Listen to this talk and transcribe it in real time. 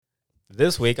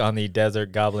This week on the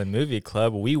Desert Goblin Movie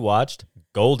Club, we watched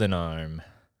Golden Arm.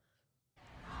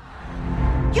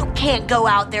 You can't go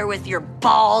out there with your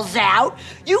balls out.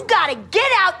 You gotta get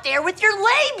out there with your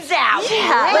legs out.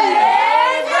 Yeah.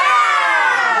 Legs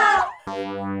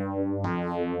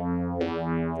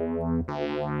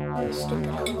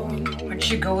out! Where'd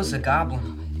she go as a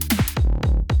goblin?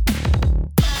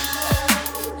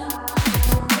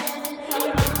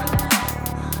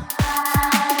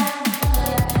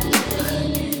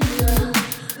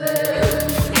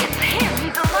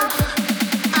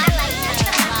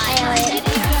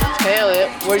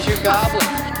 Where's your goblin?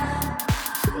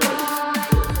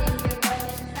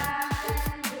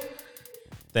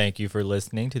 Thank you for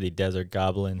listening to the Desert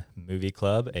Goblin Movie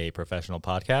Club, a professional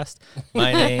podcast.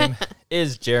 My name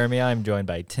is Jeremy. I'm joined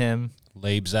by Tim.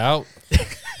 Labes out.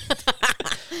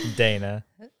 Dana.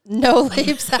 No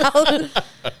labes out.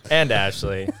 And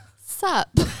Ashley. Sup?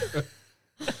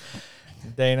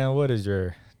 Dana, what is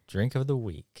your drink of the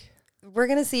week? We're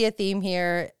going to see a theme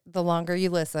here the longer you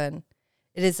listen.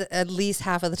 It is at least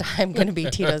half of the time going to be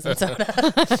Tito's and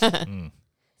soda.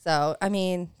 So, I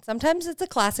mean, sometimes it's a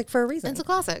classic for a reason. It's a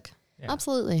classic. Yeah.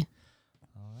 Absolutely.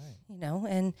 All right. You know,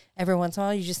 and every once in a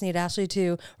while, you just need Ashley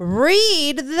to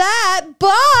read that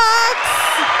box.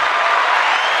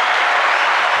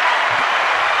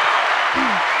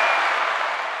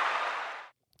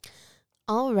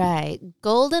 All right.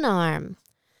 Golden Arm.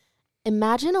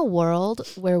 Imagine a world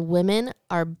where women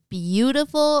are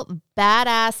beautiful,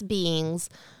 badass beings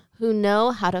who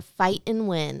know how to fight and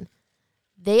win.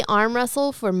 They arm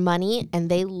wrestle for money and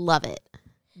they love it.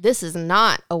 This is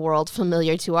not a world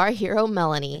familiar to our hero,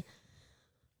 Melanie.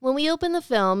 When we open the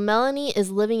film, Melanie is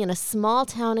living in a small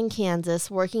town in Kansas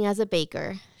working as a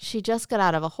baker. She just got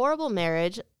out of a horrible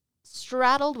marriage,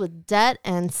 straddled with debt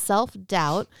and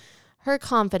self-doubt. Her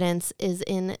confidence is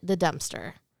in the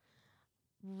dumpster.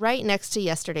 Right next to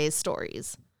yesterday's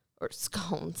stories, or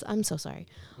scones, I'm so sorry.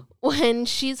 When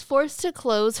she's forced to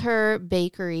close her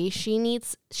bakery, she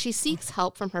seeks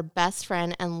help from her best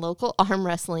friend and local arm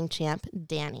wrestling champ,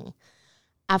 Danny.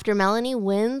 After Melanie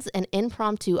wins an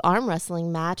impromptu arm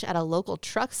wrestling match at a local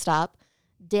truck stop,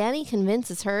 Danny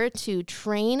convinces her to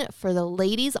train for the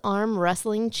Ladies Arm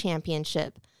Wrestling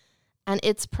Championship and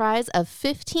its prize of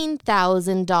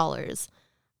 $15,000.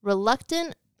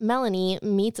 Reluctant, Melanie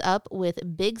meets up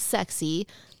with Big Sexy,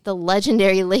 the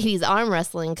legendary ladies arm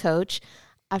wrestling coach,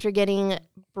 after getting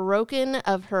broken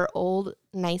of her old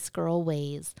nice girl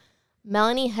ways.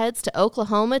 Melanie heads to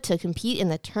Oklahoma to compete in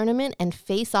the tournament and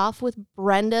face off with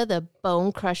Brenda the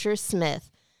Bone Crusher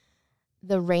Smith,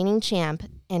 the reigning champ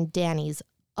and Danny's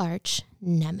arch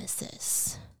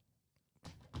nemesis.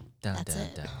 That's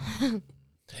it.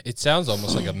 It sounds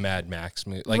almost like a Mad Max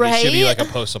movie. Like Right? It should be like a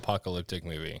post-apocalyptic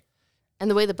movie. And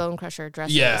the way the Bone Crusher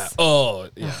dresses. Yeah. Oh,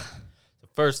 yeah.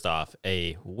 First off,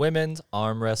 a women's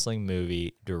arm wrestling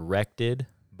movie directed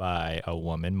by a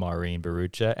woman, Maureen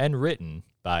Barucha, and written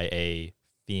by a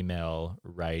female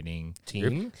writing team.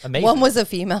 Group. Amazing. One was a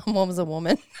female, one was a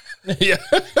woman. Yeah.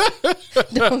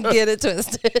 Don't get it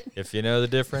twisted. If you know the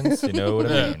difference, you know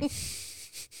what I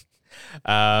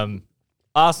mean.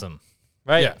 Awesome.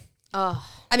 Right? Yeah. Oh.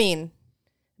 I mean,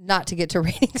 not to get to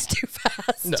ratings too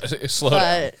fast. No, slow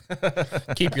down.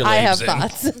 Keep your I have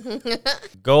legs in. thoughts.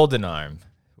 Golden Arm.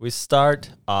 We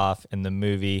start off in the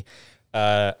movie.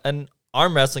 An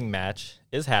arm wrestling match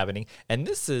is happening, and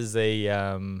this is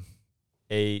this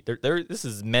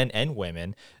is men and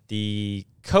women. The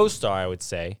co-star, I would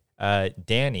say,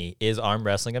 Danny, is arm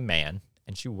wrestling a man,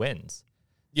 and she wins.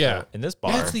 Yeah. In this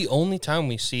bar. That's the only time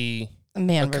we see A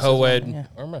man a versus co-ed woman,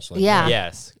 arm wrestling. Yeah.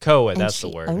 Yes, co-ed. And That's the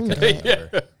she word. owned I couldn't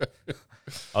remember.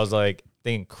 I was like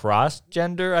thinking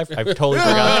cross-gender. I've totally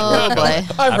forgot the word. boy.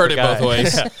 I've heard it both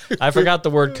ways. I forgot the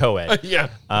word co-ed. Yeah.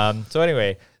 So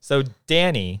anyway, so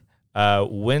Danny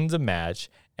wins a match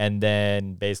and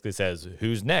then basically says,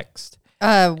 "Who's next?"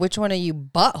 Which one of you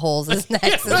buttholes is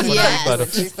next?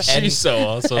 Yes. She's so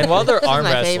awesome. And while they're arm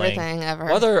my wrestling, favorite thing ever.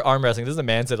 while they're arm wrestling, this is a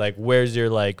man said like, "Where's your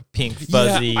like pink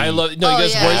fuzzy?" Yeah, I love. No, Oh, he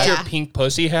goes, yeah. "Where's your Yeah. pink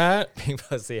pussy hat?" pink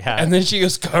fuzzy hat. And then she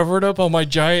goes, "Covered up on my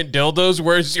giant dildos.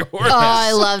 Where's yours?" Oh,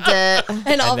 I loved it.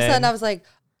 And all of a then- sudden I was like,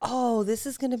 oh, this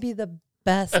is going to be the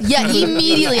best. Yeah,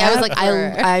 immediately I was like,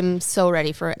 ever. I'm so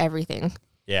ready for everything.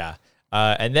 yeah.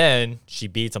 And then she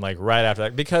beats him like right after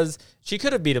that because she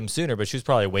could have beat him sooner, but she was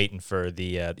probably waiting for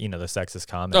the the sexist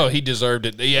comment. Oh, he deserved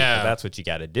it. Yeah. That's what you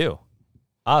got to do,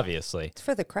 obviously. It's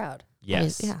for the crowd.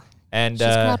 Yes. Yeah. And She's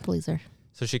a crowd pleaser.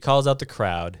 so she calls out the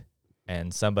crowd,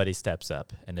 and somebody steps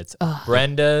up, and it's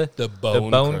Brenda, The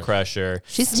Bone Crusher.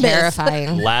 She's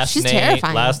terrifying. Last She's name,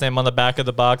 terrifying. last name on the back of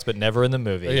the box, but never in the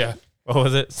movie. Yeah. What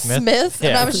was it? Smith? And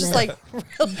Yeah. I was just like,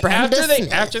 Brenda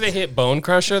Smith. After they hit Bone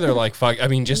Crusher, they're like, fuck. I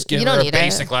mean, just give You don't her a need it.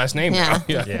 basic last name. Yeah. Now.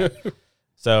 Yeah. Yeah.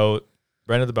 So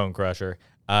Brenda the Bone Crusher,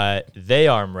 they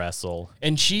arm wrestle.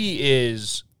 And she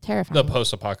is Terrifying. the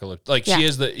post-apocalypse. Like Yeah.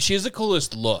 she is the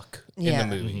coolest look Yeah. in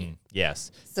the movie.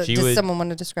 Yes. so she does would someone want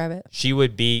to describe it? she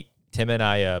would beat Tim and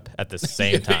I up at the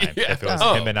same time Yeah. if it was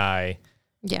Oh. him and I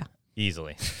yeah.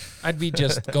 easily. I'd be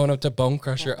just going up to Bone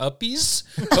Crusher uppies,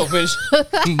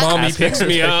 hoping mommy picks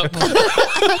me up.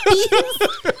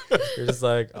 You're just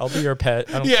like, I'll be your pet.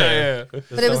 I don't Yeah, care. yeah. Just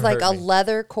But it was don't like hurt a me.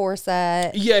 leather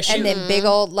corset. Yeah, she- and then big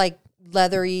old like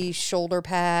leathery shoulder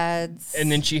pads.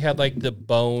 And then she had like the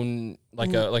bone,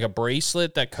 like a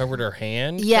bracelet that covered her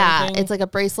hand. kind of Yeah, thing. it's like a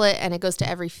bracelet, and it goes to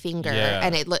every finger, Yeah.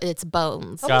 and it's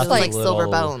bones. Got It's like these silver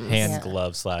little bones. hand Yeah.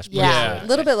 glove slash Yeah. bracelet. a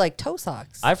little bit like toe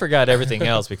socks. I forgot everything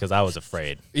else because I was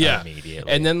afraid. yeah.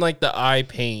 Immediately. And then like the eye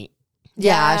paint.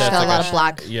 Yeah, she That's got a like lot a- of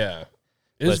black, Yeah,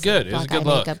 it was Listen, good. It was a black eye good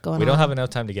look. makeup going we on. don't have enough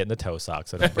time to get into toe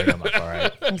socks, so don't bring them up. All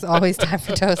right. There's always time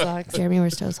for toe socks. Jeremy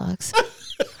wears toe socks.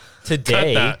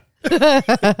 Today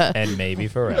and maybe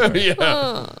forever. Yeah,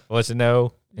 We'll let you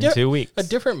know in Yeah, 2 weeks. a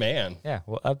different man. Yeah,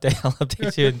 I'll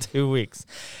update you in 2 weeks.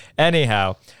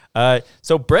 Anyhow,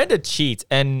 so Brenda cheats,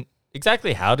 and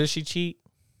exactly how does she cheat?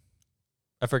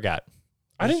 I forgot.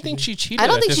 I didn't think she cheated. I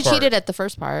don't at think this she part. cheated at the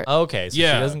first part. Okay, so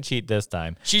Yeah. she doesn't cheat this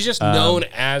time. She's just known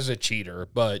as a cheater,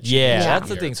 but she Yeah, was that's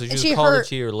the weird. thing. So she And was she called a hurt-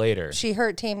 cheater later She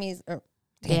hurt Tammy's.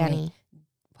 Danny.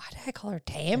 Why did I call her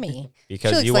Tammy?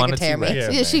 because she you looks like a wanted to. Tammy.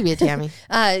 resume. Yeah, she'd be a Tammy.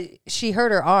 She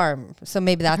hurt her arm, so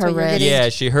maybe that's Her what you're wrist. getting. Yeah,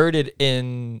 she heard it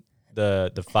in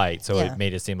the fight, so Yeah. it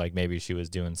made it seem like maybe she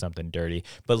was doing something dirty.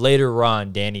 But later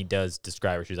on, Danny does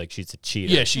describe her. She's like, she's a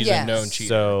cheater. Yeah, she's Yes. a known cheater.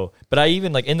 So, but I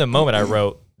even like in the moment I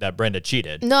wrote that Brenda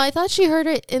cheated. No, I thought she heard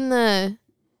it in the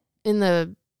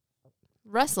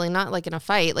wrestling, not like in a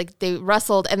fight. Like they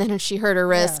wrestled, and then she hurt her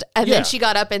wrist, and Yeah. then she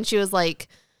got up and she was like,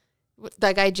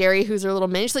 that guy Jerry, who's her little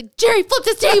minion. She's like, Jerry flipped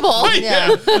his table.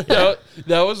 Yeah.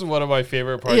 That was one of my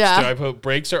favorite parts. Yeah. Too. I put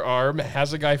breaks her arm,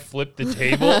 has a guy flip the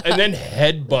table, and then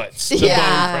headbutts the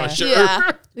Yeah, Bone Crusher.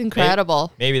 yeah,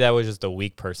 incredible. Maybe that was just a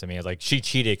weak person. Me, I was like, she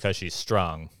cheated because she's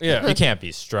strong. Yeah. You can't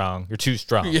be strong. You're too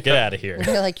strong. Get out of here.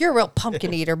 You're like, you're a real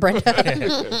pumpkin eater,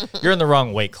 Brenda. You're in the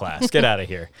wrong weight class. Get out of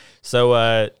here.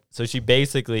 So she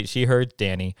basically she heard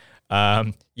Danny.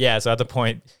 Yeah. So at the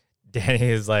point, Danny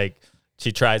is like,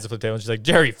 she tries to flip the table. And she's like,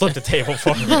 Jerry, flip the table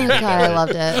for me. Oh God, I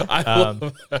loved it. I love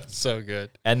that. So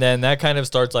good. And then that kind of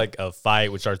starts like a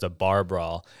fight, which starts a bar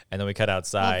brawl. And then we cut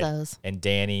outside, Love those. and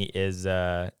Danny is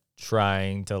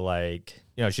trying to like,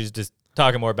 she's just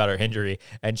talking more about her injury,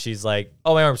 and she's like,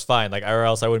 "Oh, my arm's fine, like, or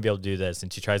else I wouldn't be able to do this."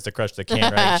 And she tries to crush the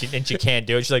can, right? And she can't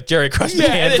do it. She's like, "Jerry, crush the Yeah,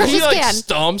 can." and then he Crush like his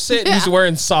can. stomps it, and he's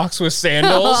wearing socks with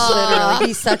sandals. Literally,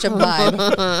 he's such a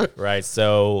vibe. Right.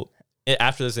 So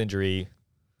after this injury,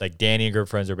 like Danny and her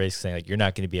friends are basically saying like, "You're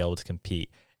not going to be able to compete."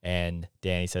 And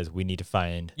Danny says, "We need to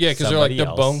find Yeah, because they're like, the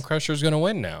somebody else." Bone Crusher's gonna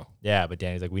win now. Yeah, but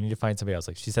Danny's like, "We need to find somebody else."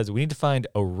 Like she says, "We need to find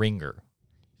a ringer."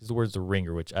 She uses the words "the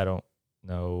ringer," which I don't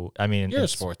know. I mean, You're a in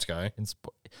sports guy. in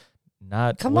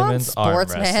not Come on, women's arm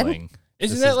sportsman. wrestling.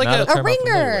 Isn't This that is like not a term I'm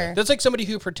familiar ringer? with. That's like somebody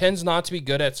who pretends not to be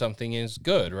good at something is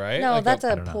good, right? No, Like that's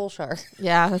a don't know. pool shark.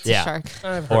 Yeah, that's Yeah. a shark.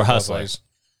 I've heard or of hustler. those.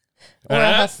 Or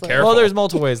a hustler. Careful. Well, there's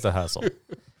multiple ways to hustle.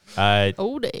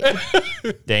 Oh damn.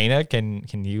 Dana, can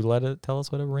you tell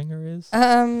us what a ringer is?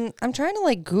 I'm trying to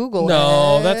like Google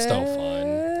No, it. that's no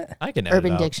fun. I can edit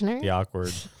Urban out Dictionary? the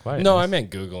awkward quietness. No, I meant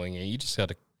Googling it. You just got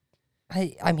to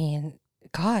I mean,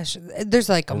 gosh, there's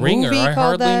like a ringer. movie I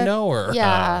called hardly that. know her.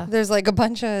 Yeah. There's like a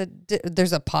bunch of.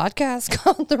 There's a podcast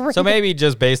called The Ringer. So maybe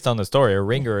just based on the story, a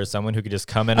ringer is someone who could just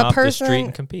come in A off the person- street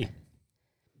and compete.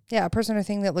 Yeah, a person or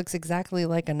thing that looks exactly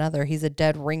like another. He's a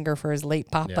dead ringer for his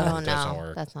late papa. Yeah. Oh It doesn't no,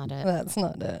 work. that's not it. That's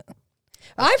not it.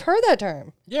 I've heard that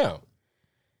term. Yeah.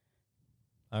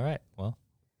 All right. Well,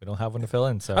 we don't have one to fill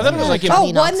in. So I thought it was like in, Oh,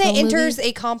 Johnny one that Knoxville enters movie?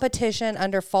 a competition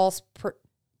under false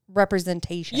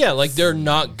representation. yeah, like they're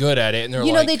not good at it, and they're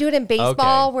You like, know, they do it in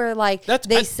baseball Okay. where like That's-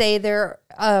 they I- say they're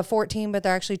 14, but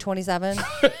they're actually 27.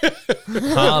 common.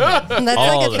 That's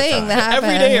All like a the thing time. that happens.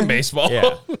 every day in baseball.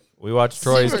 Yeah. We watch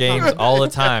Troy's Super games common. all the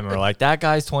time. And we're like, that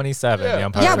guy's 27. The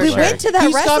umpire's Yeah, we like, went to that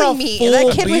He's got a wrestling meet. And that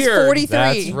full kid beard. was 43.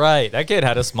 That's right. That kid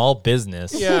had a small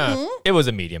business. Yeah. It was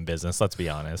a medium business, let's be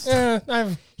honest.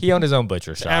 I've He owned his own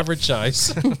butcher shop. average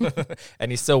size. And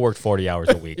he still worked 40 hours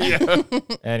a week. Yeah.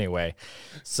 Anyway,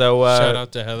 so Shout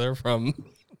out to Heather from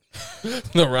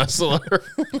The Wrestler.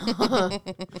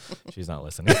 she's not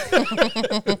listening.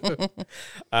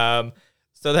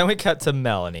 So then we cut to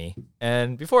Melanie.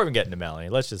 And before we even get into Melanie,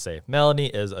 let's just say Melanie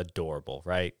is adorable,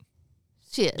 right?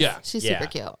 She is. Yeah. She's Yeah. super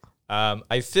cute.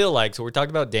 I feel like, so we're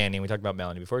talking about Danny and we talked about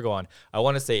Melanie. Before we go on, I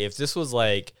want to say if this was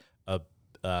like a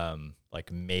like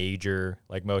major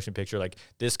like motion picture, like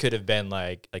this could have been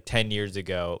like 10 years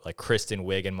ago, like Kristen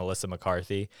Wiig and Melissa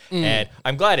McCarthy. And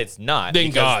I'm glad it's not.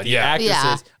 Thank because God, the yeah.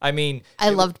 actresses, Yeah. I mean, I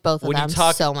loved both of when you them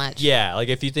talk- so much. Yeah, like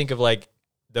if you think of like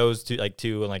those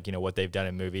two and like, you know, what they've done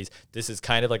in movies, this is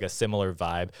kind of like a similar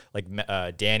vibe. Like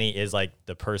Danny is like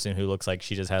the person who looks like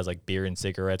she just has like beer and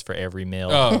cigarettes for every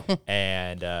meal. Oh.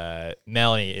 And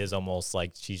Melanie is almost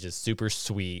like she's just super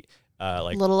sweet.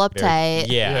 Like Little very- uptight.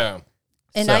 yeah.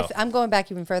 And So- I'm going back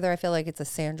even further. I feel like it's a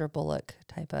Sandra Bullock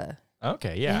type of.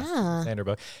 Okay, yeah. Yeah. Sandra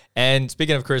Bullock. And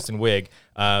speaking of Kristen Wiig,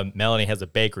 Melanie has a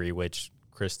bakery, which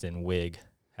Kristen Wiig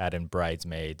had in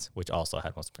Bridesmaids, which also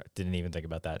had didn't even think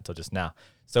about that until just now.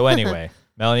 So anyway,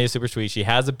 Melanie is super sweet. She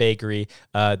has a bakery.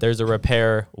 There's a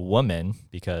repair woman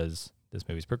because this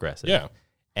movie's progressive. Yeah.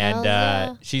 And Hell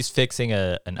yeah. she's fixing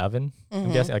an oven,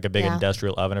 I'm guessing, like a big Yeah.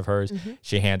 industrial oven of hers.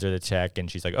 She hands her the check and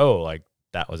she's like, oh, like,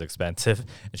 that was expensive.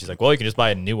 And she's like, well, you can just buy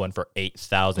a new one for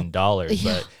 $8,000.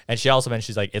 Yeah. But and she also mentioned,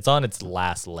 she's like, it's on its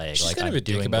last leg. She's like, kind of I'm a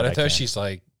dick doing about what it, I though. can. She's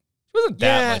like, She wasn't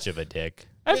that Yeah. much of a dick.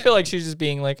 I feel like she's just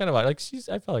being like, kind of like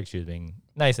I felt like she was being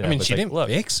nice enough. I mean, It's she like, didn't look,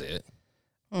 fix it.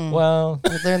 well,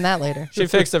 We'll learn that later. she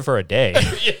fixed it for a day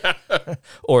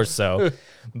or so.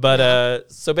 But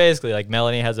so basically, like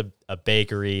Melanie has a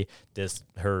bakery.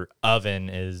 Her oven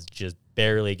is just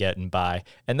barely getting by,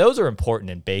 and those are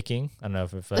important in baking. I don't know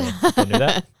if I knew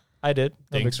that. I did. No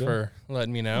big Thanks deal. for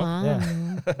letting me know. Wow.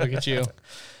 Yeah. Look at you.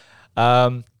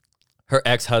 Her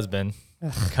ex-husband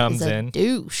comes He's a in,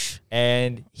 douche.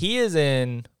 and he is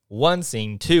in one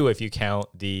scene too, if you count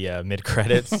the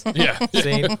mid-credits Yeah.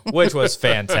 scene, which was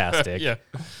fantastic. Yeah.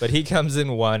 But he comes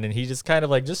in one, and he just kind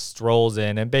of like just strolls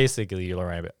in, and basically you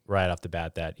learn right off the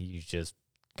bat that he's just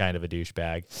kind of a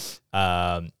douchebag.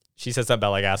 She says something about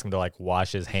like ask him to like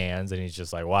wash his hands, and he's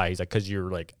just like, why? He's like, because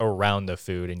you're like around the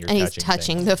food and you're And he's touching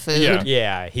touching things. the food. Yeah.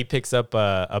 Yeah, he picks up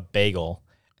a bagel.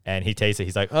 And he tastes it.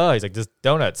 He's like, oh, this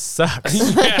donut sucks.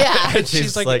 Yeah. And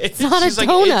she's like, it's not a she's like,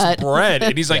 donut. It's bread.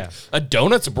 And he's like, Yeah. a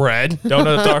donut's bread.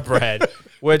 Donuts are bread,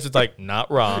 which is like not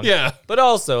wrong. Yeah. But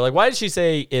also, like, why did she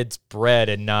say it's bread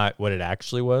and not what it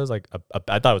actually was? Like,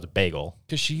 I thought it was a bagel.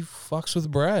 Because she fucks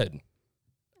with bread.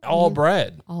 All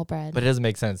bread. All bread. But it doesn't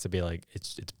make sense to be like,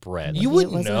 it's bread. You Maybe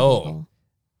wouldn't it wasn't know. bagel.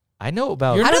 I know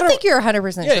about You're I not don't a- think you're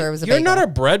 100% Yeah, sure it was a you're bagel. not a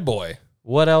bread boy.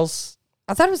 what else.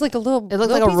 I thought it was like a little. It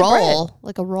looked little like a piece of bread. roll.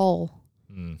 Like a roll.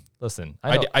 Listen,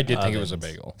 I did think it was a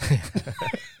ovens. bagel.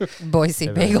 Boise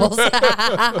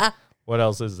bagels. What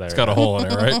else is there? It's got a hole in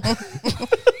it, right?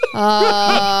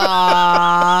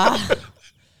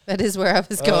 That is where I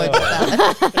was going with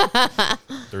that.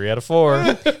 3 out of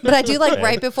 4. But I do like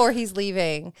right before he's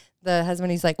leaving, the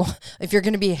husband, he's like, well, if you're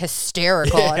going to be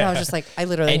hysterical. And I was just like, I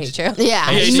literally And hate you. Yeah.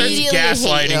 Yeah, he starts immediately hate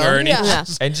gaslighting you. her, and he's Yeah.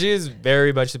 And she is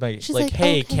very much like, She's like,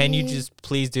 hey, can you okay. just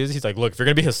please do this? He's like, look, if you're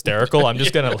going to be hysterical, I'm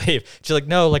just going to leave. She's like,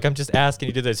 no, like, I'm just asking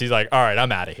you to do this. He's like, all right,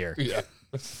 I'm out of here. Yeah.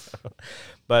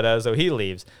 But so he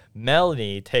leaves.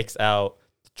 Melanie takes out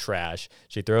trash.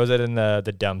 She throws it in the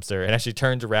dumpster. And as she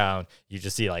turns around, you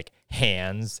just see like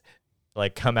hands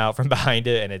like come out from behind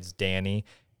it. And it's Danny.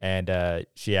 And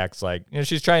she acts like, you know,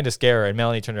 she's trying to scare her. And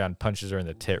Melanie turns around and punches her in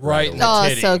the tit. Right. away. Oh,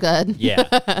 Titty. it's so good.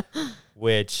 Yeah.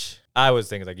 Which I was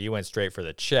thinking like you went straight for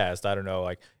the chest. I don't know.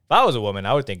 Like if I was a woman,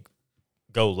 I would think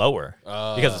go lower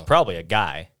because it's probably a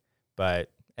guy. But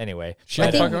anyway, She I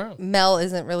had think fuck around. Mel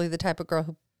isn't really the type of girl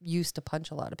who used to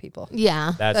punch a lot of people.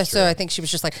 Yeah. that's So true. I think she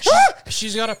was just like,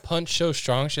 She's got a punch so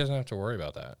strong, she doesn't have to worry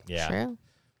about that. Yeah. True.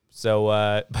 So,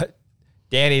 but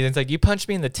Danny then's like, you punched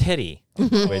me in the titty,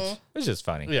 which was just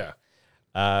funny. Yeah.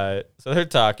 So they're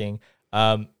talking.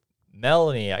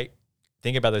 Melanie, I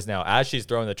think about this now, as she's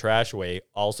throwing the trash away,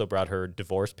 also brought her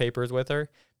divorce papers with her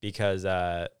because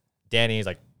Danny's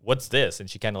like, what's this? And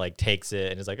she kind of like takes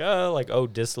it and is like, oh,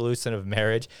 dissolution of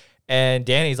marriage. And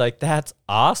Danny's like, that's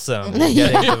awesome. You're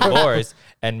getting divorced.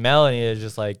 And Melanie is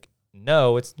just like,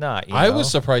 no, it's not. You I know?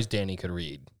 was surprised Danny could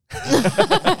read.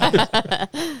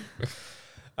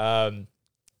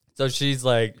 So she's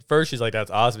like, first she's like,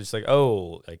 that's awesome. She's like,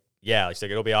 oh, like, yeah, she's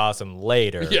like, it'll be awesome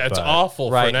later. Yeah, it's but awful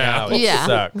for right now. It Yeah.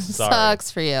 sucks. Sorry.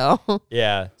 Sucks for you.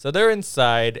 Yeah. So they're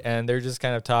inside and they're just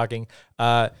kind of talking.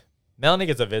 Melanie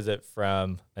gets a visit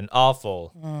from an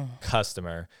awful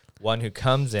customer, one who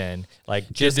comes in, like,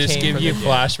 Did just this came give from you the gym.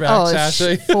 flashbacks,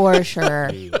 Ashley? for sure.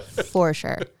 For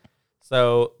sure.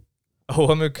 So a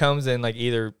woman who comes in, like,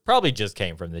 probably just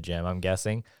came from the gym, I'm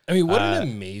guessing. I mean, what an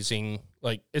amazing,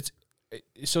 like, it's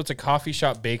a coffee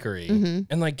shop bakery.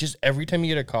 And, like, just every time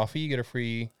you get a coffee, you get a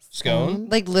free scone.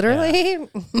 like literally,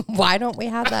 why don't we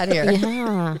have that here?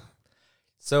 Yeah.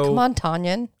 So Come on,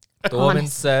 Tanyan. The woman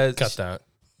says, Cut that.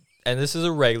 and this is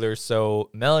a regular, so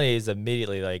Melanie is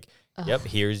immediately like, yep,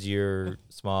 here's your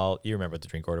small, you remember what the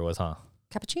drink order was, huh?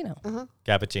 Cappuccino.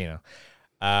 Cappuccino.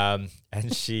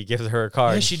 And she gives her a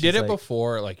card. Yeah, and she she's did it like,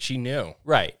 before. Like, she knew.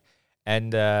 Right.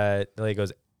 And the lady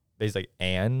goes, he's like,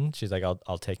 and she's like,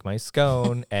 I'll take my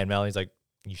scone. And Melanie's like,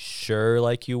 you sure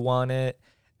like you want it?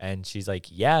 And she's like,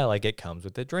 yeah, like it comes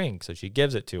with the drink. So she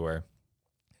gives it to her.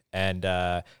 And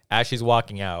as she's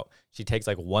walking out, she takes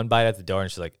like one bite at the door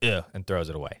and she's like, ugh, and throws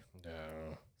it away. No.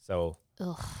 So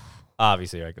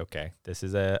obviously you're like, okay, this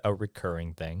is a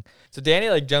recurring thing. So Danny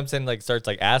like jumps in, like starts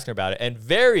like asking her about it, and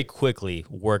very quickly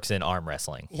works in arm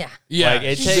wrestling. Yeah. Yeah. Like,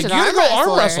 it she's takes- like, you gotta go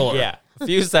arm wrestle her. Yeah. A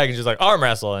few seconds, she's like, arm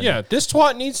wrestle. And, Yeah, this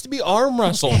twat needs to be arm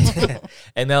wrestled.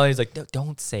 and Melanie's like, no,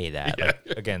 don't say that. Like,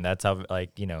 again, that's how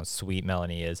like, sweet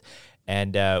Melanie is.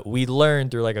 And we learned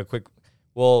through like a quick,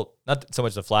 well, not so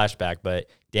much the flashback, but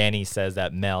Danny says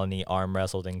that Melanie arm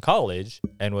wrestled in college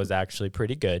and was actually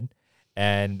pretty good.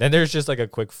 And then there's just like a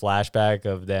quick flashback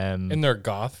of them. In their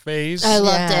goth phase. I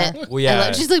loved Yeah. it. Well,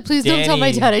 yeah, She's like, please don't tell my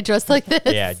Danny- dad I dress like this.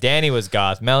 Yeah, Danny was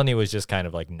goth. Melanie was just kind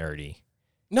of like nerdy.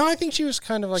 No, I think she was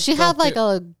kind of like. She had goth like too.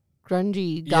 a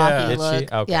grungy, Yeah. gothy Did she?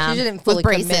 look. Okay. Yeah, She didn't fully with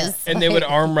braces. commit. And they would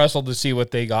arm wrestle to see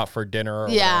what they got for dinner. Or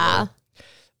Yeah.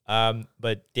 whatever.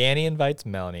 But Danny invites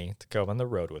Melanie to go on the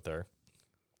road with her.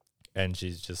 And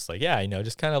she's just like, yeah,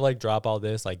 just kind of like drop all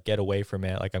this, like get away from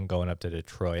it. Like I'm going up to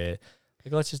Detroit.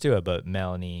 Like, let's just do it. But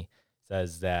Melanie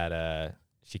says that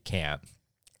she can't.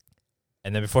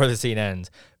 And then before the scene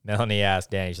ends, Melanie asks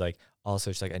Danny, she's like,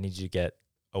 I need you to get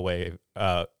away,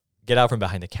 get out from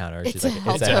behind the counter. She's It's like,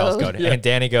 a it's a house house code. And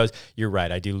Danny goes, you're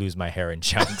right. I do lose my hair in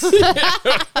chunks.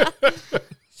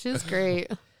 She was great.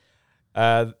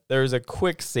 There's a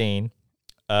quick scene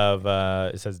of,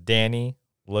 it says Danny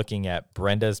looking at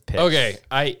Brenda's pitch. Okay,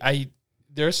 I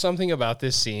there's something about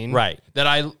this scene, Right.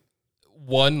 that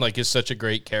like is such a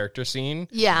great character scene,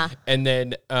 Yeah. and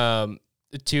then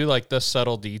two, like the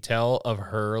subtle detail of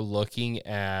her looking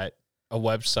at a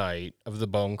website of the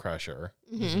Bone Crusher,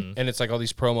 Mm-hmm. and it's like all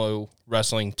these promo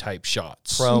wrestling type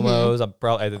shots, Promos. I'm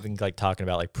probably, I think, like talking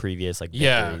about like previous like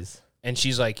Yeah. victories. and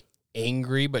she's like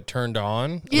angry but turned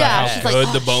on. Yeah, about she's how like, good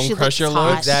 "Oh, the Bone she looks Crusher hot."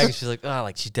 looks. Exactly. She's like, oh,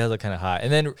 like she does look kind of hot.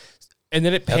 And then And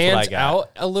then it That's what I pans got.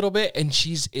 out a little bit, and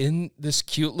she's in this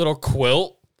cute little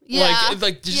quilt. Yeah.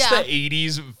 Like just Yeah. the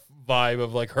 80s vibe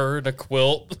of like her in a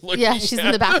quilt. Yeah, she's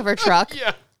in the back of her truck.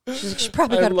 Yeah. She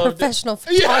probably I got a loved it. professional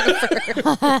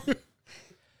photographer.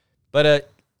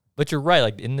 but you're right.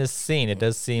 Like in this scene, it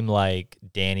does seem like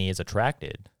Danny is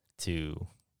attracted to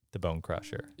the Bone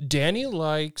Crusher. Danny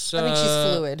likes. I think she's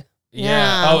fluid. Yeah.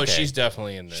 Yeah. Oh, Okay. she's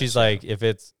definitely in this. She's like, if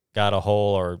it's got a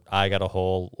hole or I got a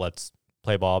hole, let's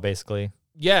play ball, basically.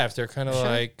 yeah, if they're kind of Sure.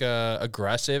 like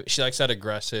aggressive. She likes that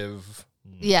aggressive.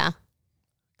 Yeah.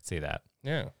 See that.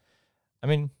 Yeah. I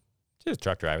mean, she's a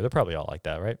truck driver. They're probably all like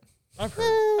that, right? I've heard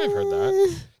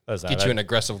that. Listen, Get I've you an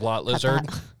aggressive lot lizard.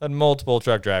 had multiple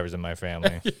truck drivers in my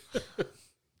family.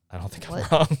 I don't think I'm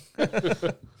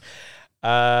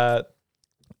wrong.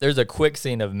 There's a quick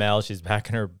scene of Mel. She's back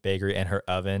in her bakery and her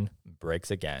oven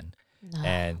breaks again.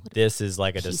 And this is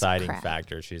like a piece of deciding crap.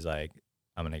 factor. She's like,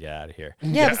 I'm going to get out of here.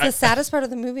 Yeah, it was the saddest part of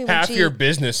the movie when Half she your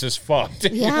business is fucked.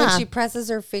 Yeah. when she presses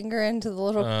her finger into the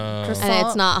little croissant. And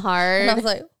it's not hard. And I was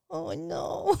like, oh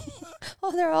no.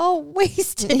 Oh, they're all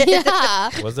wasted. yeah.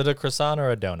 Was it a croissant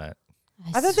or a donut?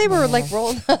 I thought they were like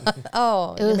rolled.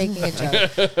 Oh, you're making a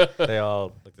joke. They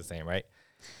all look the same, right?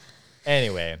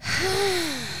 Anyway,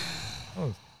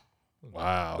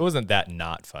 Wow. it wasn't that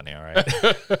not funny, all right?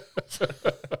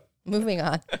 Moving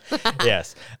on.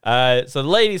 Yes. So the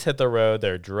ladies hit the road.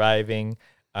 They're driving.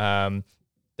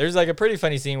 There's like a pretty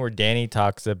funny scene where Danny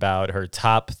talks about her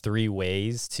top 3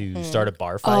 ways to start a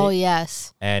bar fight. Oh,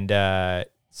 yes. And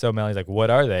so Melanie's like, what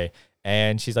are they?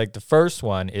 And she's like, the first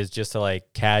one is just to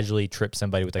like casually trip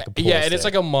somebody with like a pool Yeah, and it's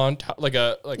stick. like a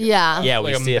montage, Yeah. Yeah,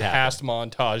 we like see a it happen. past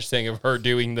montage thing of her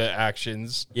doing the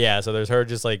actions. Yeah, so there's her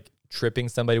just like tripping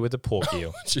somebody with a pool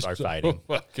cue. Just Start so fighting.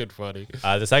 fucking funny.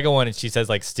 The second one is she says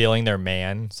like stealing their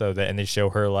man, so that and they show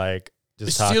her like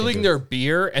just talking Stealing to their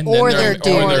beer and Or then their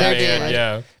dude. or Or their their man. dude.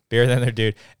 Yeah. beer than their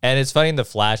dude. And it's funny in the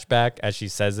flashback as she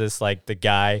says this, like the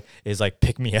guy is like,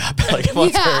 pick me up. Like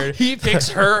wants Yeah. her. He picks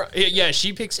her. Yeah,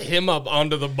 she picks him up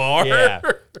onto the bar. Yeah.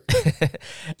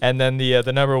 And then the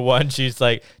number one, she's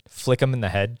like, flick him in the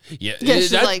head. yeah. Yeah,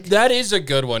 she's that, like- that is a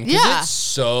good one. 'Cause Yeah. it's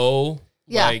so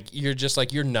Yeah. Like, you're just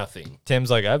like, you're nothing.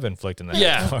 Tim's like, I've been flicked in the head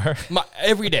Yeah. before.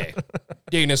 Every day,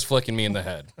 Dana's flicking me in the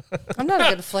head. I'm not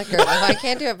a good flicker. Like, I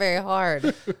can't do it very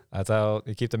hard. That's how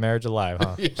you keep the marriage alive,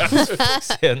 huh? Yeah.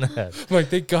 Sit in the head. I'm like,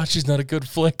 thank God she's not a good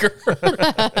flicker.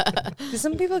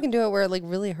 Some people can do it where it like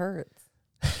really hurts.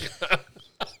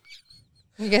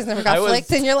 You guys never got I was-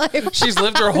 flicked in your life? She's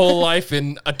lived her whole life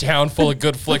in a town full of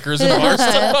good flickers in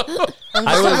Barstow. I'm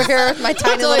just over here with my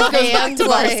tiny Always little goes back hands. to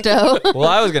Like, Barstow. Well,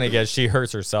 I was gonna guess she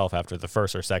hurts herself after the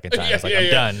first or second time. It's like,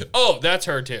 I'm done. Oh, that's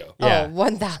her too. Yeah. Oh,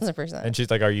 1,000%. And she's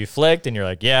like, "Are you flicked?" And you're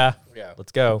like, "Yeah, Yeah.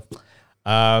 let's go."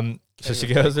 So she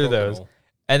goes through those, Coconut.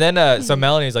 and then so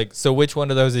Melanie's like, "So which one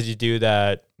of those did you do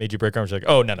that made you break arms?" She's like,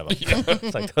 "Oh, none of them."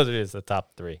 It's like those are just the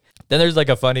top 3. Then there's like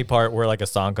a funny part where like a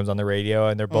song comes on the radio,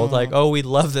 and they're both like, "Oh, we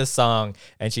love this song,"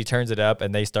 and she turns it up,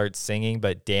 and they start singing,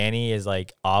 but Danny is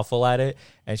like awful at it,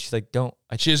 and she's like, "Don't."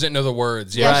 She doesn't know the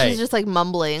words. Yeah, Right. she's just like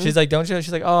mumbling. She's like, "Don't you know?"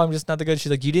 She's like, "Oh, I'm just not that good." She's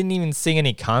like, "You didn't even sing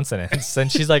any consonants,"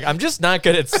 and she's like, "I'm just not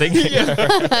good at singing."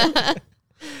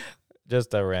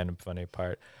 Just a random funny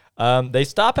part. They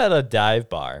stop at a dive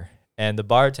bar, and the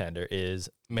bartender is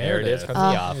Meredith from The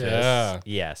Office. Yeah.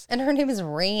 Yes. And her name is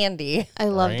Randy. I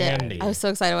loved Randy. it. I was so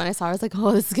excited when I saw her. I was like,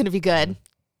 oh, this is going to be good.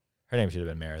 Her name should have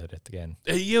been Meredith again.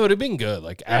 Yeah, it would have been good.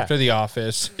 Like after The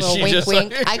Office, Little she wink, just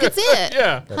wink. like, I could see it.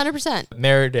 yeah. 100%.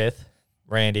 Meredith,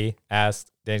 Randy,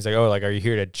 asked, Danny's like, "Oh, like, are you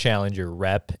here to challenge your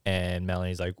rep?" And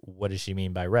Melanie's like, "What does she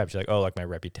mean by rep?" She's like, "Oh, like my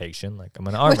reputation. Like I'm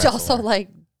an arm Which also, wrestler." like,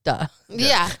 duh.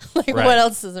 Yeah. Like, Right. what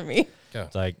else does it mean?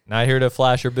 It's like, not here to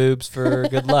flash her boobs for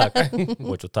good luck, which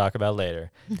we'll talk about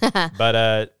later.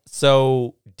 But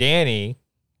so Danny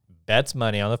bets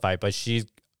money on the fight, but she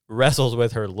wrestles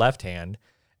with her left hand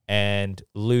and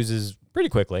loses pretty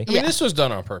quickly. I mean, this was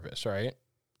done on purpose, right?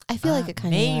 I feel like it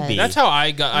kind of maybe. That's how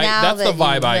I got. Now That's the that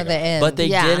vibe you know I the got. end. But they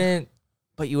Yeah. didn't.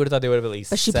 But you would have thought they would have at least.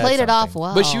 But she said played it off something.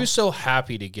 well. But she was so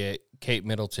happy to get Kate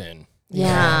Middleton.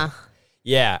 Yeah.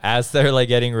 Yeah, as they're like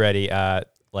getting ready,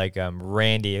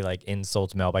 Randy like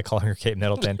insults Mel by calling her Kate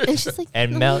Middleton. And she's like,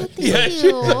 And "Oh, Mel- thank Yeah,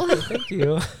 you." Thank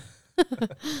you.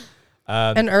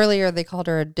 And earlier they called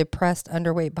her a depressed,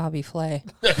 underweight Bobby Flay.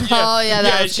 Oh, yeah,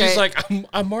 that was she's great. like,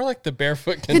 I'm more like the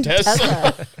barefoot contestant.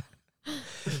 Contessa.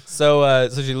 So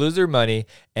she loses her money,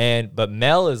 but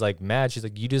Mel is like mad. She's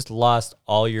like, "You just lost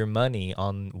all your money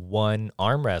on one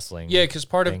arm wrestling." Yeah, because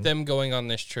part thing. of them going on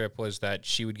this trip was that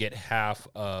she would get half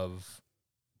of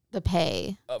The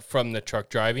pay. from the truck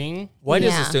driving. Why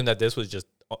just Yeah. assume that this was just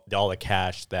all the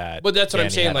cash that? But that's what I'm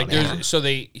Danny saying. had Like, on there's hand? so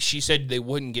she said they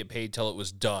wouldn't get paid till it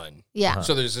was done. Yeah.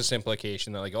 So there's this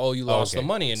implication that like, oh, you lost Okay. the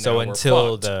money, and so now until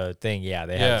we're fucked. the thing, yeah,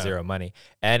 they Yeah. had zero money,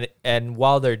 and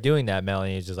while they're doing that,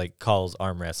 Melanie just like calls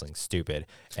arm wrestling stupid,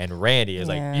 and Randy is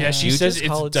like, Yeah. Yeah, she "You says just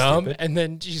call it's it dumb, stupid?" and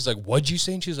then she's like, "What'd you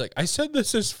say?" And she's like, "I said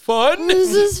this is fun."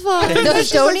 This is fun. Those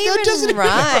She's don't like, "That even doesn't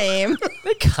rhyme.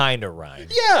 They kind of rhyme.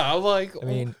 Yeah, I'm like, I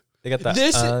mean, they got that.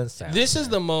 this is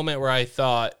the moment where I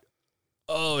thought,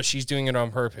 oh, she's doing it on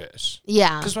purpose.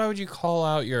 Yeah. Because why would you call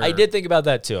out your? I did think about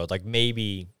that too. I was like,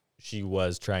 maybe she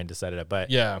was trying to set it up, but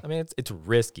Yeah. I mean, it's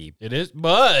risky. It is,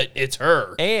 but it's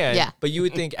her. And Yeah. but you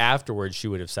would think afterwards she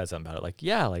would have said something about it, like,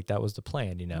 yeah, like that was the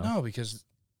plan, you know? No, because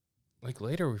like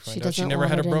later we She find out doesn't she never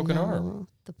had a want her to broken know arm.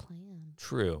 The plan.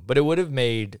 True, but it would have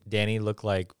made Danny look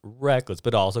like reckless,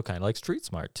 but also kind of like street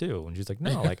smart too. And she's like,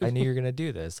 no, like I knew you were gonna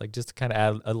do this, like just to kind of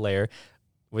add a layer.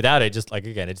 Without it, just like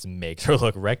again, it just makes her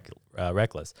look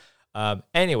reckless.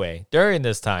 Anyway, during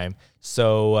this time,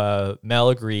 so Mel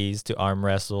agrees to arm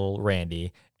wrestle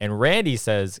Randy, and Randy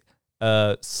says,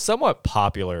 somewhat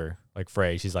popular like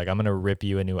phrase. She's like, "I'm gonna rip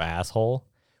you a new asshole,"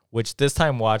 which this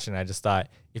time watching, I just thought,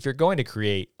 if you're going to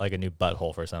create like a new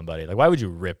butthole for somebody, like why would you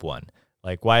rip one?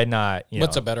 Like why not?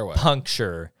 What's know, a better way?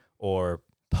 puncture or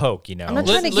poke? You know, I'm not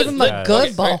trying to give him a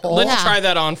good butthole. Let's Yeah. try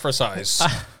that on for size.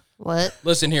 What?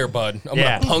 Listen here, bud. I'm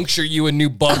Yeah. gonna puncture you a new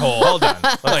butthole. Hold on.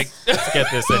 Like, Let's get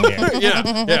this in here.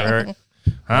 yeah, yeah.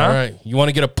 All right. You want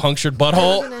to get a punctured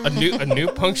butthole? A new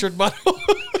punctured butthole?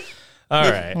 All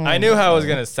right, I knew how it was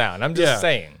gonna sound. I'm just Yeah.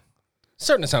 saying.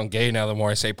 Starting to sound gay now the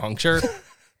more I say puncture.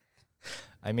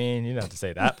 I mean, you don't have to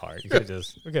say that part. You could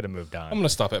we could have moved on. I'm gonna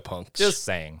stop at punks. Just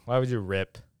saying. Why would you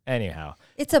rip? Anyhow,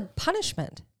 It's a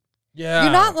punishment. yeah.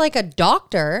 You're not like a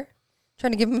doctor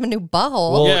trying to give him a new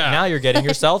butthole. well, Yeah. now you're getting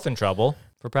yourself in trouble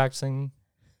for practicing.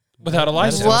 without a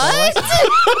license. What?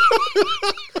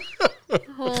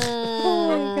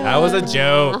 That was a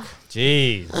joke.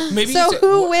 Jeez. Maybe so it's-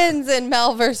 who wins in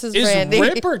Mel versus is Randy?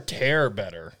 rip or tear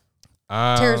better?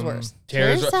 Tears worse.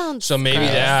 Tears. Tear sounds So maybe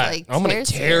gross. that. Like, I'm gonna tear's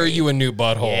tear scary. you a new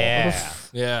butthole. Yeah.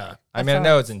 Yeah. I mean, I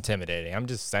know it's intimidating. I'm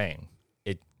just saying.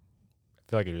 I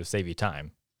feel like it would save you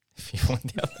time if you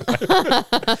went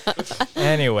the other way.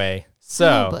 Anyway,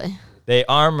 So Oh, boy. they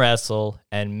arm wrestle,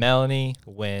 and Melanie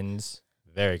wins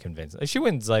very convincing. Like, she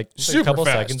wins like a Super couple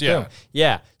fast, seconds. yeah. Boom.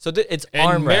 Yeah. So it's And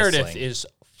arm Meredith wrestling. is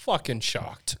fucking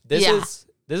shocked. This Yeah.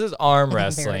 is arm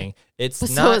wrestling. It's But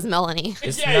so not. is Melanie.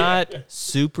 It's not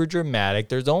super dramatic.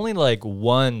 There's only like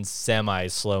one semi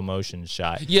slow motion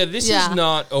shot. Yeah, this Yeah. is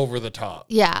not over the top.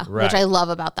 Yeah, Right. which I love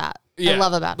about that. Yeah. I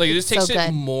love about like it. this It's takes so it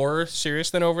good. more serious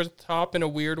than over the top in a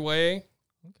weird way.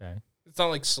 Okay. It's not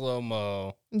like slow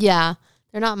mo. Yeah,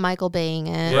 they're not Michael Baying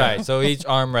it. Right. So each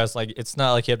arm wrestle, like it's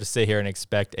not like you have to sit here and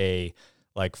expect a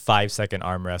like 5-second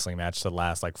arm wrestling match to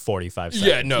last like 45 seconds.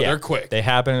 Yeah, no, they're quick. They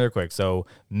happen and they're quick. So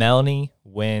Melanie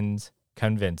wins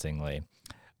convincingly.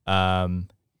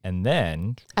 And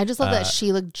then I just love that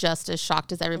she looked just as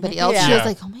shocked as everybody else. She Yeah. was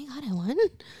like, "Oh my god, I won!"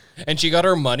 And she got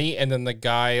her money, and then the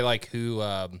guy like who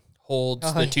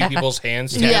holds the two yeah. people's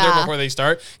hands together Yeah. before they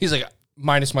start, he's like,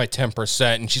 minus my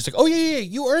 10%. And she's like, oh, yeah,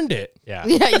 you earned it. yeah.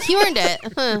 Yeah, he earned it.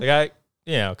 The guy,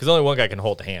 because only one guy can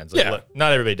hold the hands. Like, Yeah. look,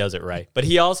 not everybody does it right. But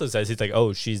he also says, he's like,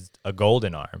 oh, she's a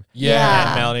golden arm. Yeah.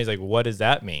 And Melanie's like, what does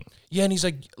that mean? Yeah, and he's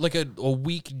like a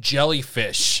weak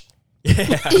jellyfish. Yeah,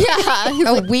 he's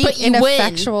A like, weak, "But you win."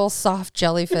 ineffectual, soft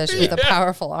jellyfish with a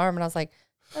powerful arm. And I was like,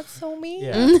 that's so mean.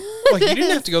 Yeah. Like, you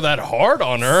didn't have to go that hard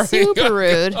on her. Super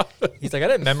rude. He's like, I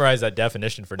didn't memorize that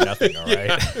definition for nothing, all right?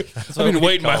 That's what I've been we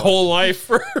waiting my call it. whole life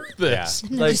for Yeah. this.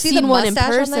 Did you Like, see seen the one in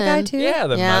mustache on that guy person. too? yeah,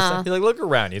 the Yeah. mustache. He's like, look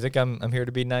around. You think I'm here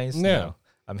to be nice? No.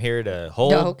 I'm here to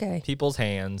hold okay. people's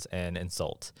hands and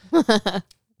insult. I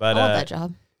But love that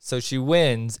job. so she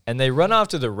wins, and they run off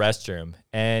to the restroom.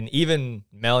 And even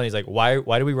Melanie's like, why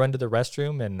do we run to the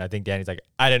restroom? And I think Danny's like,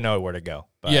 I didn't know where to go.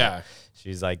 But Yeah.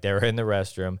 she's like, they were in the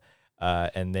restroom,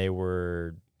 and they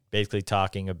were basically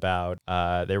talking about,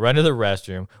 they run to the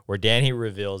restroom where Danny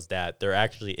reveals that there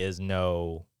actually is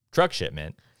no truck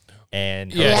shipment.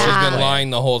 And Yeah, Yeah. she's been lying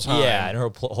the whole time. yeah, and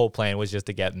her whole plan was just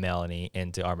to get Melanie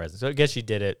into arm wrestling. So I guess she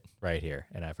did it right here,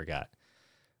 and I forgot.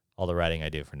 All the writing I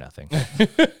do for nothing.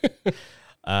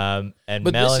 And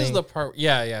But Melanie, this is the part,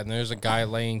 yeah, and there's a guy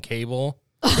laying cable.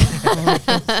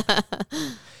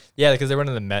 yeah, because they run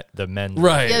in the men's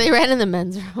Right. Yeah, they ran in the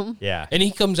men's room. Yeah, And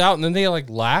he comes out and then they like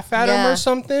laugh at him Yeah. or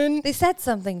something. They said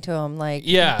something to him like,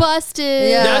 Yeah. Busted.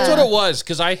 Yeah. That's what it was,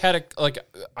 because I had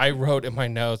I wrote in my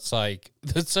notes like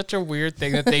it's such a weird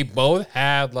thing that they both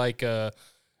had like a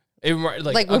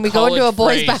Like a when we go into a college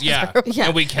boys' phrase, yeah. bathroom. Yeah.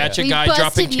 And we catch a We guy dropping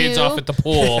busted kids you. off at the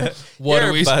pool. What You're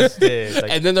are we busted. Like,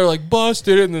 And then they're like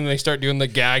busted, and then they start doing the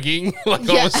gagging. Like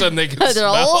all Yeah. of a sudden they can They're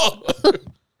smell. all-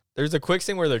 there's a quick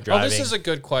scene where they're Oh, driving. this is a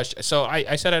good question. So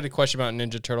I said I had a question about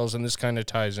Ninja Turtles, and this kind of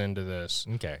ties into this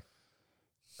okay.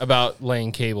 about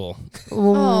laying cable.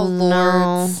 oh, no.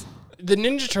 Lord. The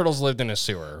Ninja Turtles lived in a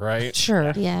sewer, right?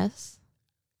 Sure. Yes.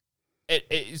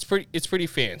 It's pretty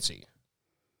fancy.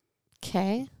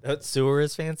 Okay. That sewer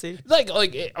is fancy. Like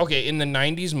okay, in the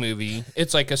 90s movie,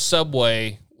 it's like a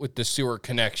subway with the sewer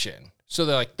connection. So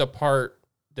the part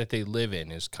that they live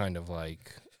in is kind of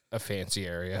like a fancy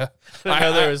area. I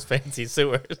know there was fancy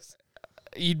sewers.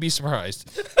 You'd be surprised.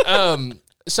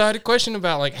 So I had a question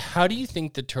about like, how do you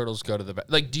think the turtles go to the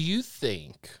bathroom? Like, do you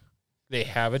think they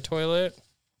have a toilet?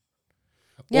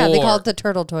 Yeah, they Or- call it the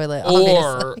turtle toilet.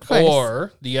 Obviously.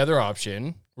 Or the other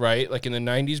option, right? Like in the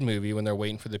 90s movie when they're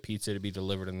waiting for the pizza to be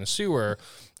delivered in the sewer,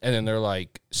 and then they're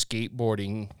like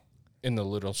skateboarding in the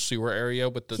little sewer area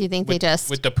with the Do you think they just-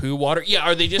 with the poo water? Yeah,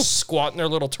 are they just squatting their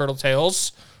little turtle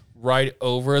tails right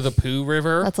over the poo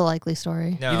river? That's a likely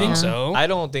story. No, You think so? I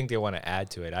don't think they want to add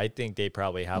to it. I think they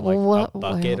probably have like What- a where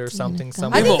bucket or else are you something gonna go?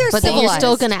 somewhere. I think they're But then you're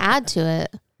still civilized. going to add to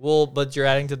it. Well, but you're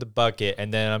adding to the bucket,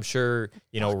 and then I'm sure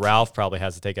Ralph probably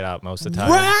has to take it out most of the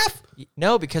time. Raph!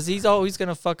 No, because he's always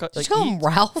gonna fuck up. Did Like, you call him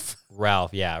Ralph?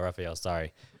 Ralph, yeah, Raphael.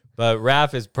 Sorry, but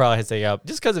Raph is probably has to take it out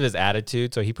just because of his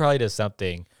attitude. So he probably does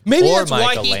something. Maybe Or that's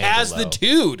why he has the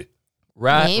Michelangelo. dude.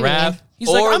 Maybe. Raph. He's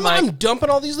or like, I'm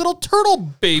dumping all these little turtle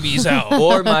babies out.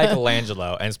 or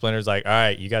Michelangelo, and Splinter's like, all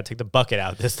right, you got to take the bucket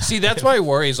out this time. See, that's my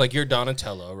worry is like you're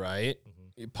Donatello, right?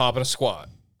 You're popping a squat.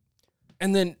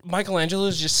 And then Michelangelo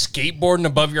is just skateboarding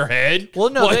above your head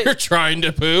Well, no, while they- you're trying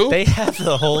to poo. They have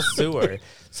the whole sewer,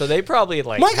 so they probably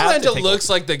like. have to Michelangelo take looks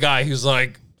like the guy who's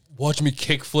like, watch me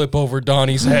kick flip over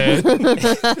Donnie's head.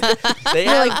 They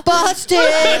have, Busted.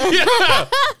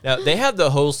 no, they have the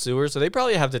whole sewer, so they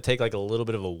probably have to take like a little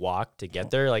bit of a walk to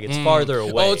get there. Like it's farther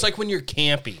away. Oh, it's like when you're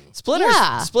camping.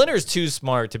 Yeah. Splinter's too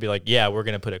smart to be like, yeah, we're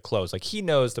gonna put it close. Like he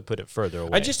knows to put it further away.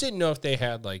 I just didn't know if they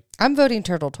had like, I'm voting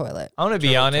turtle toilet. I want to be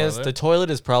Turtle honest. toilet? The toilet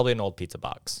is probably an old pizza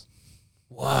box.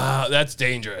 wow, that's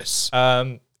dangerous.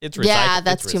 It's recycled. Yeah, it's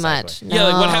that's too recycling. much. Yeah,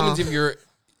 like what No. happens if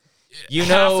You half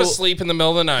know, asleep in the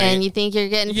middle of the night. And you think you're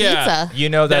getting Yeah. pizza. you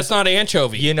know that's that's not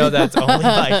anchovy. you know that's only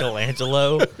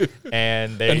Michelangelo,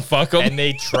 and they And fuck 'em. and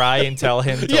they try and tell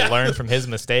him to Yeah. learn from his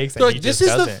mistakes, and They're he like, this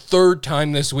just is the doesn't. third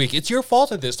time this week. It's your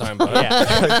fault at this time, bud.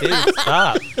 Yeah, dude,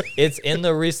 stop. It's in the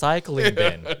recycling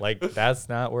bin. Like that's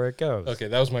not where it goes. Okay,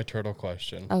 that was my turtle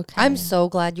question. Okay. I'm so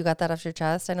glad you got that off your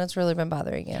chest. I know it's really been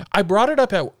bothering you. I brought it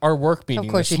up at our work meeting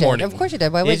Of course this you morning. did. Of course you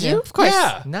did. Why Did would you? you? Of course.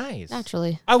 Yeah. Nice.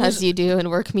 Naturally. I was- as you do in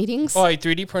work meetings. Oh, I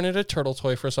 3D printed a turtle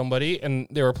toy for somebody, and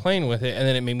they were playing with it, and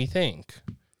then it made me think.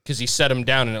 Because he set him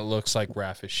down, and it looks like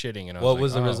Raph is shitting. And I What was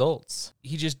was like, the oh. results?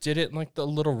 He just did it in like the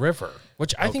little river,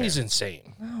 which I think Okay. is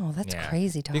insane. Oh, that's Yeah.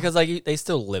 crazy, Tom. Because like they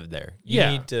still live there. You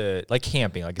Yeah. need to like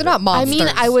camping. Like they're not I monsters. mean,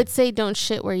 I would say don't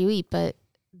shit where you eat, but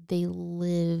they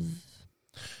live.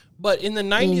 But in the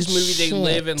 90s In movie, they shit.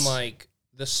 live in like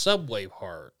the subway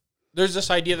part. There's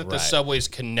this idea that the Right. subway is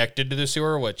connected to the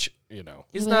sewer, which, you know.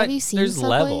 It's But not. have you seen There's subways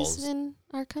levels. in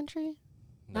our country?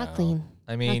 No. Not clean.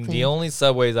 I mean, Nothing. the only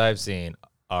subways I've seen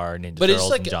are Ninja But Turtles it's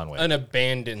like and John Wick. an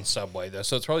abandoned subway, though,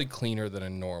 so it's probably cleaner than a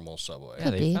normal subway. Yeah,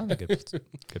 Could they be. found a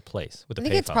good place with a I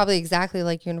think it's payphone. probably exactly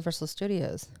like Universal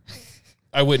Studios.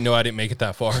 I wouldn't know. I didn't make it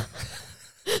that far.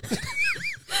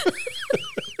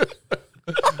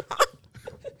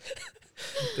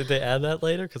 Did they add that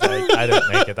later? Because I didn't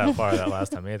make it that far that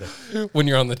last time either. When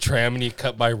you're on the tram and you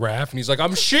cut by Raph, and he's like,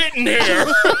 I'm shitting here.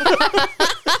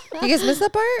 You guys missed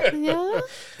that part? Yeah.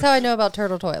 That's how I know about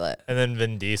Turtle Toilet. And then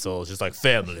Vin Diesel is just like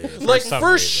family. Like, some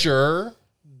for reason. sure,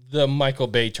 the Michael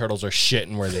Bay turtles are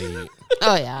shitting where they eat.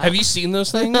 Oh yeah. Have you seen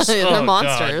those things? They're Oh, God,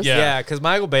 monsters. Yeah, because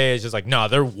Michael Bay is just like, no,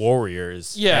 they're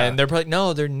warriors. Yeah. and they're probably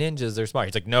no, they're ninjas. They're smart.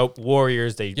 He's like, nope,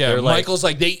 warriors. Yeah, They're like, Michael's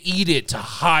like, they eat it to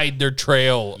hide their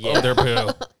trail of their poo.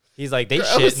 he's like, they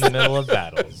shit in the middle of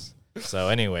battles. So,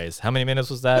 anyways, how many minutes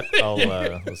was that? I'll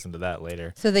listen to that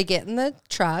later. So they get in the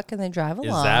truck and they drive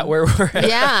along. Is that where we're at?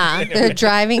 Yeah. They're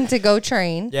driving to go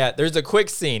train? Yeah, there's a quick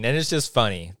scene, and it's just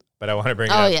funny, but I want to bring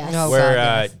it Oh, up. yes. Oh, Where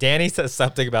God, yes. Danny says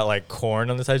something about like corn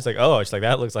on the side. She's like, oh, she's like,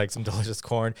 that looks like some delicious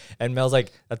corn. And Mel's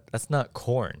like, that's not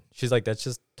corn. She's like, that's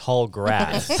just tall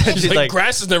grass. She's Like, like,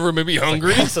 grass has never made me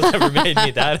hungry. grass has never made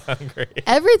me that hungry.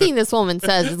 Everything this woman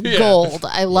says is gold.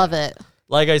 I love it.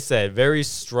 Like I said, very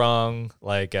strong,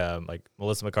 like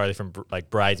Melissa McCarthy from like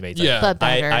Bridesmaids. Like, Yeah. But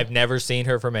better. I've never seen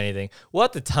her from anything. Well,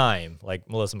 at the time, like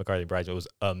Melissa McCarthy Bridesmaids was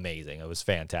amazing. It was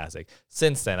fantastic.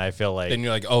 Since then, I feel like Then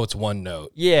you're like, oh, it's one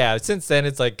note. yeah, since then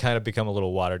it's like kind of become a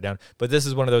little watered down. But this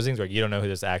is one of those things where you don't know who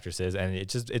this actress is, and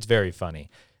it's very funny.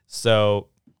 So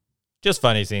just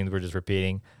funny scenes we're just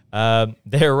repeating.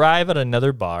 They arrive at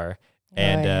another bar,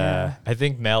 and yeah. I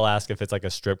think Mel asked if it's like a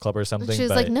strip club or something. She was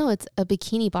but like, no, it's a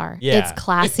bikini bar. Yeah. It's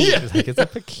classy. She's like, it's a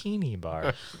bikini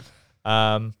bar.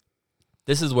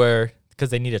 This is where because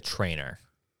they need a trainer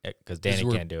because Danny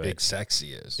can't do Big it.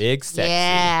 Sexy is. Big Sexy.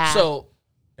 Yeah. So,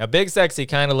 Now Big Sexy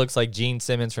kind of looks like Gene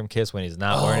Simmons from Kiss when he's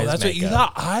not wearing oh, his that's makeup. what you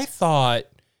thought. I thought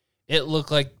it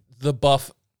looked like the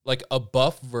buff, like a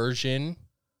buff version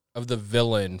of the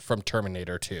villain from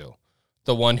Terminator 2.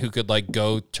 The one who could like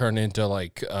go turn into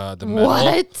like the metal.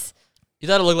 What? You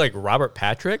thought it looked like Robert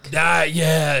Patrick? Ah,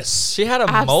 yes. She had a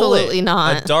Absolutely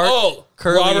mullet, not. a dark, Oh,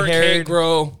 curly Robert can't haired,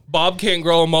 grow. Bob can't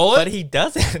grow a mullet, but he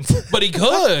doesn't. but he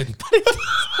could.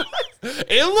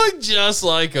 It looked just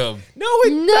like him. no,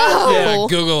 it No. doesn't. Yeah,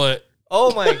 Google it.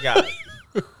 Oh my god.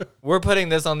 We're putting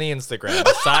this on the Instagram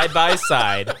side by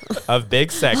side of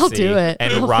Big Sexy I'll do it.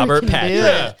 and I'll Robert freaking do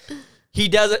Patrick. it. He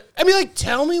does it I mean, like,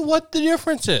 tell me what the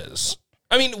difference is.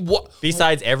 I mean, what?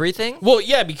 besides everything. Well,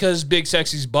 yeah, because Big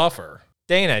Sexy's buffer.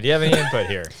 Dana, do you have any input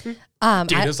here?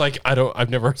 Dana's like, I've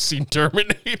never seen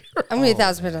Terminator. I'm gonna be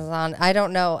 1,000% on. I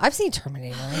don't know. I've seen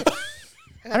Terminator.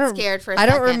 I got scared for a I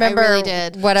don't second. remember I really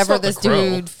did. whatever It's not this The Crow.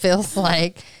 dude feels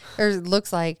like or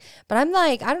looks like. But I'm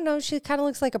like, I don't know. She kind of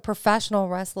looks like a professional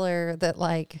wrestler that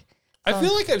like. I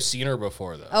feel like I've seen her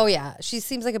before, though. Oh yeah, she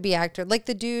seems like a B actor, like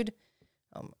the dude.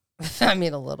 I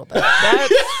mean, a little bit.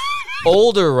 That's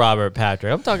older Robert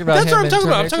Patrick. I'm talking about That's him what I'm in talking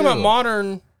about. I'm Terminator talking about 2.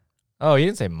 modern. Oh, you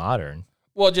didn't say modern.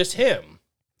 Well, just him.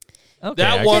 Okay,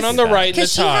 That I one can on see the that. right in the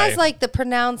Because she tie. has like the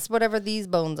pronounced whatever these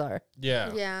bones are.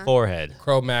 Yeah. Yeah. Forehead.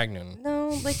 Cro-Magnon. No,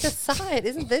 like the side.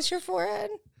 Isn't this your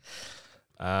forehead?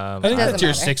 I think Doesn't that's your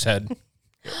matter. 6 head.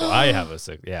 well, I have a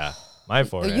six. Yeah, my Oh,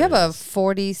 forehead. you have a is-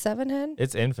 47 head.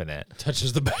 It's infinite.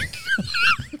 Touches the back.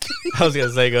 I was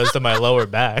gonna say it goes to my lower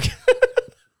back.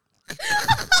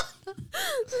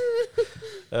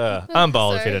 I'm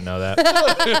bald if you didn't know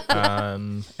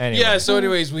that. Anyway. Yeah, so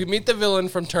anyways, we meet the villain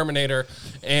from Terminator,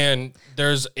 and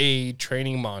there's a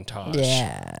training montage.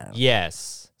 Yeah.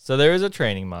 Yes. So there is a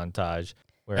training montage.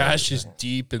 Where Ash is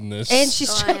deep in this. And she's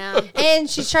Oh, yeah. and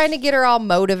she's trying to get her all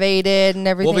motivated and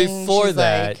everything. well, before She's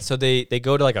that, like, so they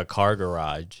go to like a car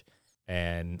garage,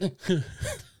 and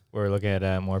we're looking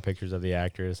at more pictures of the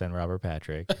actress and Robert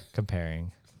Patrick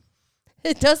comparing.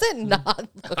 it doesn't not.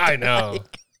 Look I know.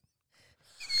 like-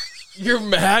 You're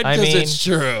mad I because mean- it's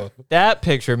true. That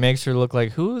picture makes her look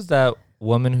like, who is that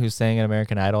woman who sang in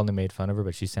American Idol and they made fun of her,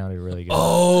 but she sounded really good.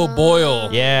 Oh, Boyle.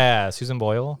 Yeah, Susan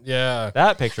Boyle. Yeah.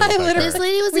 That picture I looked like literally- This her.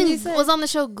 lady When you said- was on the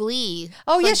show Glee.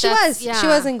 Oh yeah, Like, she that's- was. yeah. She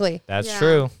was in Glee. That's Yeah.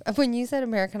 true. When you said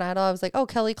American Idol, I was like, oh,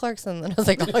 Kelly Clarkson. And I was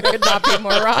like, oh, I could not be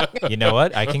more wrong. You know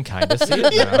what? I can kind of see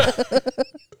it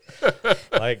now.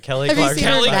 Like Kelly Have you Clarkson. seen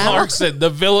her Kelly now? Clarkson, the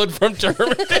villain from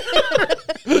Terminator.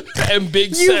 And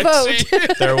Big You Sexy.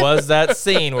 There was that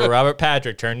scene where Robert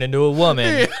Patrick turned into a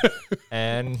woman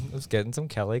and was getting some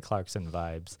Kelly Clarkson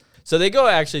vibes. So they go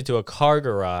actually to a car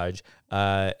garage,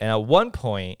 and at one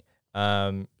point,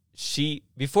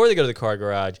 before they go to the car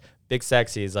garage, Big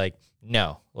Sexy is like,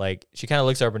 no, like she kind of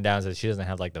looks her up and down and says she doesn't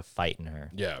have like the fight in her.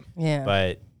 Yeah. Yeah.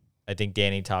 But I think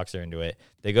Danny talks her into it.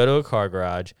 They go to a car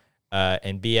garage,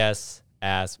 and BS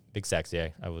asks Big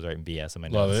Sexy. I was writing BS in my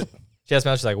Love notes. it. She asked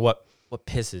Mel, she's like, what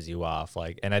pisses you off?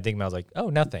 Like, and I think Mel's like, oh,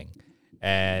 nothing.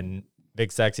 And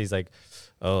Big Sexy's like,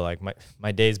 oh, like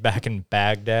my days back in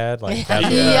Baghdad. Like, that's what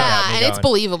got Yeah, me and it's going.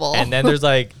 believable. And then there's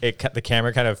like, the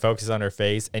camera kind of focuses on her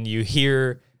face, and you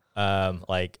hear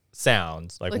like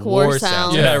sounds, like war war sounds.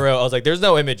 sounds. And Yeah. I wrote, I was like, there's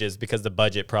no images because the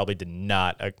budget probably did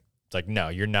not. It's like, no,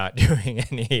 you're not doing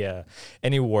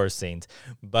any war scenes.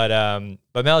 But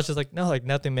Mel is just like, no, like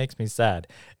nothing makes me sad.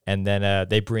 And then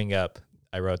they bring up,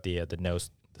 I wrote the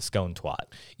scone twat.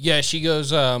 Yeah, she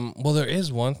goes, well, there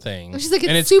is one thing. She's like,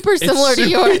 And it's super similar to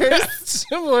yours. Yeah,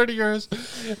 similar to yours.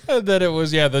 And then it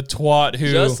was, the twat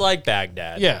who. Just like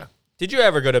Baghdad. Yeah. Did you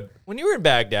ever go to, when you were in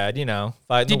Baghdad,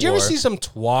 fighting Did the you war? ever see some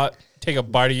twat take a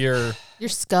bite of your Your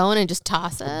scone and just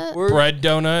toss it. bread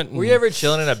donut? Were you ever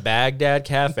chilling in a Baghdad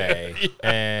cafe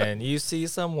and you see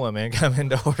some woman come in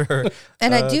to order?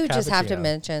 And I a do just have to cappuccino?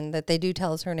 mention that they do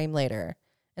tell us her name later.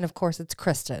 And of course, it's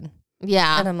Kristen.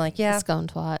 Yeah. And I'm like, yeah, Scone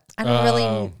twat. I don't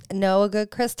really know a good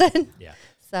Kristen. Yeah.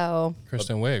 So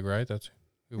Kristen Wiig, right? That's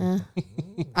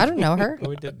I don't know her. What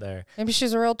we did there. Maybe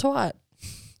she's a real twat.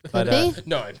 But be.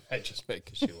 no, I just make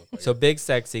because she looked like so Big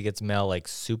Sexy gets Mel like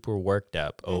super worked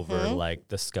up over like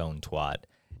the scone twat.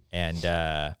 And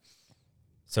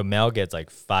so Mel gets like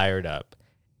fired up.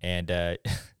 And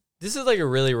this is like a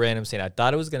really random scene. I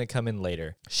thought it was going to come in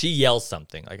later. She yells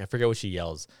something. Like I forget what she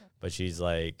yells, but she's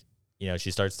like,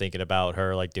 she starts thinking about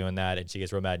her like doing that, and she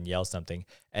gets real mad and yells something.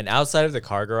 And outside of the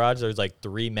car garage, there's like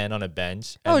 3 men on a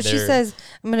bench. And Oh, she says,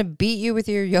 I'm going to beat you with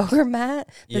your yoga mat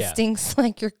that Yeah. stinks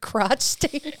like your crotch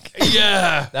stink.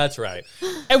 yeah. That's right.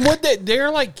 And would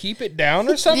they're like keep it down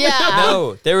or something? Yeah.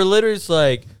 No, they were literally just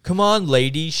like, come on,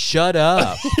 lady, shut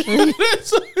up.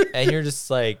 And you're just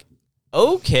like,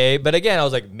 okay. But again, I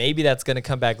was like, maybe that's going to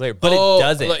come back later. But Oh, it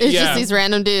doesn't. like- It's Yeah. just these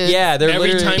random dudes. Yeah, they're Every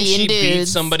literally, time she Being beats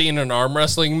dudes. somebody in an arm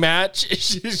wrestling match,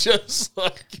 she's just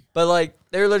like, but like,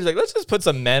 they're literally like, let's just put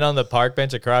some men on the park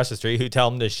bench across the street who tell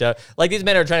them to shut. Like, these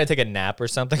men are trying to take a nap or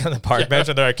something on the park bench,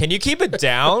 and they're like, can you keep it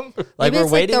down? Like, Maybe we're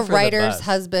it's waiting like for the writer's bus.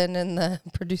 husband and the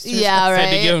producer's Yeah, husband. right.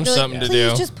 had to give him They're like, something to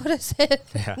please do. just put us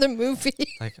in the movie.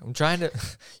 Like, I'm trying to.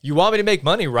 You want me to make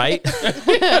money, right?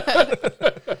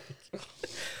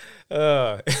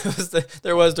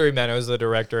 There was 3 men. It was the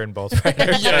director and both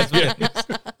writers.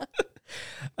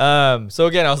 So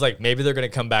again, I was like, maybe they're gonna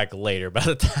come back later. By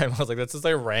the time I was like, that's just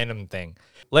like a random thing.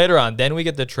 Later on, then we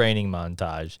get the training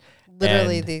montage.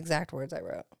 Literally And the exact words I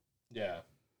wrote. yeah.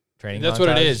 training. That's what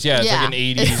it montage. is. Yeah, it's Yeah. like an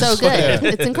 80s. It's so good.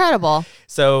 It's incredible.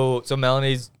 So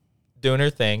Melanie's doing her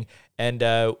thing, and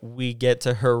we get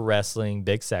to her wrestling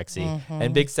Big Sexy,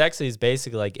 and Big Sexy is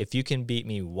basically like, if you can beat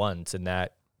me once, and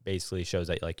that basically shows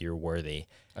that like you're worthy.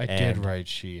 I And- did write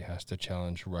she has to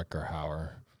challenge Rutger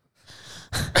Hauer.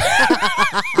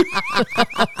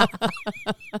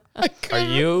 Are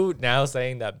you now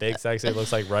saying that Big Sexy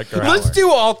looks like Rutger Let's Hauer?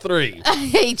 do all 3. I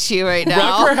hate you right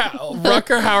now.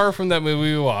 Rutger Hauer from that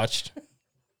movie we watched.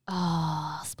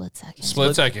 Oh, split second.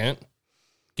 Split second.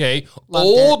 Okay. Loved it.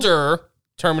 Older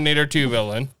Terminator 2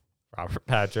 villain. Robert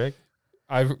Patrick.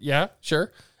 Yeah,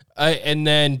 sure. And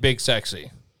then Big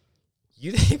Sexy.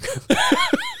 You think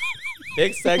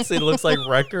Big Sexy looks like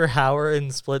Rutger Hauer in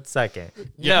Split Second?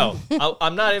 No,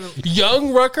 I'm not even. Young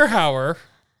Rutger Hauer.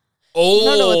 I Old.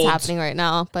 don't know what's happening right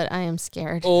now, but I am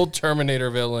scared. Old Terminator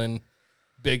villain.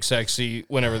 Big Sexy.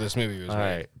 Whenever this movie was All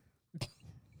made. right.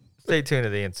 Stay tuned to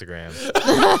the Instagram.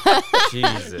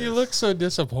 Jesus. You look so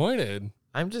disappointed.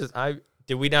 Did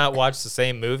did we not watch the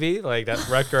same movie? Like that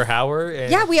Rutger Hauer? And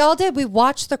Yeah, we all did. We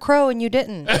watched The Crow and you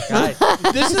didn't. God,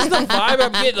 This is the vibe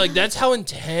I'm getting. Like that's how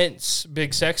intense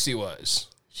Big Sexy was.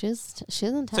 She's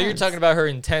intense. so you're talking about her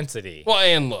intensity. Well,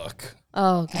 and look.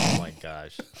 Oh, God. Oh my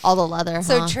gosh. All the leather.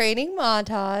 So huh? training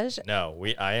montage. No,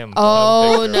 I am.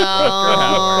 Oh gonna pick Rutger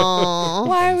Hauer. no.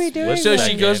 Why are we doing Let's So that?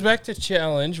 she goes back to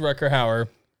challenge Rutger Hauer,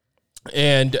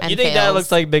 and And You think that fails.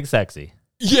 looks like Big Sexy?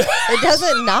 yeah, It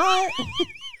doesn't not.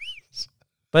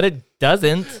 But it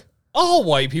doesn't. all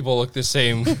white people look the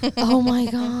same. Oh my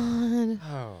God.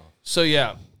 So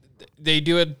yeah, they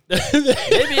do it.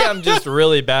 Maybe I'm just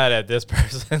really bad at this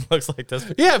person. Looks like this.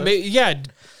 yeah, yeah.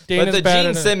 But Dana's the bad Gene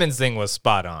at it. Simmons thing was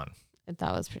spot on.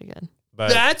 That was pretty good.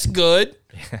 But That's good.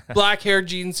 Black hair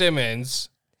Gene Simmons.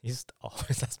 he's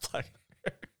always has black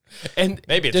hair. And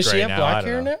Maybe it's does she gray have now, I black don't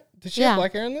hair in know. it? Did she Yeah. have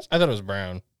black hair in this? I thought it was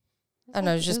brown. Oh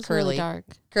no, it's It just was really curly. dark.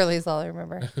 Curly is all I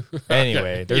remember.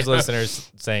 Anyway, there's listeners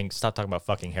saying, stop talking about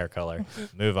fucking hair color.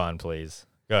 Move on, please.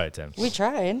 Go ahead, Tim. We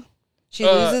tried. She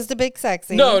loses to Big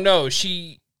Sexy. No,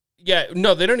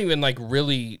 they don't even like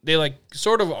really. They like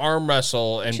sort of arm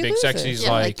wrestle, and She Big loses. Sexy's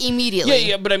Yeah, like, like immediately.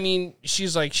 yeah. But I mean,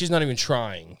 she's like, she's not even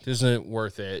trying. This isn't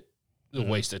worth it. The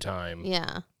waste of time.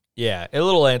 Yeah. Yeah, a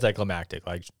little anticlimactic.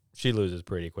 Like, she loses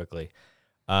pretty quickly.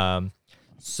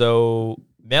 So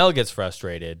Mel gets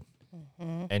frustrated,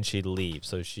 and she leaves.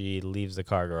 So she leaves the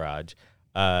car garage.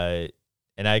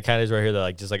 And I kind of right here that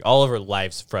like just like all of her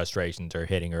life's frustrations are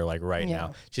hitting her like right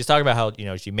now. She's talking about how, you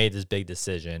know, she made this big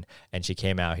decision and she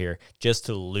came out here just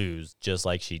to lose, just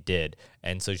like she did.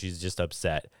 And so she's just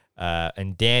upset.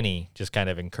 And Danny just kind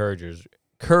of encourages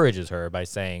her by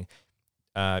saying,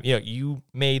 you know, you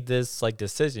made this like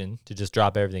decision to just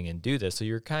drop everything and do this. So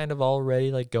you're kind of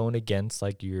already like going against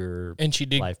like your And she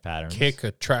did life patterns. kick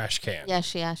a trash can. Yeah,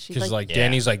 she's Because like, like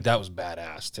Danny's like, that was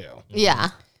badass too. yeah.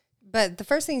 But the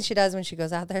first thing she does when she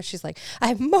goes out there, she's like, I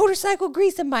have motorcycle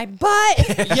grease in my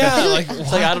butt. Yeah, like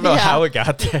It's like, I don't know Yeah. how it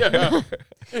got there.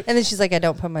 And then she's like, I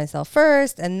don't put myself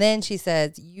first. And then she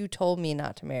says, you told me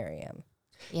not to marry him.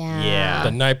 Yeah. Yeah.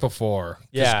 the night before. 'Cause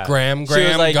Yeah. Graham She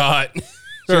was like- got.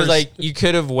 She was like, you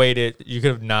could have waited. You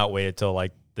could have not waited till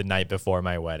like the night before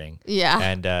my wedding. Yeah.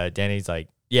 And Danny's like,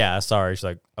 yeah, sorry. She's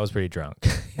like, I was pretty drunk.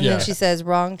 And Yeah. then she says,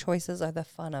 wrong choices are the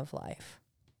fun of life.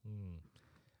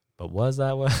 But was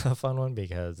that a fun one?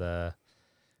 Because And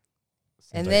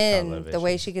seems like then a lot of the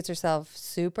way issues. she gets herself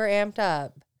super amped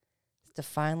up is to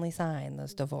finally sign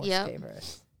those divorce Yep.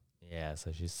 papers. Yeah,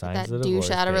 so she signs that the douche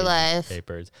divorce out of her life.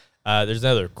 papers. There's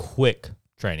another quick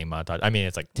training montage. I mean,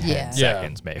 it's like 10 Yeah.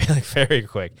 seconds, maybe, like very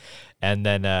quick. And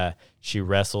then she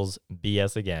wrestles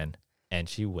BS again, and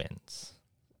she wins.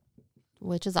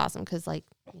 Which is awesome because, like,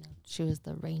 you know, she was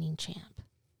the reigning champ.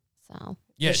 So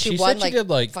Yeah, she she won said she did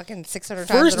like fucking 600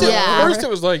 times. first. in a row. Yeah. First, it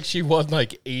was like she won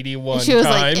like 81 she was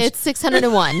times. like, it's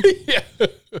 601.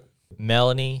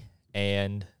 Melanie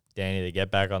and Danny, they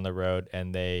get back on the road,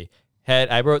 and they head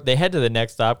to the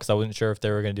next stop because I wasn't sure if they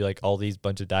were going to do like all these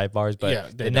bunch of dive bars, but Yeah,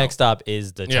 they the don't. next stop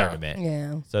is the Yeah. tournament.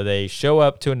 Yeah. So they show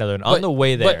up to another one. On But- the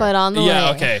way there, but on the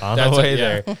yeah, way. okay. On the way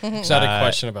there. Because I had a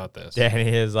question about this. Danny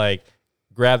is like,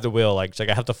 grab the wheel. Like, she's like,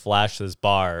 I have to flash this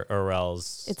bar or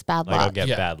else It's bad like, I'll luck. get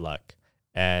Yeah. bad luck.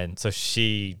 And so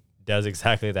she does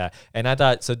exactly that. And I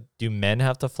thought, so do men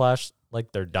have to flash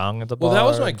like their dong at the bar? Well, that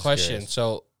was my I'm just question. curious.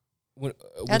 So when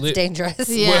That's dangerous.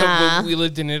 Yeah. when we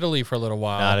lived in Italy for a little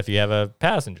while. Not if you have a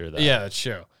passenger, though. Yeah, that's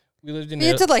true. We lived in You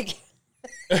have to Italy.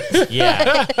 like,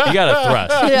 Yeah. You got to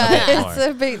thrust. yeah, More. it's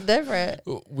a bit different.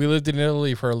 We lived in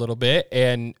Italy for a little bit,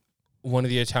 and one of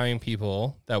the Italian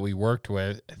people that we worked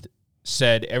with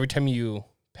said every time you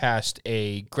passed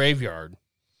a graveyard,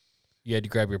 you had to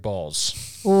grab your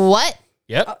balls. What?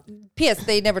 Yep. P.S.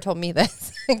 They never told me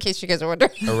this, in case you guys are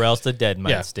wondering. Or else the dead might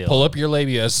Yeah. steal. Pull up your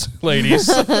labias, ladies.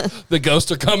 The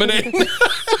ghosts are coming in.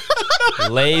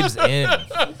 Labes in.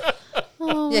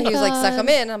 Oh Yeah, he my was like, suck God. them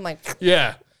in. I'm like,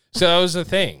 Yeah. So that was the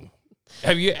thing.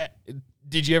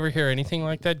 Did you ever hear anything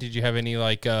like that? Did you have any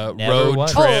like Never road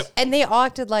once. trip? oh, and they all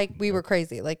acted like we were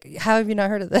crazy. Like, how have you not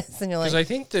heard of this? And you're Because like, I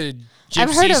think the I've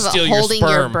heard gypsies of steal holding your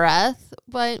your sperm. breath,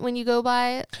 but when you go by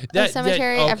a That-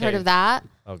 cemetery, I've heard okay. of that.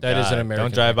 Oh, That is an God. American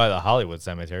Don't drive thing. by the Hollywood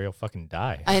cemetery. You'll fucking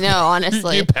die. I know,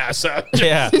 honestly. You pass out.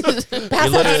 Yeah. pass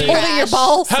out literally- holding your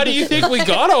balls. How do you think we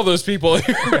got all those people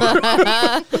here?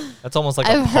 That's almost like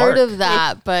a I've heard park. of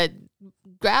that, but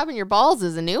grabbing your balls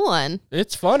is a new one.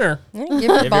 It's funner. Yeah, give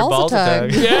your Give your balls, a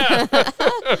tug. Yeah.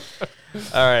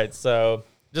 All right, so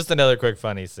just another quick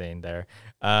funny scene there.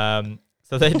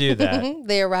 So they do that.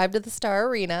 They arrived at the Star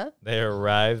Arena. They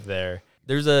arrive there.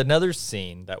 There's another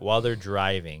scene that while they're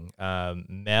driving,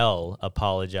 Mel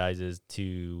apologizes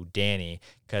to Danny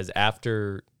because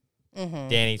after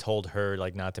Danny told her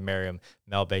like not to marry him.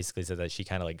 Mel basically said that she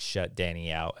kind of like shut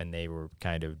Danny out, and they were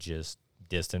kind of just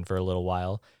distant for a little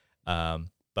while.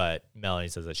 But Melanie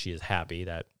says that she is happy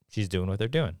that she's doing what they're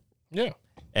doing. Yeah.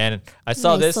 And I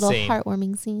saw Nice this little scene.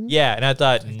 heartwarming scene. Yeah, and I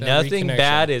thought Like that nothing reconnection.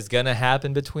 bad is gonna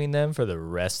happen between them for the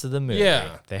rest of the movie.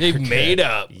 Yeah. They're They've good. made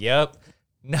up. Yep.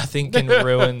 Nothing can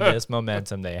ruin this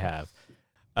momentum they have.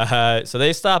 So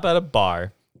they stop at a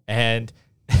bar, and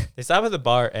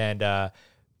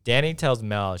Danny tells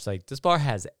Mel, she's like, this bar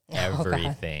has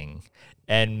everything.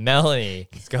 And Melanie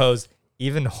goes,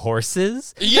 even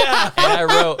horses? Yeah.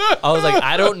 And I was like,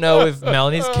 I don't know if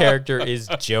Melanie's character is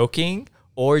joking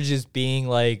or just being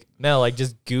like, Mel, like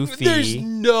just goofy. There's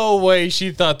no way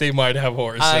she thought they might have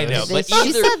horses. I know, but She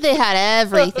either, said they had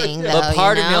everything, though. but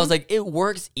part you of me, I know? was like, it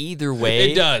works either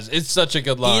way. It does. It's such a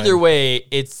good line. Either way,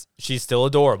 she's still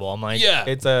adorable. I'm like, Yeah.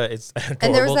 it's an adorable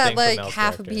And there was that thing for like Mel's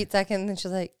half character. a beat second, and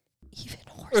she's like, even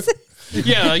horses.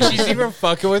 Yeah, like she's either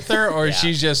fucking with her or Yeah.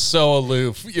 she's just so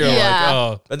aloof. You're Yeah. like,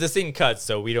 oh. But the scene cuts,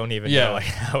 so we don't even Yeah. know like,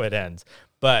 how it ends.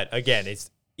 But again, it's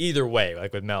either way.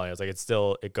 Like with Melanie, I was like,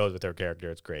 it goes with her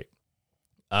character. It's great.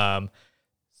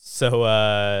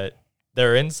 So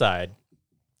they're inside,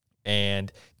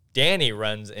 and Danny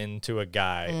runs into a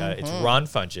guy. It's Ron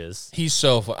Funches. He's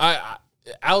so fun. I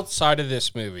outside of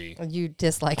this movie, You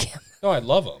dislike him. no, I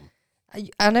love him.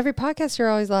 On every podcast, you're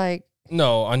always like,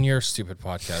 No, on your stupid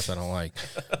podcast, I don't like.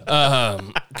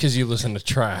 Because you listen to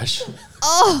trash.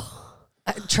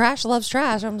 trash loves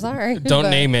trash. I'm sorry. Don't But-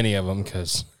 name any of them,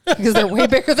 because they're way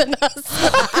bigger than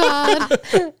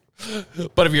us.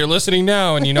 But if you're listening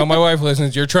now and you know my wife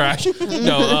listens, you're trash.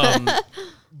 No,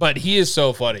 but he is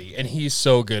so funny and he's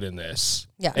so good in this.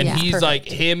 Yeah. And Yeah, he's perfect. like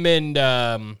him and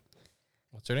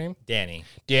what's her name? Danny.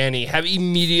 Danny have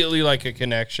immediately like a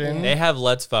connection. They have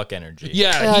let's fuck energy.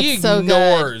 Yeah, he That's so good.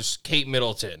 ignores Kate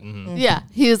Middleton. Yeah,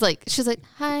 he was like, she's like,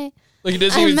 hi. Like he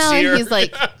doesn't And even Mel, see and her. he's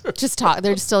like, just talk.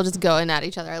 They're still just going at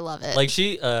each other. I love it. Like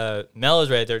Mel is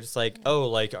right there, just like, oh,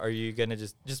 like, are you gonna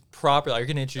just properly? Are you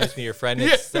gonna introduce me to your friend?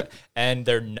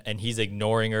 And he's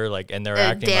ignoring her, like, and they're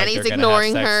acting Danny's like they're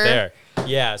ignoring gonna have her. sex there.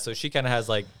 Yeah, so she kind of has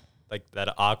like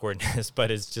that awkwardness, but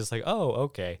it's just like, oh,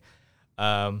 okay.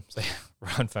 So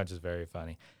Ron Funch is very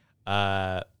funny.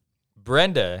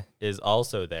 Brenda is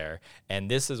also there, and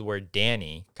this is where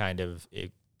Danny kind of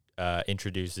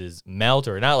introduces Mel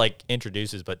to her. Not like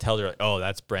introduces, but tells her, like, oh,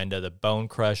 that's Brenda, the bone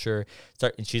crusher.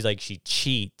 And she's like, she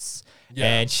cheats. Yeah.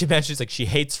 And she mentions like she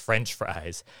hates French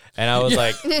fries. And I was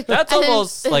like, that's And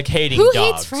almost like hating Who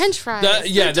dogs. hates French fries? They're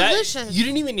They're delicious. you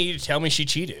didn't even need to tell me she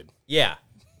cheated. Yeah.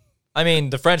 I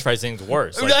mean, the French fries thing's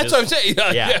worse. Like, That's what I'm saying.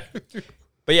 Yeah.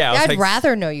 But yeah, I was I'd like,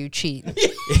 rather know you cheat.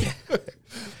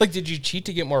 Like, did you cheat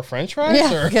to get more French fries?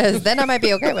 Yeah, Or? because then I might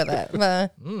be okay with it.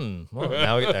 But well,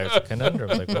 now there's a conundrum.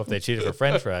 Like, well, if they cheated for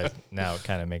French fries, now it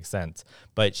kind of makes sense.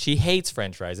 But she hates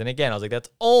French fries, and again, I was like, that's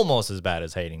almost as bad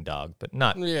as hating dog, but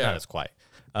not as quite.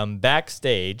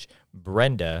 Backstage,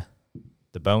 Brenda,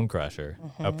 the bone crusher,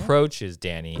 approaches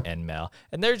Danny and Mel,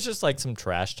 and there's just like some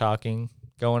trash talking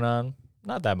going on.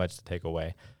 Not that much to take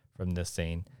away from this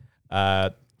scene.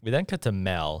 We then cut to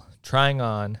Mel trying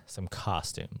on some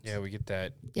costumes. Yeah, we get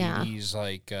that Yeah. 80s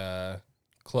like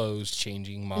clothes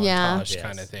changing montage Yeah.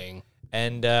 kind Yes. of thing.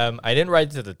 And I didn't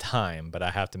write it at the time, but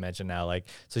I have to mention now, like,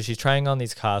 so she's trying on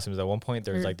these costumes. At one point,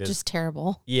 there's like this. just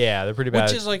terrible. Yeah, they're pretty bad.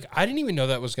 Which is like, I didn't even know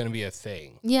that was going to be a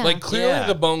thing. Yeah. Like, clearly Yeah.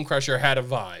 the Bone Crusher had a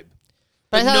vibe.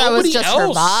 But I thought that was nobody just her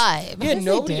vibe. Yeah, Yes, they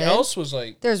nobody did. else was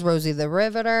like. there's Rosie the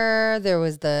Riveter. There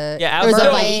was the Yeah, There was a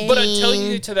outside- Viking. But I'm telling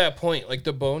you to that point, like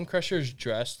the Bone Crusher's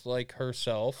dressed like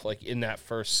herself, like in that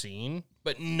first scene,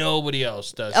 but nobody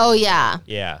else does. Oh, yeah.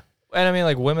 Yeah. And I mean,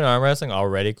 like, women arm wrestling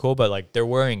already cool, but like they're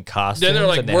wearing costumes. Then they're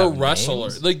like, and they we're have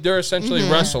wrestlers. names, Like they're essentially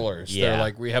wrestlers. Yeah. They're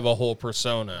like, we have a whole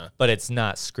persona. but it's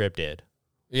not scripted,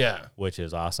 Yeah. which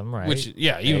is awesome, right? Which,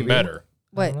 yeah, even Maybe. better.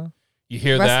 what You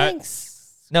hear that? wrestling's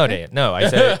No, Dave, no. I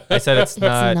said it's It's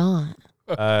not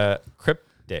not.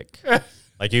 cryptic.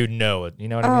 Like you know it. You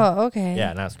know what I mean? Oh, okay.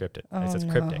 Yeah, not scripted. I said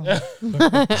no.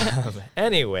 cryptic.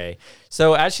 Anyway,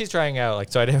 so as she's trying out,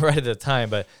 like, so I didn't write it at the time,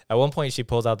 but at one point she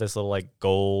pulls out this little like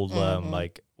gold,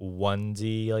 like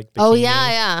onesie, like. Oh, bikini, yeah,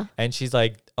 yeah. And she's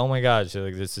like, "Oh my god!" She's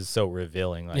like, "This is so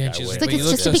revealing." Like, Yeah, I she's wish- It's like But it's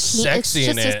you just a look bikini. so sexy It's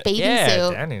in just his it. bathing yeah,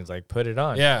 suit. Danny's like, "Put it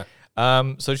on." Yeah.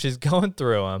 So she's going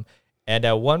through them, and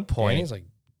at one point, Danny's like,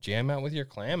 jam out with your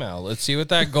clam out. Let's see what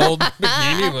that gold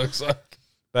bikini looks like.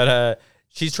 but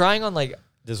she's trying on like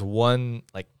this one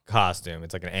like costume.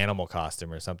 It's like an animal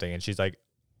costume or something, and she's like,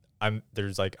 I'm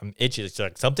itchy. She's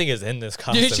like, something is in this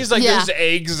costume. Dude, she's like, Yeah. there's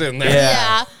eggs in there.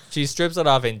 Yeah. She strips it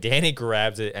off, and Danny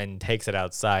grabs it and takes it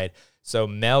outside. So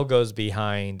Mel goes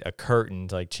behind a curtain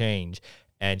to like change,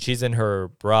 and she's in her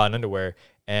bra and underwear.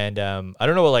 And I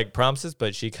don't know what like prompts this,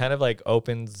 but she kind of like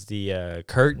opens the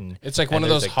curtain. It's like and one of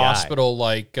there's those a guy. hospital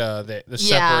like the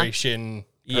Yeah. separation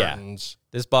curtains.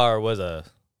 This bar was a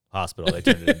hospital. They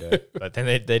turned it into, but then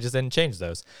they just didn't change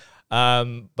those.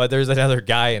 But there's another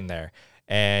guy in there,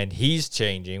 and he's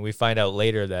changing. We find out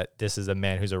later that this is a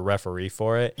man who's a referee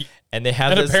for it, and they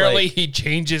have And this, apparently like, he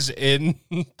changes in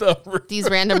the room. These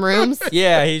random rooms.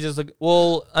 yeah, he just like.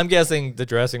 Well, I'm guessing the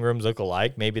dressing rooms look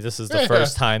alike. Maybe this is the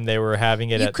first time they were having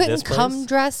it You at this couldn't place. come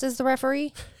dressed as the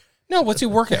referee? No, what's he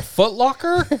work at? Foot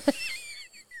Locker?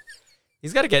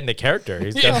 He's got to get into character.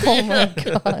 He's got. Oh my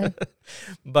God.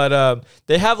 But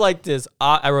they have like this.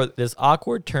 I wrote this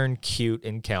awkward turn cute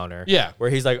encounter. Yeah. where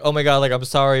he's like, "Oh my god, like I'm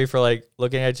sorry for like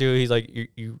looking at you." He's like,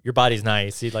 "Your body's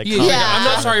nice." He like, Yeah, comments I'm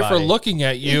not on sorry her for body. looking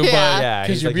at you, Yeah. but Yeah,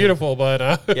 because he's you're like- beautiful,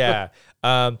 but Yeah.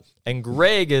 And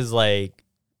Greg is like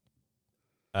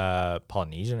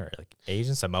Polynesian or like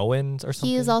Asian Samoans or something.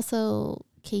 He is also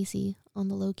Casey on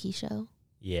the Low Key show.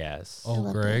 Yes. I Oh,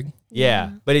 love Greg.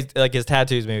 Yeah, but he's like his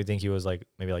tattoos made me think he was like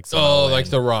maybe like Oh, Samoan, like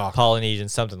The Rock. Polynesian,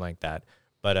 something like that.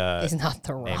 But He's not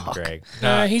the named Rock. Greg.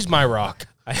 Nah, he's my rock.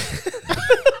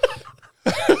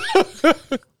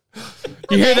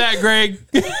 You hear that, Greg?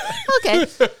 Okay.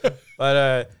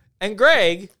 But and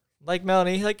Greg, like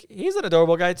Melanie, like he's an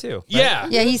adorable guy too. right? Yeah.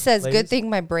 Yeah, he says, Ladies? good thing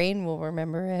my brain will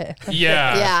remember it.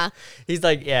 Yeah. Yeah. He's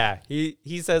like, yeah,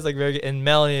 he says like very, and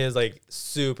Melanie is like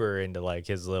super into like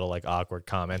his little like awkward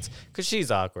comments because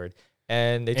she's awkward,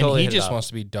 and they And totally he hit it just off. wants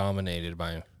to be dominated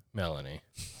by Melanie.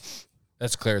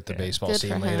 That's clear at the baseball Good scene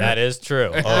for him. later. That is true.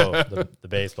 Oh, the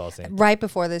baseball scene. Right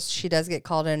before this, she does get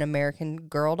called an American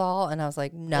Girl doll, and I was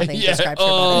like, nothing Yeah. describes her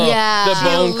Oh, better. Yeah. The She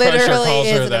bone She crusher literally calls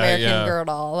is her an that. American Yeah. Girl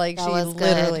doll. Like, That she was good.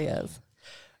 literally is.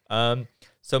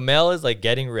 So Mel is like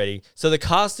getting ready. So the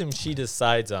costume she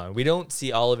decides on, we don't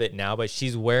see all of it now, but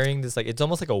she's wearing this like it's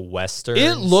almost like a Western.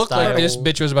 It looked like style. this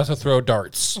bitch was about to throw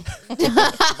darts.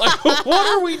 Like, what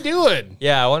are we doing?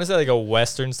 Yeah, I want to say like a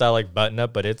Western style like button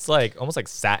up, but it's like almost like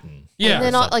satin. Yeah. And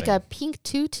then like something. a pink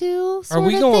tutu. Are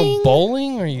we sorta going thing.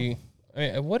 bowling? Are you? I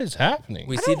mean, what is happening?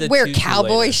 We I see don't the wear tutu cowboy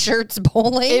later. It shirts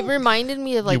bowling. reminded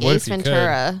me of like would Ace if you could.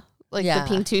 Ventura. Like Yeah. the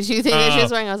pink tutu thing that she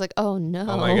was wearing. I was like, oh no.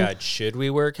 Oh my god, should we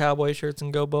wear cowboy shirts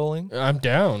and go bowling? I'm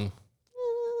down.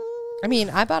 I mean,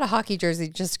 I bought a hockey jersey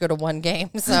just to go to one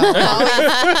game, so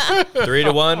I'm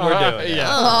 3-1, we're doing it. Yeah.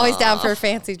 always down for a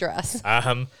fancy dress.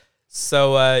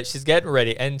 So she's getting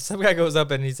ready, and some guy goes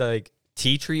up and he's like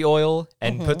tea tree oil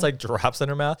and puts like drops in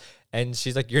her mouth, and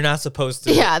she's like, "You're not supposed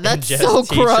to." Yeah, that's ingest so tea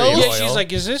tree gross. Yeah, oil." she's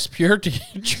like, is this pure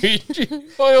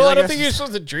oil? I don't think you're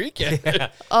supposed to drink it.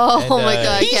 Oh And, my god,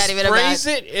 I He can't even sprays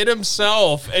imagine. it in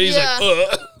himself, and he's Yeah.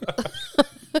 like, ugh.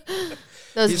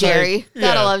 That was He's Jerry. like-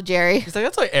 Gotta Yeah. love Jerry. He's like,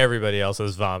 that's why everybody else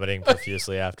is vomiting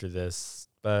profusely after this.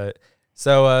 But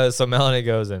so Melanie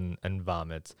goes and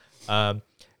vomits.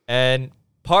 And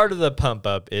part of the pump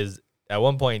up is at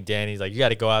one point Danny's like, you got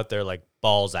to go out there like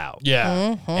balls out.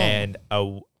 Yeah. And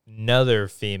another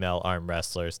female arm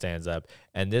wrestler stands up,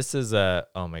 and this is oh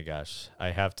my gosh,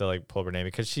 I have to like pull up her name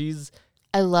because she's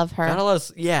I love her. got a lot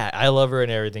of, yeah, I love her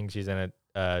and everything she's in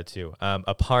it too.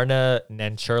 Aparna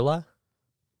Nancherla.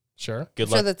 Sure. Good I'm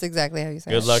sure luck. that's exactly how you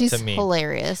say Good it. luck She's to me.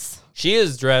 hilarious. She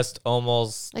is dressed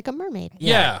almost Like a mermaid.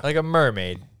 Yeah. like a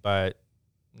mermaid, but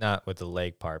not with the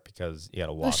leg part because you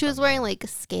gotta walk. Oh, she was on wearing there. like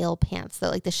scale pants, though,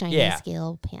 like the shiny Yeah.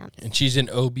 scale pants. And she's an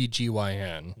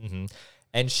OBGYN. Mhm.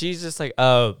 And she's just like,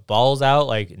 balls out,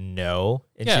 like no.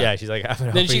 And Yeah. she's like,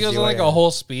 I'm Then she goes on like a whole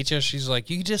speech and she's like,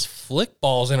 you just flick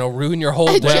balls and it'll ruin your whole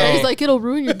And day. Jerry's like, it'll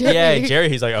ruin your day. Yeah, Jerry,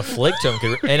 he's like, afflict him.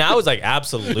 And I was like,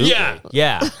 absolutely.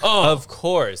 Yeah. Oh. Of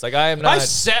course. Like, I am I not.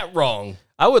 sat wrong.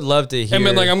 I would love to hear. And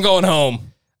been like, I'm going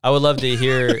home. I would love to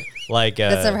hear, like,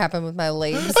 That's never happened with my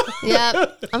legs.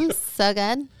 Yep. I'm so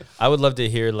good. I would love to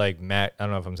hear, like, Matt, I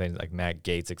don't know if I'm saying, like, Matt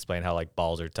Gates explain how, like,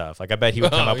 balls are tough. Like, I bet he would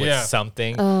come Oh, up yeah. with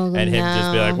something Oh, and him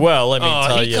just be no. like, well, let me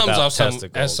tell He you comes about off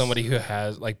testicles. as somebody who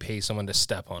has like pays someone to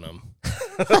step on him.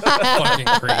 Fucking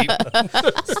creep.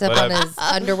 Step on his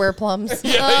underwear plums.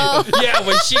 Yeah,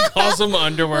 when she calls them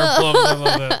underwear plums, I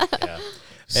love it. Yeah.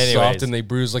 Soft Anyways. and they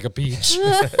bruise like a peach.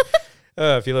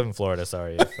 If you live in Florida,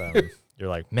 sorry if you're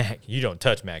like, Matt, you don't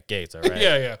touch Matt Gates, all right?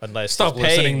 Yeah, yeah. Unless Stop he's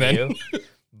paying listening then. you.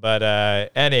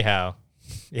 But anyhow,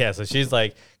 yeah, so she's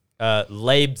like,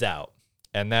 labes out.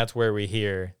 And that's where we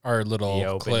hear Our the little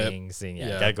opening clip. scene. Yeah,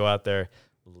 Yeah. gotta go out there,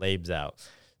 labes out.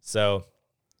 So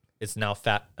it's now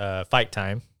fight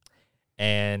time.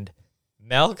 And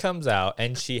Mel comes out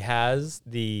and she has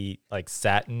the like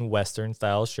satin Western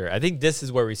style shirt. I think this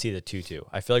is where we see the tutu.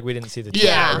 I feel like we didn't see the tutu.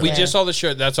 Yeah, we Yeah. just saw the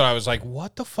shirt. That's what I was like,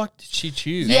 what the fuck did she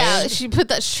choose? Yeah, she put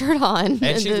that shirt on.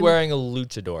 And she's then- wearing a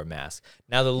luchador mask.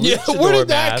 Now the Yeah, luchador where did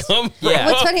that mask. come from? Yeah,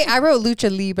 What's funny? I wrote lucha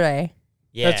libre.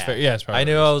 yeah. That's fair. Yeah, it's probably I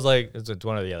knew. I was like, it's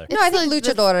one or the other. No, I It's think like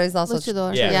luchador is also.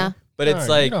 Luchador. Yeah. Yeah. But it's Alright,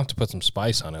 like, you don't have to put some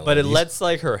spice on it. but it ladies. lets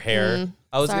like her hair.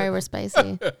 I was Sorry, gonna- we're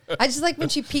spicy. I just like when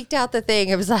she peeked out the thing.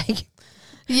 It was like,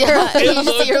 Yeah, you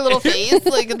just see her little face,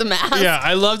 like the mask. Yeah,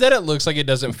 I love that it looks like it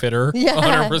doesn't fit her Yeah.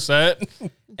 100%.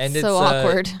 and So it's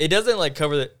awkward. It doesn't like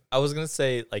cover the. I was gonna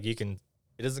say like you can.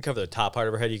 It doesn't cover the top part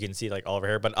of her head. You can see like all of her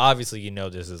hair, but obviously you know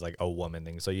this is like a woman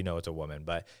thing, so you know it's a woman.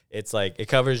 But it's like it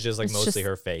covers just like It's mostly just-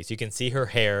 her face. You can see her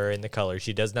hair and the color.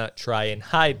 She does not try and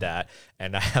hide that,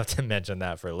 and I have to mention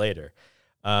that for later.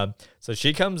 So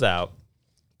she comes out,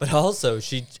 but also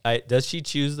does she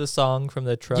choose the song from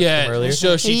the truck from Yeah, earlier?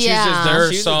 so she chooses Yeah. their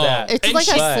Chooses song. that. It's And like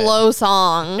she- a slow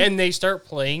song. and they start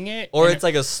playing it. or and it's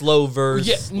like a slow verse.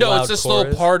 yeah, no, loud it's a slow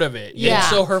chorus. part of it. Yeah. And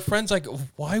so her friend's like,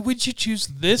 why would you choose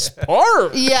this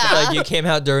part? yeah. Like you came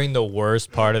out during the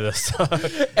worst part of the song, And So she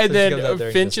comes out then during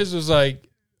this. Finches was like,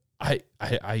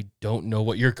 I don't know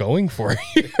what you're going for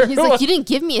here. He's like, you didn't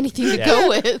give me anything to Yeah. go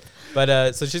with.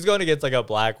 But so she's going against like a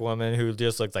black woman who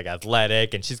just looks like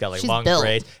athletic and she's got like She's long built.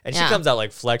 braids and she Yeah. comes out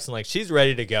like flexing like she's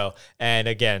ready to go. And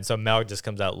again, so Mel just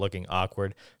comes out looking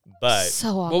awkward. But So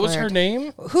awkward. What was her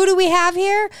name? who do we have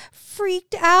here?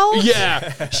 Freaked out.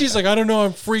 Yeah. She's like, I don't know,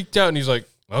 I'm freaked out. And he's like,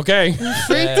 okay.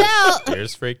 Freaked out.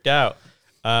 here's freaked out.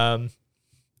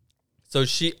 So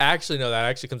she actually that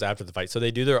actually comes after the fight. So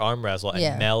they do their arm wrestle and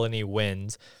Yeah. Melanie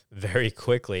wins very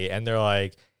quickly. And they're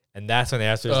like, and that's when they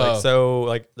asked her, Oh. like, so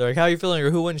like they're like, how are you feeling?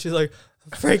 Or who won? She's like,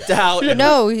 freaked out. And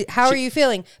No, how are you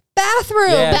feeling? Bathroom.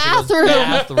 yeah, she goes, Bathroom.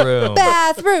 bathroom.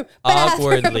 Bathroom.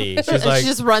 Awkwardly. She's And like, she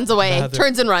just runs away, bathroom.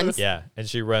 turns and runs. yeah, and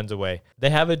she runs away. They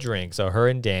have a drink. So her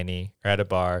and Danny are at a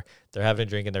bar. They're having a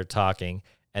drink and they're talking.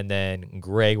 And then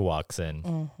Greg walks in.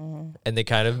 Mm-hmm. And they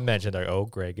kind of mentioned, like, oh,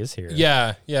 Greg is here.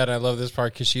 Yeah. Yeah. And I love this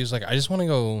part because she was like, I just want to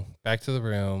go back to the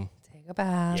room, Take a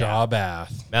bath. draw a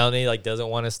bath. Melanie, like, doesn't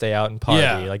want to stay out and party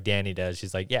Yeah. like Danny does.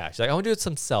 She's like, yeah. She's like, I want to do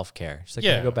some self-care. She's like,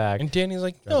 Yeah. can I go back? And Danny's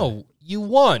like, no, you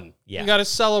won. Yeah. You got to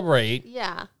celebrate.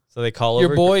 Yeah. So they call Your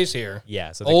over. boy's here.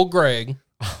 Yeah. So they, Old Greg.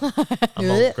 I'm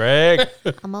old Greg.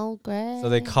 I'm old Greg. So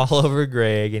they call over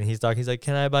Greg and he's talking. He's like,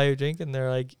 can I buy you a drink? And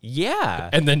they're like, yeah.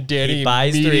 And then Danny He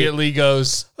buys three. immediately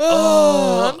goes,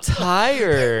 oh, I'm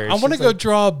tired. I want to She's go like,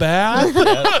 draw a bath.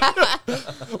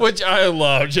 Which I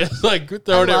love. Just like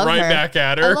throwing it love right her. back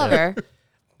at I her. love her.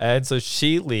 And so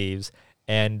she leaves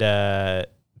and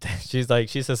she's like,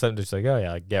 she says something. She's like, oh,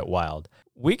 yeah, like, get wild.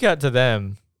 We cut to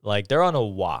them. Like, they're on a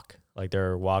walk. Like,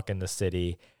 they're walking the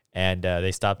city. And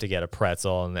they stop to get a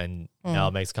pretzel. And then Mel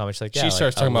makes a comment. She's like, yeah. She like,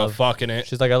 starts I talking about love- fucking it.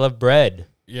 She's like, I love bread.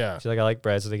 Yeah. She's like, I like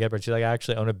bread. So they get bread. She's like, I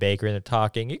actually own a bakery. And they're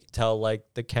talking. You can tell, like,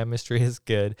 the chemistry is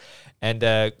good.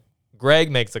 And Greg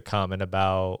makes a comment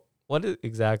about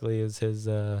exactly is his.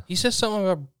 He says something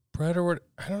about bread or what.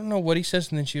 I don't know what he says.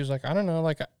 And then she was like, I don't know.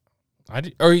 Like,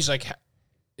 or he's like,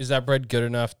 is that bread good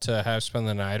enough to have spend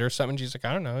the night or something? She's like,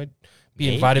 I don't know. I'd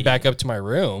be invited Maybe. back up to my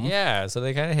room. Yeah. So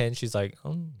they kind of hint. She's like,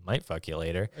 oh, might fuck you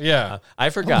later. Yeah. I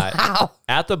forgot. Wow.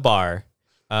 At the bar,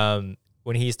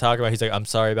 when he's talking about, he's like, I'm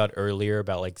sorry about earlier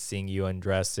about like seeing you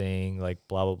undressing, like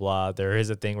blah, blah, blah. There is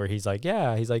a thing where he's like,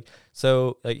 yeah, he's like,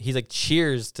 so like, he's like,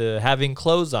 cheers to having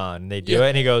clothes on. And they do Yeah. it.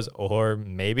 And he goes, or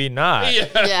maybe not. Yeah.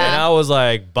 And Yeah. I was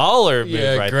like, baller move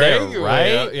Yeah, right Greg, there,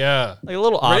 right? Yeah. Like a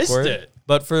little Risked awkward. it.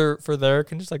 But for their,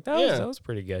 can just like, Yeah. that was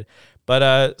pretty good.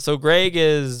 But so Greg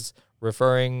is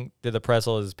referring to the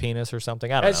pretzel as penis or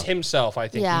something. I don't As know. himself, I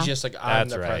think. Yeah. He's just like, I'm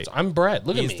That's the right. pretzel. I'm bread.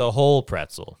 Look He's at me. the whole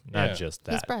pretzel, not Yeah. just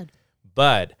He's that. bread.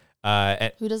 But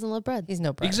and Who doesn't love bread? He's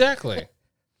no bread. Exactly.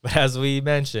 But as we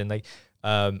mentioned, like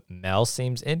Mel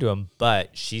seems into him, but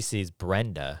she sees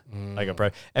Brenda like a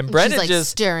and And Brenda she's like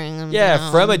just staring him yeah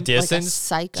down from a like distance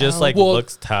psycho. just like Well,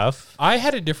 looks tough. I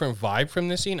had a different vibe from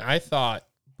this scene. I thought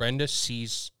Brenda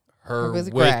sees her With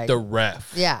with Greg. the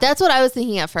ref. Yeah. That's what I was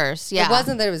thinking at first. Yeah. It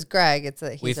wasn't that it was Greg. It's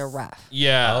that he's With- a ref.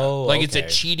 Yeah. Oh, like it's a okay.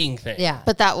 cheating thing. Yeah.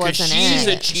 But that 'Cause wasn't she's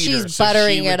a it. cheater. She's so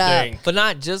buttering she would it up. think- But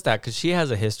not just that, because she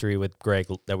has a history with Greg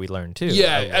that we learned too. a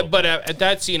Yeah, little but bit. at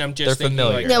that scene, I'm just They're thinking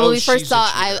familiar. like, Yeah, when oh, we first she's saw a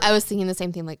it, cheater. I was thinking the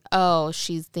same thing. Like, oh,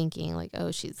 she's thinking like,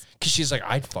 oh, she's Because she's like,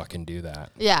 I'd fucking do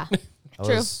that. yeah.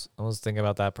 True. I was thinking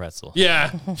about that pretzel. Yeah.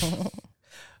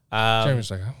 Um, Jeremy's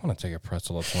like, I want to take a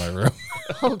pretzel up to my room.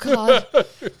 Oh God.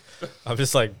 I'm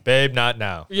just like, babe, not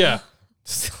now. Yeah.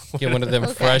 Get one of them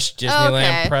fresh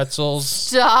Disneyland Okay. pretzels.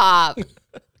 Stop.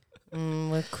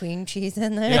 With cream cheese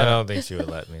in I there. don't think she would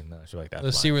let me. No, she'd be like that.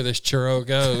 Let's see where this churro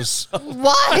goes.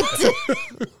 What?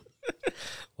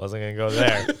 Wasn't gonna go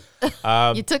there.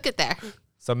 You took it there.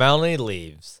 So Melanie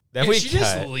leaves. Then And we she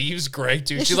just cut. leaves Greg,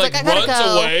 dude. Yeah, She she's like like, "I gotta runs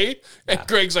go." away, and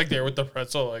Greg's like there with the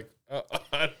pretzel, like.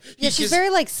 Yeah, she's very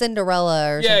like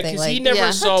Cinderella or Yeah, something. because Like, he never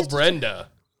Yeah. saw Brenda.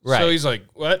 Right. So he's like,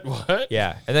 what?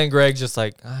 Yeah, and then Greg's just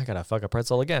like, "Oh, I gotta fuck a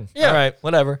pretzel again. Yeah. All right,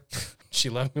 whatever. She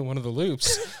left me one of the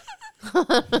loops.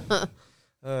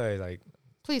 Like,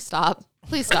 Please stop.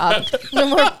 Please stop.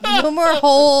 no more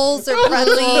holes or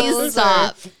pretzels. Please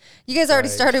stop. You guys already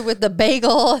started with the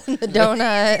bagel and the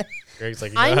donut. Greg's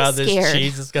like, you know I'm how this scared.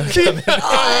 cheese is gonna come in?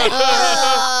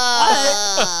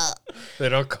 They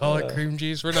don't call it cream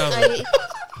cheese for nothing.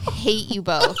 I hate you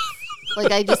both.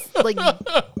 Like I just like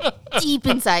deep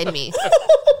inside me,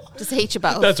 just hate you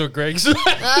both. That's what Greg said.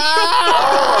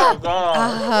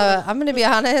 I'm gonna be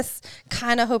honest.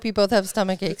 Kind of hope you both have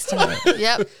stomach aches tonight.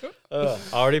 Yep.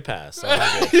 Already passed. So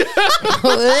I'm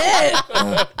good.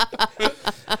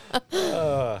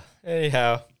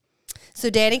 Anyhow, So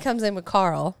Danny comes in with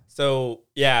Carl. so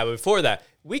yeah, before that,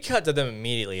 we cut to them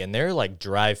immediately, and they're like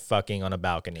dry fucking on a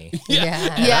balcony.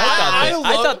 Yeah. Yeah.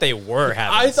 I thought they were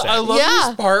having sex. I love Yeah.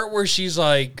 this part where she's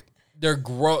like, they're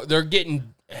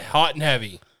getting hot and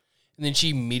heavy, and then she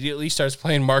immediately starts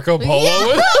playing Marco Polo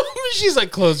with them. She's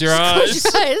like, close your eyes.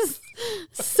 Guys.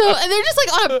 So and they're just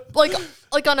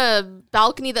like on a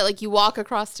balcony that like you walk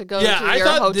across to go Yeah, to I your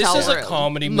thought hotel this is room. a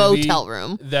comedy movie. Motel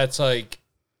room. That's like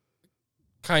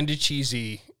kind of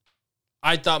cheesy.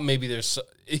 I thought maybe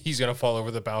he's gonna fall over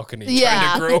the balcony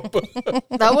Yeah. trying to grope.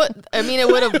 That would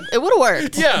it would have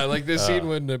worked. Yeah, like this scene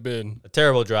wouldn't have been. A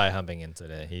terrible dry humping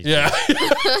incident. He Yeah,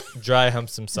 dry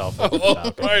humps himself on the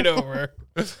balcony. right over.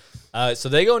 So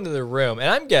they go into the room, and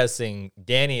I'm guessing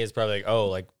Danny is probably like, oh,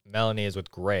 like Melanie is with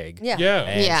Greg. Yeah. Yeah,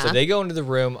 And Yeah. so they go into the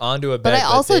room onto a bed. But I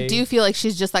also they- do feel like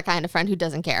she's just that kind of friend who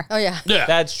doesn't care. Oh yeah. yeah.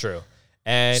 That's true.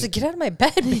 And She's like, get out of my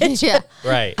bed, bitch. Yeah.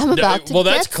 right. I'm about to Well,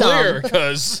 that's get some. clear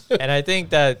because And I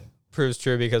think that proves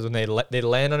true because when they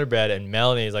land on her bed and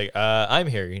Melanie is like, I'm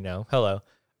here, hello,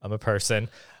 I'm a person,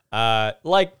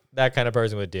 like that kind of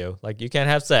person would do. Like, you can't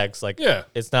have sex. Like, Yeah.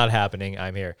 it's not happening.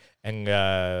 I'm here. And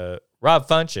Rob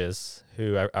Funches,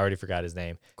 who I already forgot his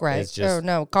name, Greg. is just Oh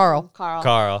no, Carl.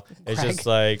 Carl. Is Greg. just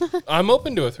like, I'm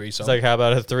open to a threesome. it's like, how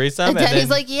about a threesome? And Danny's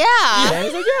like, yeah.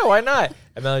 Danny's like, yeah, why not?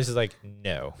 And Melanie's just like,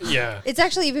 no. yeah, It's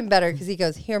actually even better because he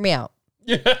goes, "Hear me out."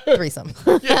 yeah. Threesome.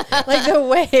 Like the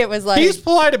way it was like. He's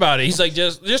polite about it. He's like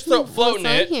just floating So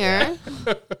it. here.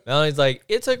 Melanie's like,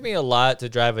 it took me a lot to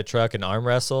drive a truck and arm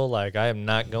wrestle. Like, I am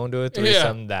not going to a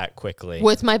threesome that quickly.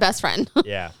 With my best friend.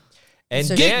 Yeah. And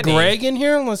So Get Danny, Greg in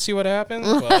here and let's see what happens.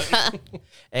 But,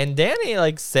 and Danny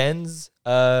like sends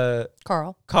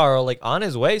Carl. Carl like on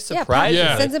his way, Yeah, surprisingly.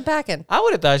 Yeah. sends him packing. I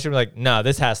would have thought she'd be like, no,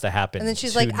 this has to happen. And then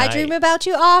she's like, "I tonight." dream about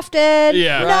you often."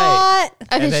 Yeah. Not. Right.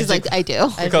 And then then she's she- like, I do.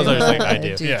 Because I was like, I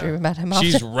do. yeah, dream about him often.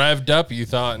 she's revved up. You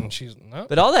thought, and she's no.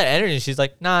 But all that energy, she's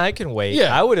like, nah, I can wait.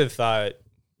 Yeah. I would have thought,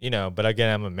 but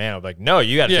again, I'm a man. I'm like, no,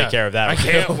 you got to Yeah. take care of that. I right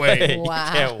can't away. wait. You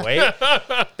Wow. can't wait.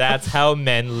 That's how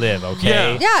men live,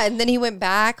 okay? Yeah, and then he went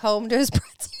back home to his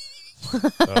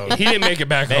pretzel. He didn't make it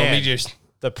back home. Man. He just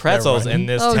The pretzels Never mind. in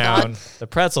this Oh, town, God. the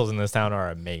pretzels in this town are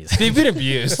amazing. they've been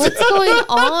abused. What's going on?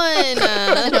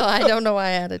 I don't know why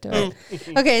I added to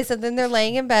it. Okay, so then they're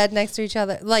laying in bed next to each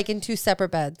other, like in two separate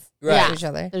beds Right. next Yeah. to each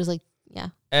other. There's like, yeah.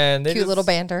 And they Cute just- little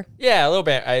banter. Yeah, a little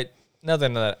bit.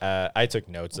 Nothing that I took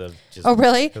notes of. Just Oh,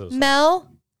 really? 'cause it was Mel,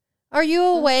 are you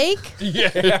awake?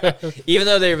 yeah, Even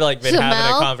though they've like been having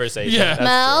Jamel? a conversation. Yeah.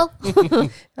 that's Mel?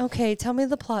 Okay, tell me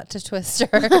the plot to Twister.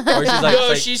 true. Or she's like, no,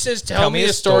 like, she says, "Tell me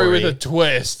a story with a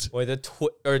twist." with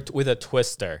a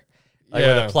twister, like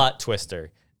Yeah. with a plot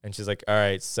twister. And she's like, all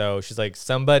right, so she's like,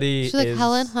 somebody She's like, is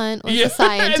Helen Hunt was Yeah, a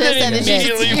scientist. and then And then she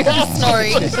immediately tells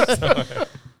the story.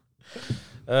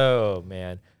 Oh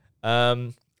man.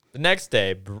 The next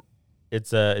day, it's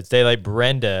daylight.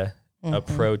 Brenda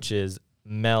approaches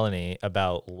Melanie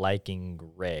about liking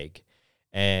Greg,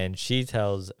 and she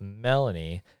tells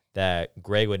Melanie that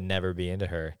Greg would never be into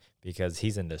her because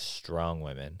he's into strong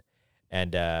women.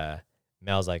 And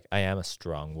Mel's like, I am a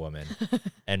strong woman.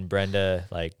 And Brenda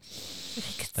like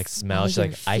smells. She's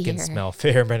like, I can fear. smell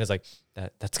fear. And Brenda's like,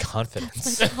 that's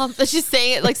confidence. She's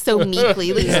saying it like so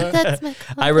meekly. Like, that's my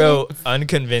I wrote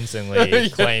unconvincingly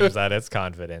claims that it's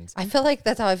confidence. I feel like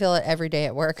that's how I feel every day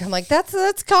at work. I'm like,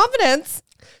 that's confidence.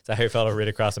 Is that how you felt to read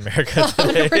across America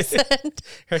today? 100%.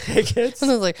 Okay, kids.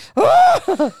 And I was like,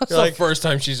 It's the first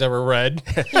time she's ever read.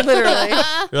 literally,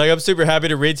 You're like, I'm super happy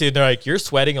to read to you. And they're like, you're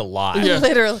sweating a lot. Yeah.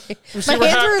 literally. My super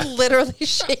hands were literally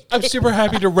shaking. I'm super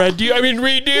happy to read you. I mean,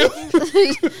 read you.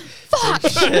 fuck.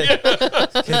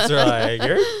 Kids are like,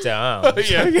 you're dumb.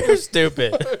 Yeah. You're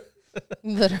stupid.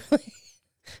 Literally.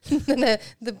 And then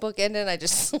the book ended and I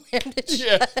just slammed it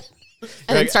Yeah. shut.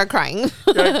 And then start crying.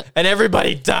 And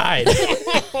everybody died.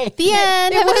 The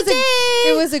end. Have a good day.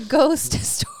 It was a ghost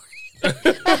story.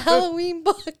 A Halloween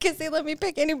book because they let me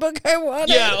pick any book I wanted.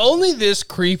 Yeah, only this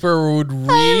creeper would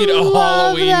read a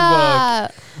Halloween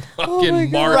book.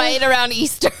 Fucking Mark. Right around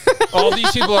Easter. All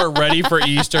these people are ready for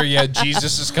Easter. Yeah,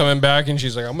 Jesus is coming back, and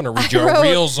she's like, I'm going to read you a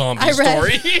real zombie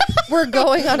story. We're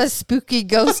going on a spooky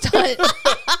ghost hunt.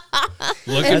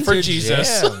 Looking for Your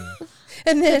Jesus. jam.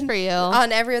 And then for you.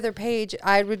 on every other page,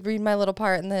 I would read my little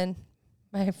part, and then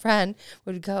my friend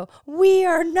would go, "We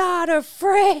are not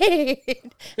afraid."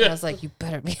 And I was like, "You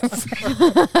better be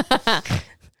afraid."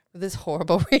 This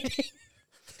horrible reading.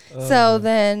 So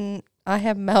then I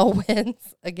have Mel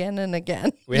wins again and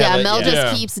again. Mel just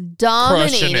Yeah. keeps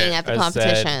dominating it. at the I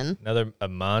said competition. a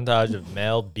montage of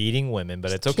Mel beating women,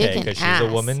 but it's okay Kicking because she's ass.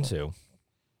 a woman too.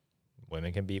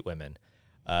 Women can beat women.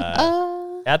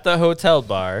 At the hotel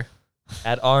bar,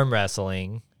 at arm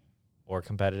wrestling or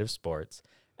competitive sports,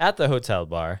 at the hotel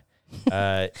bar.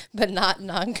 But not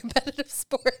non-competitive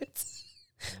sports.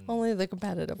 Only the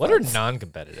competitive What are ones.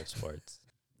 non-competitive sports?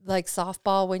 Like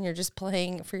softball when you're just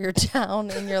playing for your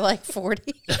town and you're like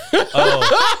 40.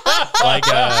 Oh,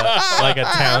 like a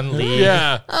town league.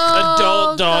 Yeah.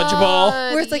 Adult dodgeball.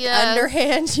 Where it's like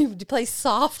underhand, you play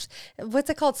soft. What's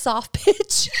it called? Soft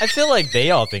pitch. I feel like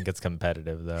they all think it's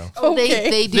competitive though. Okay.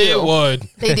 They They do. would.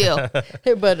 They do.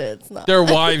 But it's not. Their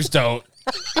wives don't.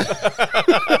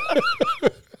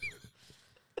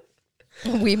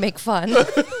 We make fun.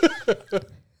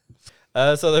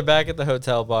 So they're back at the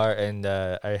hotel bar, and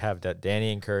I have that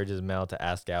Danny encourages Mel to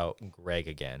ask out Greg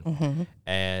again,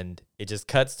 and it just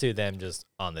cuts to them just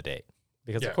on the date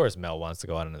because of course Mel wants to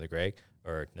go on another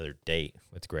date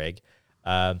with Greg.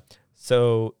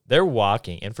 So they're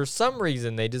walking, and for some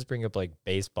reason they just bring up like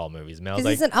baseball movies. Mel's Because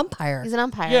like, he's an umpire. He's an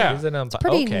umpire. Yeah. he's an umpire.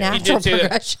 Pretty Okay. natural He did say that.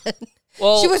 progression.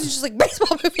 Well, She wasn't just like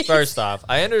baseball movies. first off,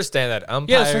 I understand that Yeah,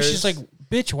 umpires. so she's like,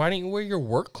 bitch, why didn't you wear your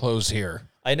work clothes here?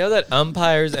 I know that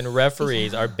umpires and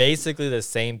referees are basically the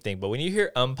same thing, but when you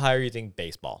hear umpire, you think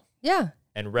baseball, Yeah.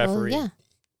 and referee yeah.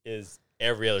 is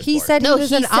every other He sport. said No, he was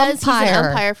he an says he's umpire. an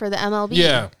umpire for the MLB.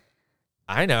 Yeah.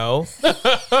 I know.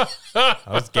 I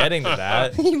was getting to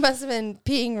that. He must have been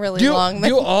peeing really Do, long.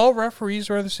 do all referees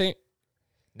wear the same?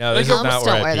 No, this Like, is not umps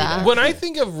where don't I wear beat that. it. When I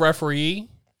think of referee,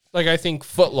 like I think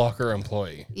Foot Locker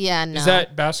employee. Yeah, no. Is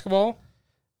that basketball?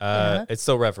 It's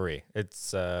still referee.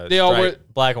 It's They all wear-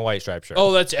 black and white striped shirt.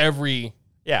 Oh, that's every.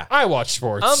 yeah. I watch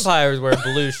sports. Umpires wear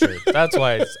blue shirts. That's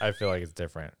why I feel like it's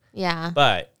different. Yeah.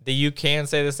 But you can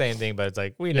say the same thing, but it's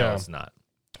like we know Yeah. it's not.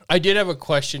 I did have a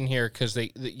question here because they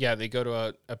go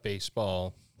to a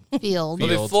baseball. Field. But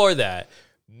Field. before that,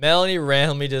 Melanie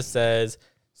randomly just says,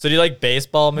 "So do you like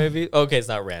baseball movies?" Okay, it's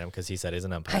not random because he said he's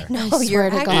an umpire. No, I you're swear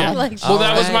to acting God. like Well,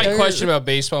 that was my Alright. question about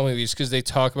baseball movies because they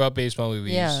talk about baseball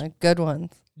movies. Yeah, good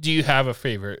ones. Do you have a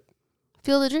favorite?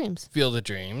 Field of Dreams. Field of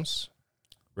Dreams.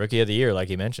 Rookie of the year, like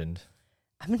he mentioned.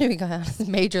 I'm going to be honest.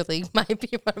 Major League might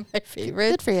be one of my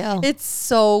favorites. Good for you. It's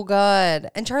so good.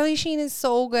 And Charlie Sheen is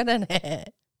so good in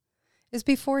it. It's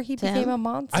before he Tim? became a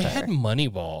monster. I had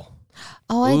Moneyball.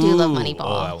 Oh, I do love Ooh, Moneyball.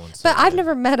 Oh, that one's so but I've good.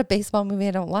 never met a baseball movie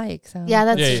I don't like. So Yeah,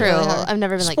 that's Yeah, yeah. true. Really hard. I've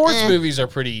never been Sports like, movies are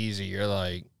pretty easy. You're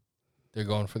like, they're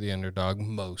going for the underdog,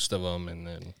 most of them, and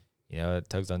then You know, it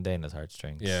tugs on Dana's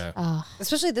heartstrings. yeah. Oh,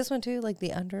 especially this one too, like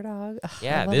the underdog. Ugh, I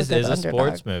Yeah, love this good is a underdog.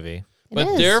 sports movie. it But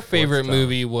is. their favorite drama.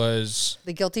 movie was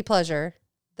The Guilty Pleasure,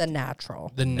 The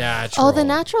Natural. The Natural. Oh, The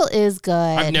Natural is good.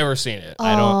 I've never seen it.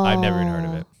 I've never even heard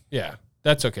of it. Yeah,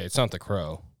 that's okay. It's not The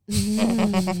Crow.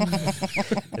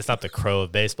 It's not the Crow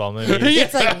of baseball movies.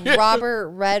 It's like Robert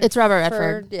Redford. It's Robert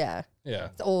Redford. Yeah, Yeah.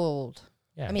 it's old.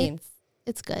 Yeah. I mean,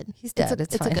 It's good. he's dead.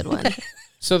 It's a fine. good one.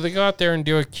 So they go out there and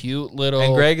do a cute little.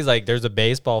 And Greg is like, there's a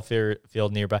baseball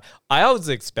field nearby. I was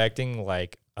expecting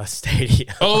like a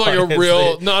stadium. Oh, like a honestly.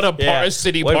 real, not a Yeah.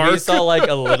 city when park. we saw like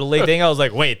a little league thing, I was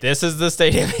like, wait, this is the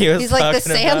stadium he was He's like the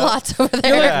talking about? Sandlots over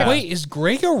there. You're Yeah. like, wait, is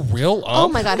Greg a real Oh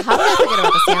ump? my God. How did I forget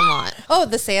about The Sandlot? Oh,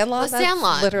 the Sandlot. The That's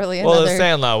Sandlot. Literally Well, another. the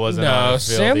Sandlot wasn't on No, the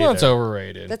field Sandlot's either.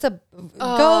 overrated. That's a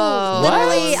Oh. go.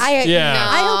 Literally, Yeah.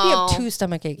 I hope you No. have 2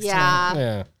 stomach aches. tonight. Yeah.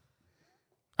 Yeah.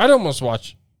 I'd almost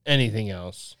watch anything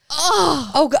else.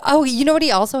 Oh, you know what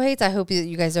he also hates? I hope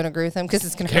you guys don't agree with him because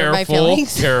it's going to hurt my Careful.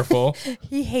 feelings. Careful.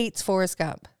 He hates Forrest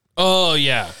Gump. Oh,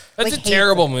 yeah. That's Like, a hates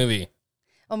terrible movie.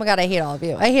 Oh my God, I hate all of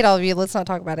you. I hate all of you. Let's not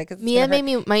talk about it. Cause Mia made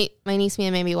me my niece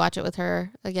Mia made me watch it with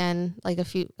her again like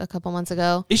a couple months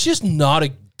ago. It's just not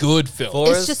a good film.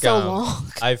 Forrest It's just so Gump,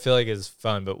 long. I feel like it's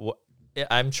fun, but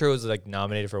I'm sure it was like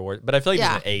nominated for awards, but I feel like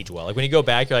Yeah. it didn't age well. Like when you go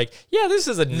back, you're like, yeah, this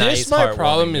is a nice. This my heartwarming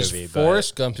problem is movie, but-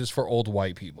 Forrest Gump is for old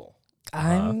white people.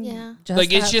 I'm Yeah. just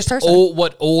Like it's that just person.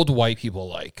 what old white people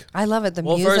like. I love it. The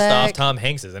Well, music. first off, Tom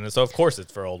Hanks is in it, so of course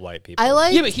it's for old white people. I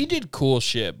like. Yeah, but he did cool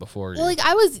shit before. Well, like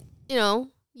I was,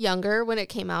 younger when it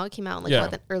came out. It came out in like Yeah.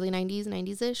 what, the early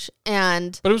 90s ish,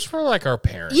 and but it was for like our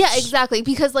parents. yeah, exactly.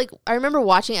 Because like I remember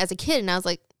watching it as a kid, and I was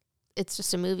like, it's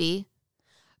just a movie.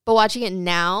 But watching it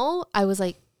now, I was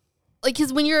like,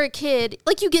 because when you're a kid,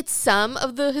 like you get some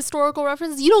of the historical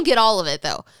references. You don't get all of it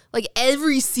though. Like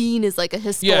every scene is like a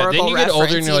historical then you get reference.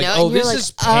 older and you're like, oh, and you're this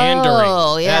is pandering.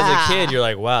 Oh, And yeah. as a kid, you're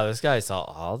like, wow, this guy saw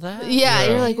all that. yeah,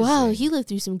 you're like, wow, Amazing. he lived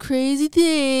through some crazy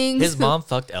things. His mom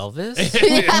fucked Elvis,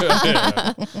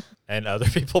 and other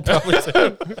people probably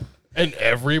too. And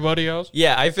everybody else.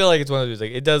 Yeah, I feel like it's one of those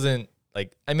like it doesn't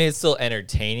like. I mean, it's still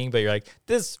entertaining, but you're like,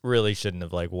 this really shouldn't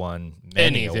have like won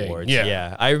many Anything, awards.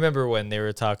 yeah. I remember when they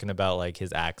were talking about like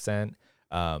his accent.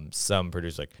 Some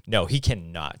producer's like, no, he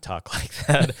cannot talk like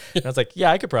that. And I was like, yeah,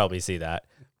 I could probably see that,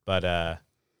 but Go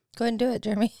ahead and do it,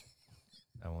 Jeremy.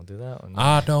 I won't do that one.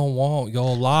 I don't want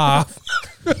your life.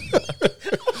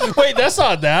 Wait, that's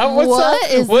not that. What's What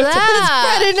that? is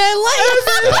that? Friday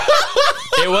Night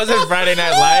Lights. It wasn't Friday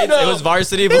Night Lights. It was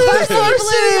Varsity Blues. So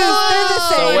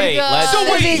wait, let's- So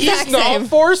They're wait, the he's exact not same.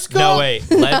 Forrest Gump? No,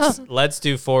 wait. Let's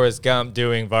do Forrest Gump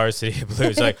doing Varsity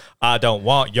Blues. Like, I don't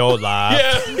want your life.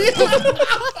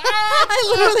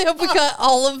 I literally hope we got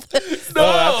all of this.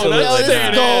 Oh, absolutely. No, this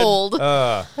not. is gold.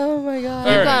 Oh my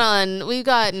god. We've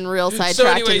gotten real sidetracked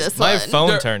in anyways, this My one. phone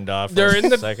They're- turned off. For They're in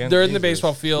the a second. they're in the Jesus.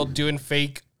 baseball field doing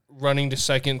fake running to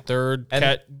second, third,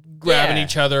 And- grabbing yeah.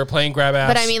 each other, playing grab ass.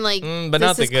 But I mean, like, but this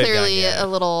not the is good clearly kind, yeah. a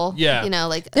little, Yeah.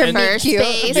 like They're first cute.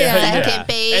 base, Yeah, second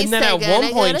base. And then they're at gonna one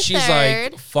go point, to she's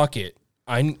third. like, "Fuck it,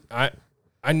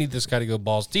 I need this guy to go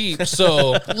balls deep."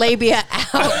 So Labia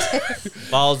out.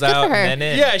 Balls out for her. and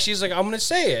then in. yeah, she's like, "I'm gonna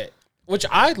say it," which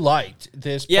I liked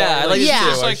this. Yeah, part. I like it Yeah. too.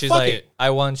 She's Where like, she's "Fuck like, it." I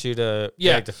want you to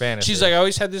Yeah, react to fantasy. She's like, I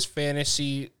always had this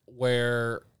fantasy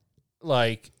where,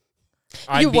 like,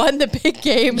 You won the big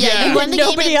game. Yeah, and you won the game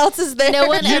nobody and else is there. no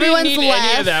one- You Everyone's didn't need any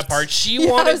left. of that part. She Yeah,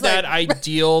 I wanted was that like-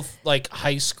 ideal, like,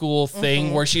 high school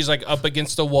thing where she's, like, up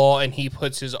against the wall and he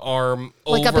puts his arm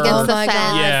Like over. up against Oh the my fence.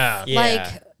 God. Yeah. yeah.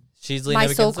 like she's leaning My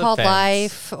up against the So-Called fence.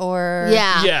 Life or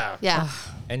Yeah. Yeah. Yeah.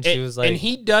 And she was like, and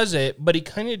he does it, but he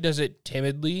kind of does it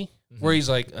timidly, where he's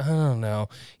like, I don't know.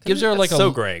 Gives her like so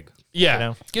a Greg. yeah, you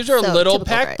know? gives her a So little typical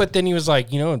peck, Greg. but then he was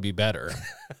like, it'd be better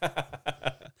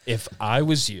if I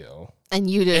was you And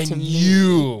you did it to and me.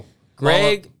 you,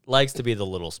 Greg likes to be the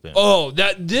little spoon. Oh,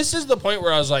 this is the point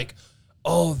where I was like,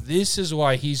 oh, this is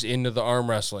why he's into the arm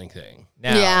wrestling thing.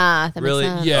 Now, Yeah, that makes really?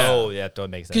 sense. Yeah. Oh, yeah, that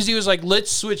makes sense. Because he was like,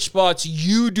 let's switch spots.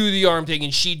 You do the arm thing.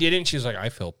 And she didn't. She was like, I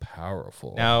feel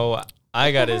powerful. Now,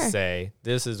 I gotta her. say,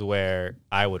 this is where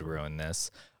I would ruin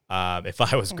this. If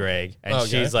I was Greg, and Okay.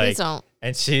 she's Please like, don't.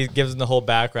 and she gives him the whole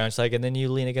background. She's like, and then you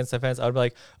lean against the fence. I would be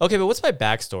like, okay, but what's my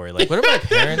backstory? Like, what are my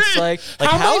parents like? Like,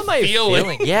 how am I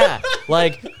feeling? Yeah,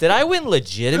 like, did I win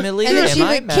legitimately? And then Am she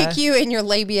I would mad? kick you in your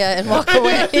labia and walk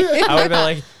away. I would have been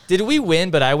like, did we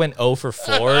win? But I went 0 for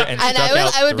 4 and And struck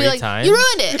out I would be 3 like, times. you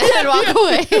ruined it, and walk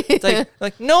away. It's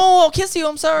like, no, I'll kiss you.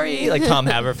 I'm sorry. Like Tom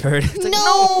Haverford. It's like,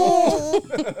 no.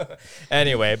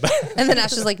 Anyway, but And then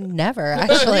Ash is like, never,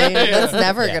 actually. That's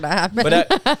never going to happen.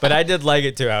 but I did like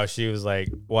it too how she was like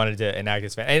wanted to enact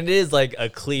this fan, and it is like a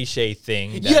cliche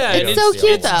thing. that yeah, you and don't so see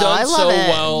cute, a lot. though. done I love so it.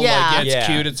 well. Yeah. Like, it's Yeah.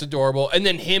 cute. It's adorable. And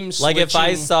then him Like if I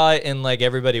switching- saw it in like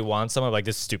Everybody Wants Someone, like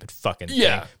this stupid fucking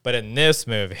Yeah. thing. But in this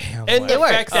movie, I'm and like, the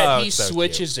works. fact that Oh, he it's so cute.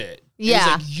 switches it. Yeah. He's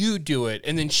like, you do it.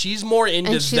 And then she's more into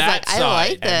And she's that like, I side.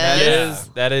 like And that this. is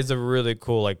that is a really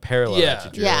cool like parallel Yeah. that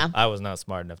you drew. Yeah. I was not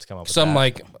smart enough to come up with So I'm that.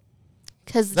 like,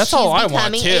 Because That's she's all I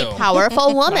want, becoming too. a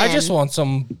powerful woman. I just want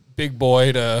some big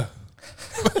boy to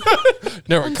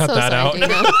never I'm cut so that sorry,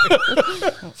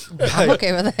 out. Dana. I'm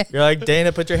okay with it. you're like,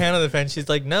 Dana, put your hand on the fence. She's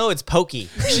like, no, it's pokey.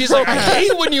 She's like, I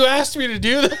hate when you asked me to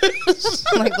do this.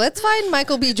 I'm like, let's find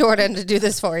Michael B. Jordan to do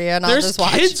this for you, and I'll There's just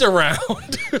watch. kids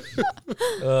around.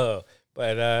 Oh,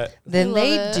 but Then I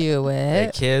they love it. do they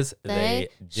it. kiss, they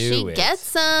do she it. gets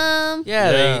some.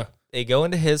 Yeah, Yeah. they go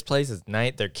into his place at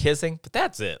night. They're kissing, but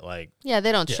that's it. Like, Yeah,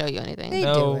 they don't show you anything. They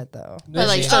No. do it, though. They're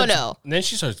like, she oh starts- no, And then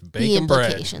she starts the baking bread.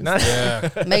 implications. not, Yeah.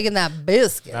 Making that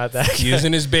biscuit. not that cute.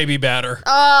 Using his baby batter.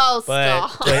 Oh, but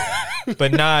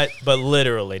stop. but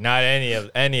literally not any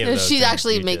of No, those. she things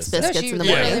actually you makes just said. No, biscuits she in the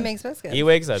literally morning. makes biscuits. He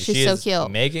wakes up. She's she so is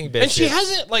cute. making And biscuits. she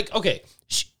hasn't, like, okay,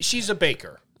 she's a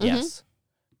baker. Yes.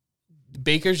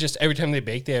 Bakers just, every time they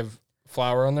bake, they have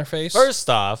flour on their face. First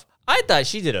off, I thought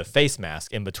she did a face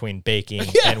mask in between baking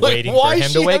Yeah, and like, waiting for why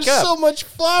him to wake she have up. so much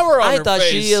flour on I her thought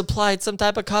face? she applied some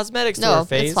type of cosmetics to No, her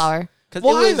face. it's flour. 'Cause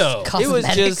Why, it was, though? It was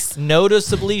Cosmetics. just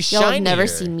noticeably Y'all shinier. have never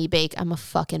seen me bake. I'm a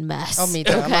fucking mess. Oh, me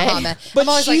too. I'm Okay. a hot mess. But I'm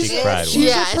always like, she's- She cried she's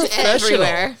Yeah, a it's professional.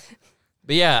 everywhere.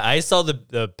 But yeah, I saw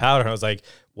the powder and I was like,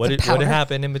 what powder?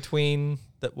 happened in between?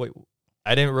 Wait,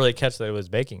 I didn't really catch that it was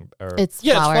baking. Or It's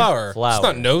Yeah, flour. it's flour. Flour. It's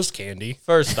not nose candy.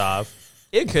 first off,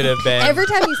 it could have been. every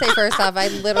time you say first off, I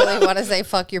literally want to say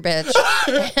fuck your bitch,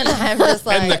 and I'm just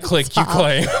like, And the click you stop.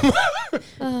 claim.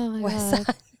 Oh my West god.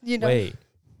 Side, you know. Wait,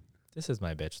 this is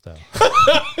my bitch though.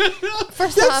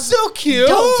 First That's off, so cute.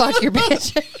 don't fuck your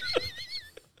bitch.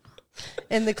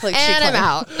 In the click, she And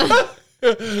I'm claimed.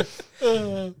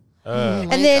 out.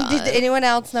 And then, did anyone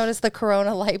else notice the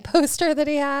Corona Light poster that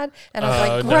he had? And I was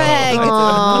like, no. Greg,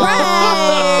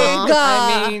 Greg.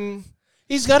 I mean,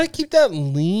 He's got to keep that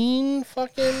lean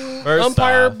fucking First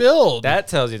umpire off, build. that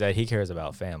tells you that he cares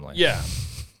about family. yeah.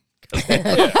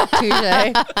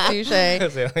 touche. They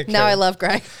only Now I care- love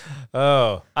Greg.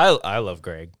 Oh, I love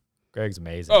Greg. Greg's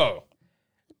amazing. Oh.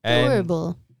 and,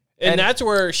 Adorable. And And- that's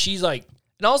where she's like,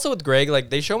 and also with Greg, like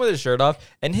they show him with his shirt off,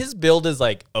 and his build is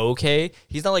like okay.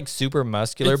 He's not like super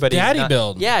muscular, It's but daddy he's not,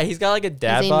 build. Yeah, he's got like a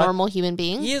dad He's a bod. normal human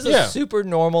being. He is Yeah. a super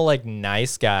normal, like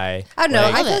nice guy. I don't know.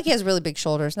 Like, I feel like he has really big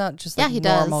shoulders, not just Yeah, like he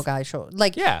does. normal guy shoulders.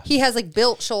 Like, Yeah. he has like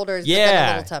built shoulders, but then a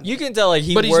yeah, little tummy. you can tell like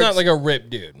he. but he's works, not like a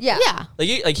ripped dude. yeah. Yeah.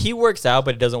 like he works out,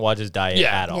 but he doesn't watch his diet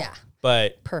Yeah. at all. Yeah.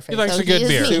 But Perfect. He likes So a good he is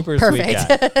beer. me. super Perfect.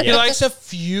 sweet guy. He Yeah. likes a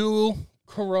few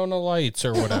Corona Lights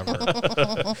or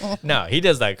whatever. No, he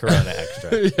does that Corona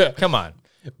extra. Yeah. Come on.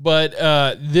 But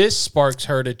this sparks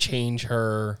her to change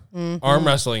her arm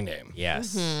wrestling name.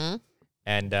 Yes. Mm-hmm.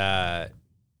 And I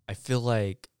feel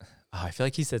like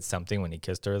he said something when he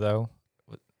kissed her though.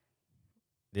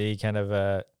 Did he kind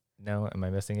of no? Am I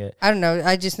missing it? I don't know.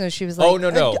 I just know she was like, Oh,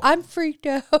 no. I'm freaked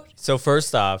out. So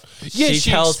first off, Yeah, she she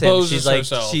tells him exposes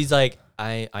herself. she's like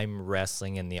I'm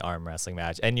wrestling in the arm wrestling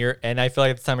match, and I feel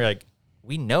like at the time you're like,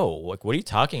 we know, like what are you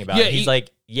talking about? Yeah, He's like,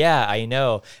 yeah, I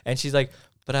know, and she's like,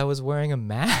 but I was wearing a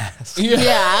mask.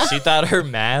 Yeah. She thought her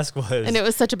mask was And it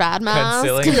was such a bad mask.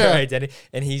 concealing her Yeah. identity,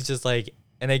 and he's just like.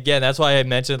 And again, that's why I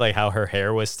mentioned like how her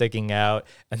hair was sticking out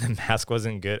and the mask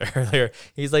wasn't good earlier.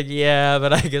 He's like, yeah,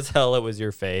 but I guess hell it was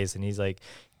your face. And he's like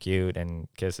cute and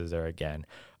kisses her again.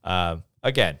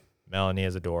 Again, Melanie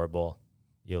is adorable.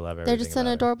 You love everything. They're just an about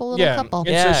her. adorable little Yeah. couple. And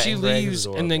Yeah, so she and Greg is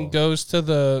leaves and then adorable. goes to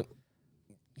the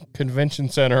convention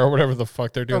center or whatever the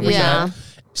fuck they're doing. with Yeah. that.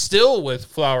 Still with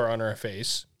flour on her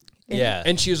face. Yeah.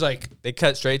 And she was like, They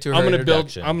cut straight to her I'm gonna build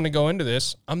introduction. I'm gonna go into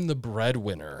this. I'm the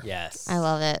breadwinner. Yes. I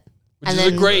love it. Which And is a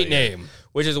then- great name.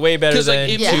 Which is way better 'Cause, like, than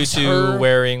it makes Tutu her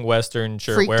wearing Western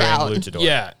shirt freaked wearing out. luchador.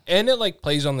 Yeah. And it like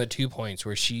plays on the 2 points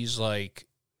where she's like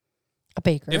A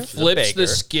baker. it flips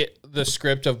baker. the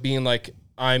script of being like,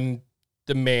 I'm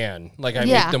the man. Like I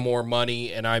Yeah. make the more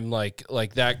money and I'm like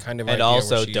that kind of And idea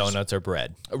also where she's- donuts are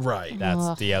bread. Right. That's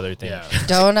Ugh. the other thing. Yeah.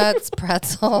 Donuts,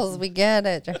 pretzels. We get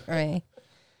it, Jeremy.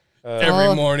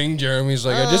 Every morning Jeremy's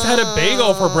like, I just had a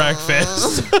bagel for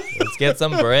breakfast. Let's get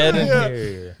some bread in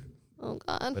here. Oh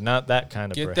God. But not that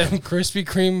kind of Get bread. them Krispy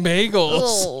Kreme bagels.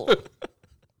 Oh.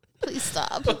 Please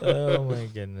stop. Oh my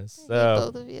goodness.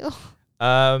 Both So of you.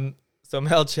 so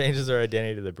Mel changes her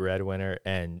identity to the breadwinner,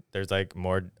 and there's like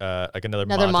more like another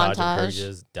Another montage of her montage.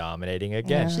 just dominating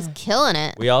again. She's killing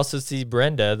it. We also see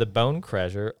Brenda, the bone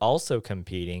crusher, also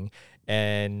competing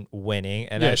and winning.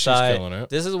 And Yeah, I she's thought killing it.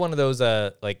 this is one of those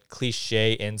like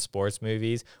cliche in sports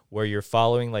movies where you're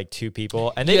following like two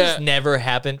people and they Yeah. just never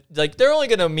happen. Like they're only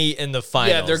gonna meet in the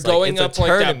finals. Yeah, they're Like, going it's a up like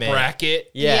that tournament.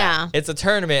 bracket. Yeah. Yeah. It's a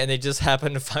tournament and they just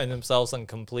happen to find themselves on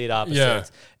complete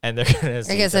opposites. And they're gonna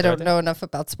see I guess each I other. don't know enough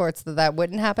about sports that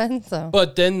wouldn't happen. So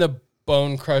But then the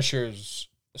Bone Crusher's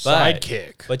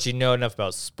sidekick. But you know enough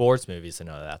about sports movies to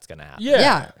know that's gonna happen. Yeah.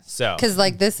 yeah, So because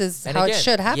like this is and how again, it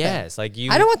should happen. Yes, like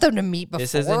you I don't want them to meet before.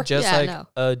 this isn't just Yeah, like no.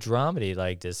 a dramedy.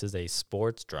 Like this is a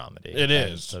sports dramedy. It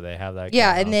And is. So they have that. Yeah,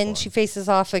 going and on then for she them. faces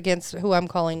off against who I'm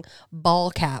calling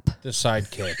Ball Cap. The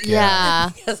sidekick.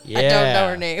 Yeah. I don't know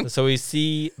her name. So we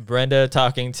see Brenda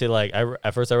talking to like.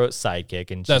 At first I wrote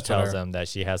sidekick, and she That's what tells I- them that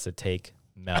she has to take.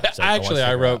 Mel. Actually,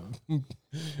 I wrote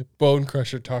Bone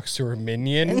Crusher talks to her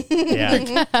minion.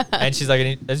 Yeah, and she's like, I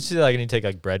need to take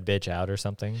like bread bitch out or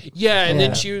something. Yeah, and Yeah.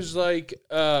 then she was like,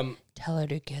 Tell her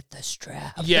to get the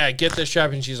strap. yeah, get the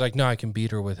strap. And she's like, no, I can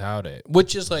beat her without it.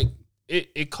 Which is like,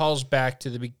 it calls back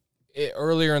to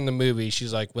earlier in the movie.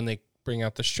 She's like, when they bring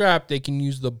out the strap, they can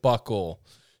use the buckle.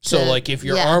 So, To- like, if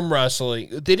you're yeah. arm wrestling,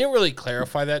 they didn't really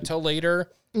clarify that till later.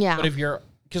 Yeah. But if you're,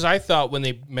 because I thought when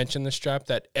they mentioned the strap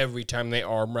that every time they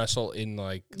arm wrestle in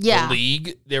like Yeah. the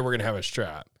league, they were going to have a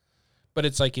strap. But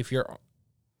it's like if you're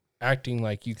acting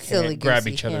like you Silly can't grab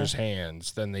goosey, each other's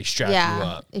hands, then they strap you Yeah,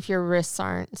 up. if your wrists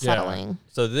aren't Yeah. settling.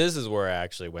 So this is where I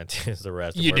actually went to the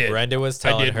rest. You where did. Brenda was I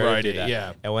telling did her write to do it, that.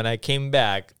 yeah. And when I came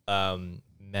back,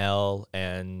 Mel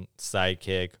and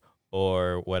sidekick,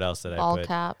 or what else did I Ball put?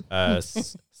 cap.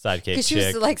 Sidekick Because she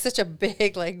chick. was like such a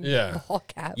big Yeah. ball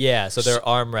cap. Yeah, so they're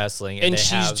arm wrestling, And they she's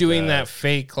have doing the- that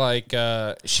fake like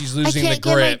she's losing can't the get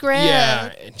my grip. grip.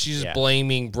 Yeah, and she's Yeah.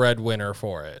 blaming Breadwinner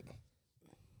for it.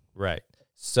 Right.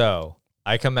 So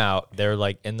I come out, they're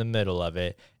like in the middle of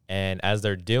it, and as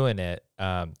they're doing it,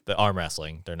 the arm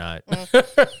wrestling, they're not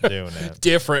doing it.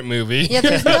 Different movie. Yeah,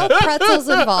 there's no pretzels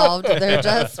involved. They're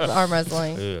just arm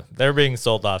wrestling. Ugh. They're being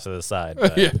sold off to the side.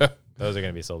 But Yeah. those are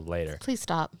going to be sold later. Please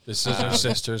stop. The Scissor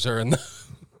Sisters are in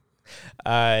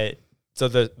the So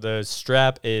the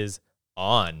strap is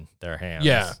on their hands.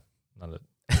 Yeah. Not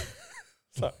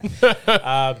Sorry.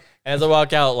 As I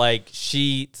walk out, like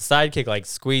sidekick like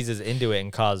squeezes into it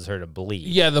and causes her to bleed.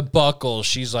 Yeah, the buckle,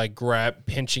 she's like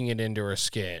pinching it into her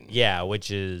skin. Yeah, which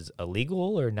is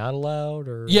illegal or not allowed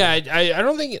or Yeah, I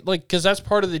don't think like because that's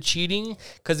part of the cheating,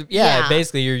 because Yeah.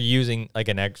 basically you're using like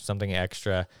something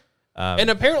extra. and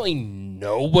apparently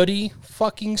nobody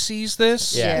fucking sees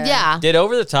this. Yeah. Yeah. Did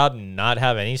Over the Top not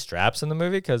have any straps in the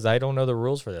movie? Because I don't know the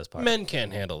rules for this part. Men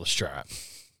can't handle the strap.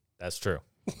 That's true.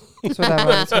 That's what I've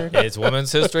always heard. It's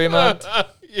Women's History Month.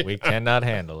 We cannot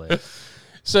handle it.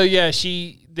 So yeah,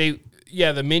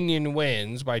 the minion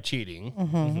wins by cheating,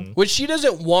 which she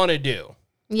doesn't want to do,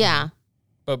 Yeah.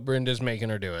 but Brenda's making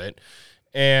her do it,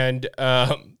 and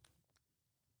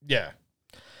yeah,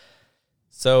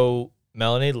 So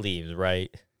Melanie leaves,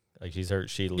 right? Like she's hurt.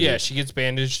 She leaves. yeah, she gets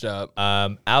bandaged up.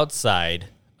 Outside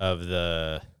of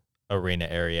the arena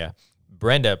area,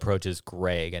 Brenda approaches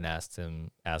Greg and asks him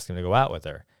to go out with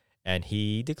her, and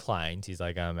he declines. He's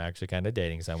like, "I'm actually kind of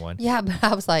dating someone." Yeah, but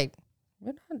I was like,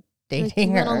 we're not Like, dating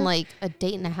you went her. on like a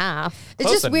date and a half. It's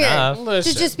Close just weird enough.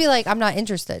 Listen. to just be like, I'm not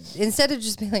interested. Instead of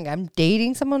just being like, I'm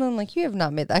dating someone. I'm like, you have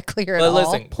not made that clear at But all.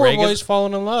 listen, Poor Greg boy's is,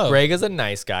 falling in love. Greg is a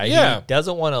nice guy. Yeah. He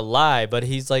doesn't want to lie, but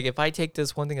he's like, if I take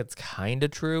this one thing that's kind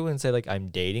of true and say like I'm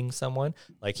dating someone,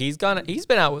 like he's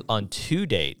been out on 2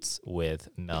 dates with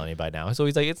Melanie by now, so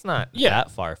he's like, it's not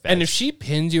that far fetched. And if she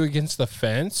pins you against the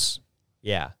fence,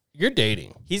 yeah. you're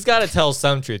dating. He's got to tell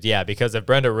some truth, yeah, because if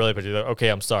Brenda really puts you like, okay,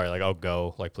 I'm sorry, like I'll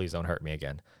go, like please don't hurt me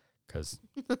again, because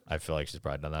I feel like she's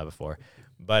probably done that before.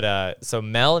 But so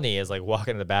Melanie is like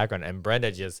walking in the background, and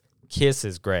Brenda just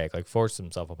kisses Greg, like forces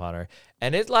himself upon her,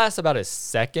 and it lasts about a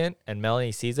second, and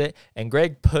Melanie sees it, and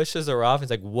Greg pushes her off. And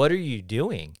he's like, "What are you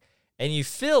doing?" And you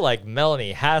feel like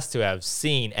Melanie has to have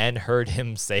seen and heard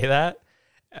him say that.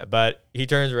 But he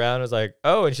turns around and is like,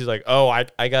 "Oh," and she's like, "Oh,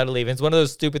 I gotta leave." And it's one of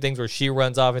those stupid things where she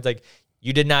runs off. It's like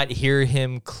you did not hear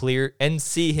him clear and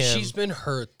see him. She's been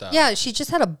hurt though. yeah, she just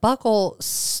had a buckle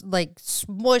like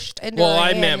smushed into Well, her I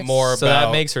hand. meant more so about.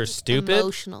 that makes her stupid.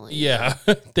 Emotionally. Yeah.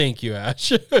 Thank you,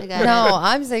 Ash. I got it. No,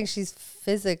 I'm saying she's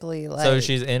physically like. So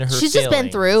she's in her. She's just been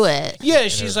feelings. through it. Yeah,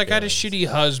 she's her like, I had a feelings. shitty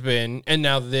husband, and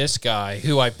now this guy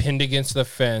who I pinned against the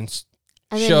fence.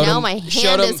 And then showed now him- my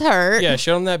showed hand him- is hurt. Yeah,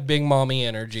 showed him that big mommy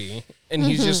energy, and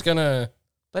he's just gonna.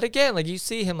 But again, like you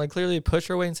see him like clearly push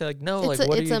her away and say like, "No, It's like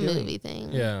what a, it's are a you doing?" movie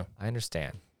thing. Yeah. I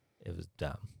understand. It was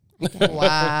dumb.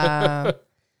 wow. I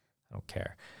don't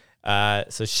care.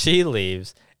 So she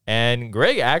leaves, and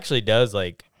Greg actually does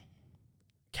like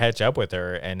catch up with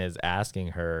her and is asking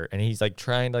her, and he's like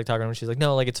trying to like talk to her. She's like,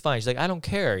 "No, like it's fine." She's like, "I don't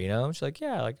care," you know. She's like,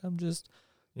 "Yeah, like I'm just,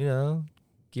 you know,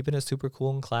 keeping it super cool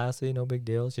and classy, no big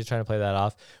deal." She's trying to play that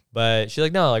off, but she's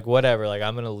like, "No, like whatever, like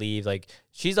I'm gonna leave." Like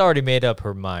she's already made up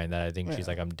her mind that I think she's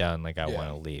like, "I'm done," like I want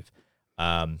to leave.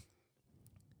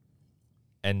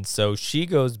 And so she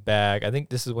goes back. I think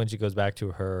this is when she goes back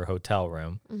to her hotel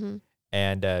room,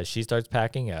 and she starts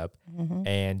packing up.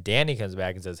 And Danny comes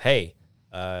back and says, "Hey,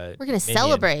 We're gonna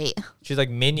celebrate. She's like,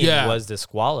 "Minion Yeah. was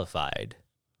disqualified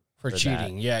For for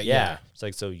cheating. that. Yeah. She's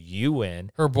like, "So you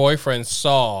win." Her boyfriend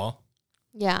saw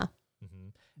Yeah.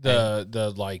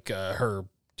 the like her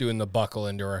doing the buckle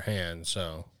into her hand.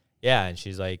 So Yeah, and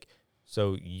she's like,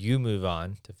 "So you move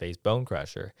on to face Bone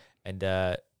Crusher," and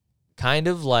kind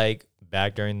of like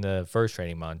back during the first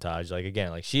training montage, like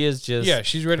again, like she is just yeah,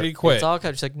 she's ready to quit. It's all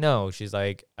kind of, she's like, "No," she's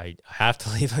like, "I have to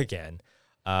leave again."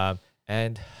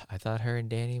 And I thought her and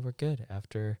Danny were good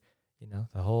after, you know,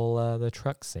 the whole the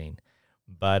truck scene,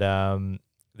 but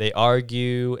they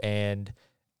argue, and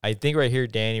I think right here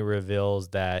Danny reveals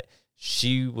that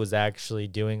she was actually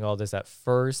doing all this at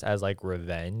first as like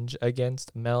revenge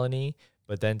against Melanie,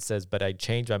 but then says, "But I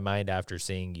changed my mind after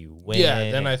seeing you win." Yeah,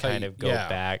 then and I thought kind you- of go yeah.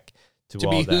 back to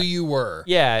all be that. who you were.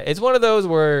 Yeah, it's one of those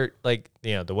where, like,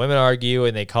 you know, the women argue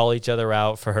and they call each other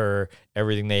out for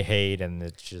everything they hate, and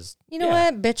it's just You know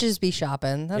what? Bitches be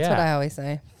shopping. That's what Yeah. I always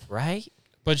say. right.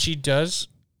 But she does.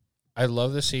 I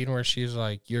love the scene where she's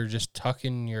like, "You're just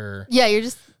tucking your." Yeah, you're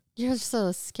just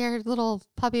a scared little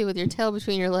puppy with your tail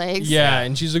between your legs. Yeah,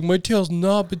 and she's like, "My tail's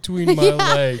not between my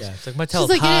legs." Yeah, it's like my She's tail's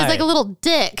like, it high. is like a little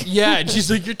dick. Yeah, and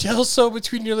she's like, "Your tail's so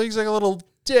between your legs like a little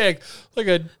dick, like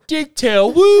a dick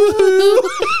tail." Woo!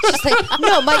 She's like,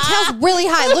 no, my tail's really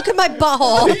high. Look at my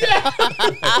butthole.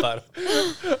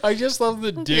 I just love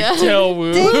the dick Yeah. tail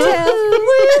woo. Dick tail.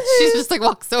 She just like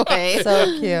walks away. So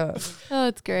cute. Oh,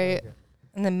 it's great.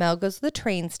 And then Mel goes to the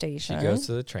train She station. goes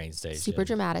to the train station. Super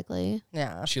dramatically.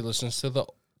 Yeah. She listens to the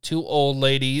two old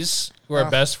ladies who are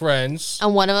best friends.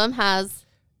 And one of them has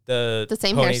the the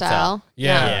same ponytail. hairstyle.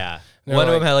 Yeah. Yeah. They're One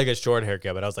of like- them had like a short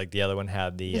haircut, but I was like, the other one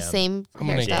had the The same I'm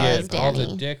gonna hairstyle as get all the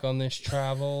Danny. dick on this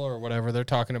travel or whatever they're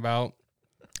talking about.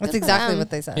 That's Good for exactly them. what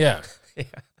they said. Yeah.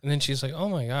 And then she's like, "Oh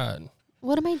my god."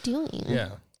 What am I doing? Yeah.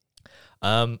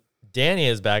 Danny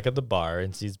is back at the bar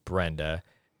and sees Brenda,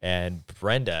 and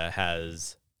Brenda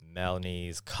has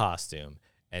Melanie's costume,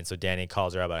 and so Danny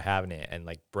calls her about having it, and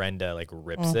like Brenda like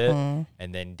rips it, and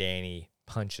then Danny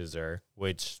punches her,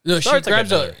 which No, she starts like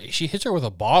grabs another- she hits her with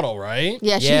a bottle, right?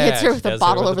 Yeah, she hits her with a does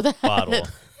bottle with over the bottle, head.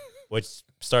 which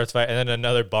starts fight, and then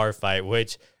another bar fight,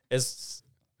 which is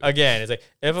again, it's like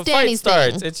if a Danny's fight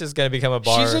starts, thing. it's just gonna become a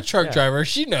bar. She's a truck yeah. driver.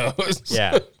 She knows.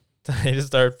 Yeah. They just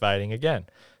start fighting again.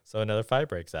 So another fight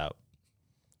breaks out.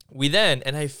 We then,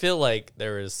 and I feel like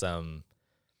there is some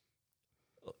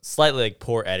slightly like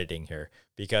poor editing here,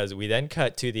 because we then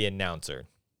cut to the announcer,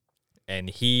 and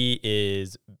he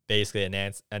is basically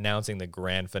announcing the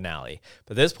grand finale.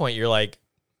 But at this point, you're like,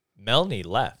 Melanie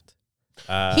left.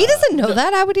 He doesn't know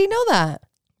that. How would he know that?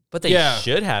 But they Yeah.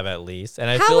 should have at least. And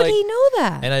I How feel would like, he know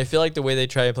that? and I feel like the way they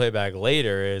try to play it back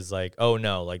later is like, oh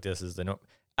no, like this is the no.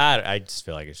 I just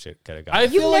feel like it should could have gone. I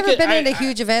You've feel like never it- been in I- a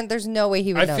huge event. There's no way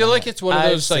he would know I feel that. like it's one of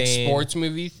I've those like seen sports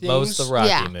movie things. most of the Rocky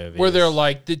Yeah. movies where they're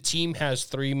like, the team has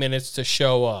 3 minutes to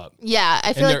show up. Yeah,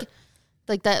 I feel And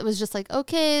like that was just like,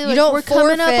 okay, you like, don't we're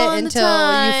coming forfeit up on the until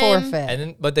time. you forfeit. And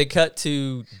then, but they cut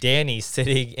to Danny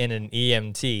sitting in an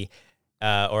EMT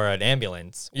or an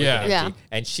ambulance. with Yeah. an Yeah. EMT,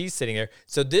 and she's sitting there.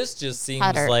 So this just seems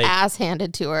Had her like ass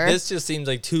handed to her. this just seems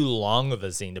like too long of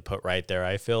a scene to put right there.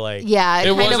 I feel like Yeah, it It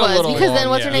kind was of a was little because long, then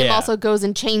what's her yeah. name Yeah. also goes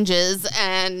and changes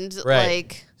and Right.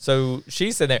 like So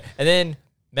she's sitting there, and then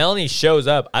Melanie shows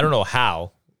up. I don't know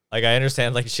how. Like I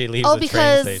understand, like she leaves Oh, the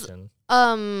because, train station.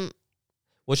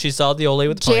 Well, she saw the old lady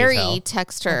with the Jerry ponytail.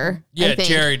 texted her. Yeah, I think.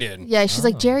 Jerry did. Yeah, she's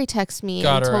like Jerry texted me.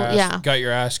 Got and her told, ass. Yeah, Got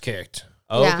your ass kicked.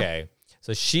 Yeah. Okay,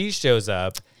 so she shows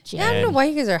up. yeah, I don't know why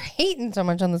you guys are hating so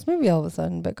much on this movie all of a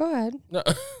sudden, but go ahead. No.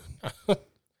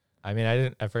 I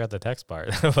mean, I forgot the text part.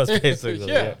 That was basically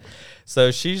Yeah. it.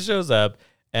 So she shows up,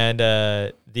 and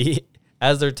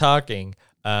as they're talking,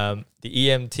 the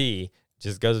EMT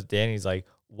just goes with Danny. He's like,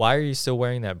 "Why are you still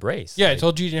wearing that brace?" Yeah, I Like,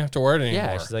 told you you didn't have to wear it anymore.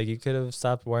 yeah. She's like, "You could have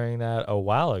stopped wearing that a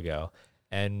while ago."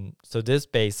 And so this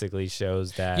basically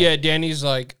shows that. Yeah, Danny's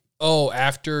like, "Oh,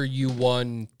 after you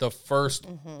won the first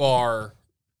bar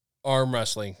arm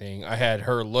wrestling thing, I had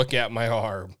her look at my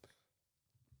arm,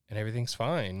 and everything's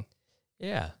fine.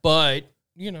 Yeah. But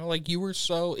you know, like you were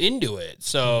so into it,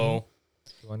 so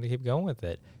You wanted to keep going with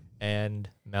it, and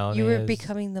Melanie. You were is-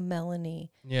 becoming the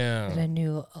Melanie that yeah." I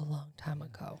knew a long time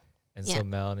ago. and Yeah. so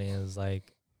Melanie is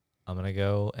like, "I'm gonna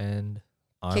go and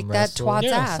arm Kick that wrestle." twat's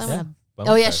Yeah. ass. Yeah.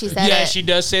 Oh, yeah, she said Yeah, it. she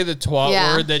does say the twat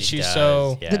Yeah. word that She she's does,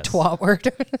 so yes. The twat word.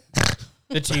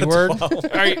 the T word.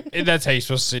 That's how you're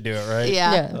supposed to do it, right?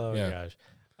 Yeah. Yeah. Oh Yeah. my gosh.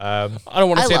 I don't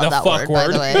want I to say love the that fuck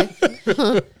word, by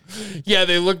the way. Yeah,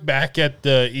 they look back at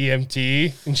the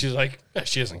EMT and she's like,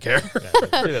 she doesn't care.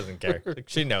 Yeah, she doesn't care. Like,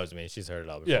 she knows me. She's heard it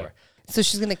all before. Yeah. So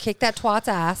she's gonna kick that twat's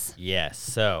ass. Yes.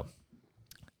 So,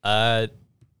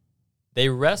 they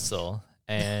wrestle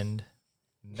and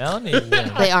Melanie wins.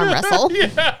 They arm wrestle.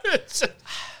 Yeah, it's-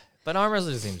 But arm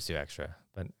wrestling seems too extra.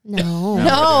 But No. we're doing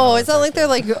No, all it's this not like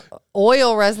they're extra. like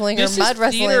oil wrestling this or mud is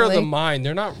wrestling. theater of the like- mind.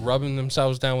 They're not rubbing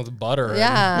themselves down with butter.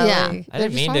 yeah. Yeah. like- I They're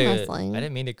didn't just mean arm to. wrestling. I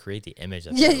didn't mean to create the image.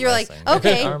 That Yeah, they're you're like, wrestling.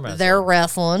 okay, Arm wrestling. they're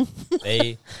wrestling.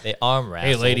 They arm wrestle.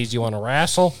 Hey, ladies, you want to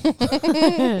wrestle?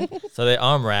 So they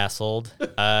arm wrestled,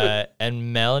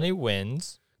 and Melanie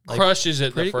wins. Like, Crushes it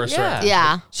the pretty- first yeah. round.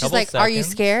 Yeah. She's Couple like, "Are you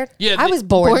seconds. scared?" Yeah, I was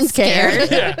born, Born scared.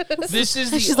 scared. Yeah. This is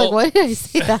the She's like, why did I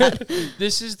say that?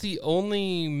 This is the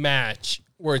only match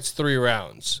where it's 3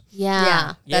 rounds.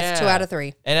 Yeah. Yeah, that's 2 Yeah. out of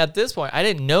 3. And at this point, I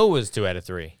didn't know it was 2 out of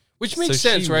 3. Which makes So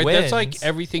sense, she right? That's like wins.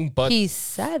 everything but. He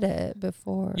said it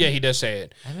before. Yeah, he does say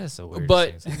it. I miss the weird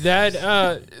But things.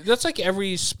 that's like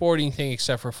every sporting thing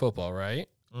except for football, right?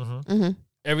 Mhm.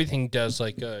 Everything does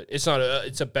like it's not a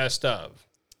it's a best of.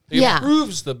 It Yeah.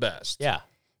 proves the best. Yeah.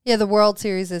 Yeah, the World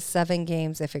Series is 7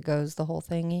 games if it goes the whole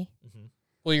thingy.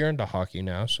 Well, you're into hockey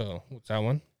now, so what's that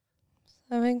one?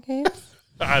 7 games?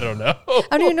 I don't know. I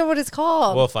don't even know what it's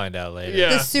called. We'll find out later.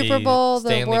 Yeah. the Super Bowl, the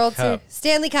Stanley World Cup. Series.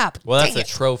 Stanley Cup. Well, that's Dang a it.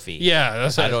 trophy. Yeah,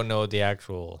 that's I don't know the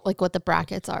actual. Like what the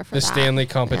brackets are for the that. Stanley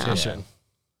competition.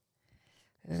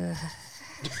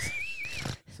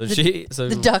 So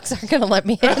The Ducks aren't going to let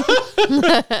me in.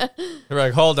 They're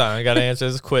like, hold on, I gotta answer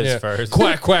this quiz Yeah. first.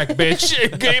 Quack quack,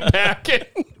 bitch. Get back in.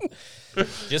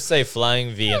 Just say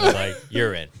flying V and they're like,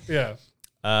 you're in. Yeah.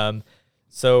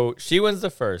 So she wins the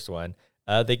first one.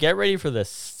 They get ready for the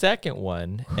second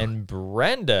one, and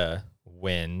Brenda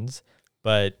wins.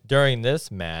 But during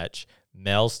this match,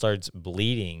 Mel starts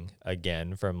bleeding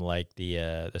again from like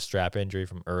the strap injury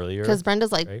from earlier. Because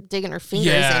Brenda's like Right. digging her fingers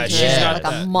Yeah, into she's it got like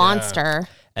that, a yeah. monster.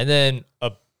 And then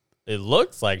it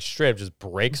looks like Strip just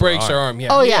breaks Breaks her arm. Yeah.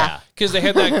 Oh, yeah. Because they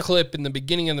had that clip in the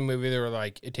beginning of the movie. They were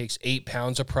like, it takes 8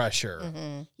 pounds of pressure.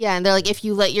 Yeah, and they're like, if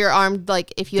you let your arm,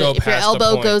 like, if Go your past the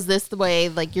elbow point. goes this way,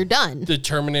 like, you're done. The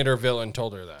Terminator villain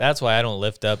told her that. That's why I don't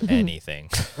lift up anything.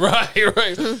 Right.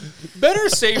 Better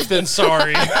safe than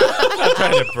sorry. I'm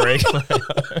trying to break my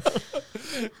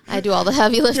I do all the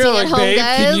heavy lifting You're at like, home, babe,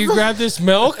 guys. can you grab this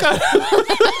milk? I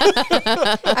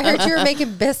heard you were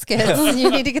making biscuits. You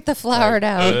need to get the flour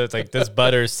down. It's like this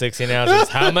butter is 16 ounces.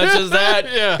 How much is that?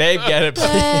 Yeah. Babe, get it,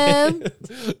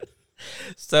 please. Um,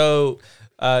 So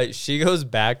she goes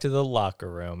back to the locker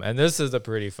room, and this is a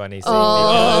pretty funny scene.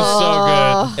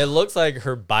 Oh, so good. It looks like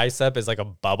her bicep is like a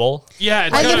bubble. Yeah,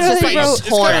 it's I got literally a wrote- it's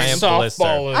got a Giant blister.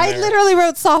 softball in I there. literally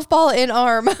wrote softball in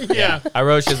arm. Yeah. I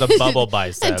wrote she has a bubble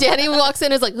bicep. and Danny walks in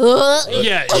and is like, ugh.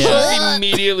 Yeah, she's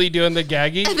immediately doing the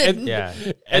gagging. And Yeah,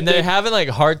 and they're having like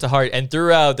heart to heart, and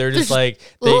throughout they're just like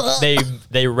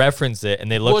they reference it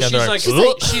and they look well, down. she's They're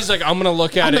like, she's like, I'm gonna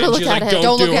look at I'm it. gonna And look she's at like, it. don't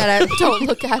Don't do look it. at it. Don't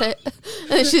look at it. And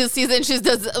then she sees it and she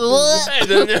does, ugh. And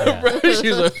then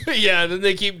she's like, yeah. Then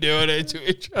they keep doing it to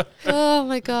each other. Oh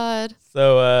my God.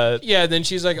 So, Yeah. Then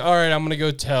she's like, all right, I'm gonna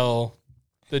go tell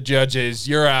the judges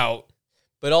you're out.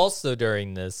 but also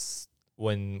during this,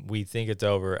 when we think it's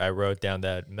over, I wrote down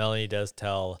that Melanie does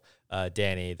tell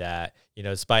Danny that, you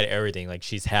know, despite everything, like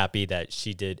she's happy that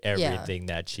she did everything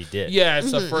that she did. Yeah,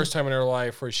 it's the first time in her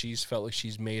life where she's felt like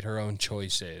she's made her own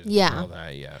choices. and Yeah. all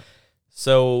that. Yeah.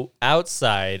 So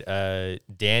outside,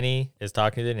 Danny is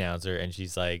talking to the announcer, and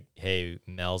she's like, "Hey,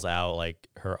 Mel's out. Like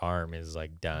her arm is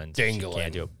like done, so she Dangling.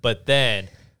 can't do it." But then,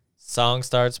 song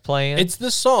starts playing. It's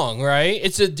the song, right?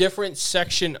 It's a different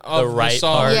section of the, right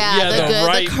song. part.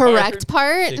 Yeah, the correct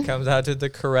part. She comes out to the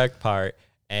correct part,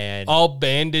 and All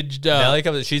bandaged up. Melly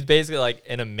comes. She's basically like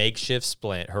in a makeshift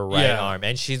splint, her right Yeah. arm,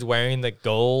 and she's wearing the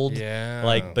gold, Yeah.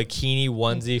 like bikini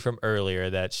onesie from earlier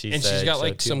that she and said she's got showed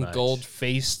like too some much. gold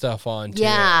face stuff on too.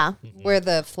 Yeah. Where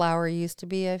the flour used to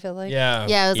be, I feel like. Yeah.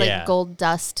 Yeah, it was like Yeah. gold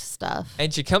dust stuff.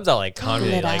 And she comes out like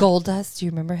confident, Glitter. like Gold Dust, do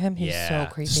you remember him? He was Yeah.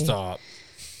 so creepy. Stop.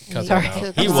 Cut Sorry. that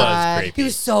out. he was God. creepy. He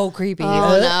was so creepy.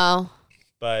 Oh no.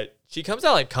 But she comes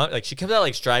out like she comes out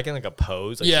like striking like a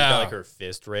pose. Like she's Yeah. got like her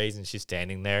fist raised and she's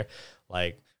standing there,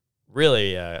 like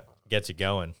really gets you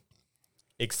going.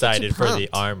 Excited for the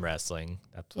pumped. arm wrestling.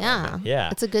 That's what I Yeah. meant. Yeah.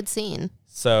 It's a good scene.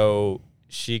 So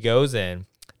she goes in,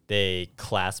 they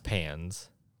clasp hands.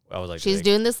 I was like, She's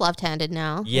doing this left-handed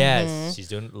now. Yes, she's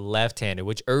doing left-handed,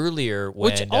 which earlier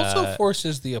when Which also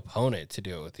forces the opponent to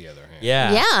do it with the other hand.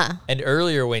 yeah. Yeah. And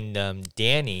earlier when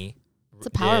Danny It's a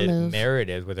power did move.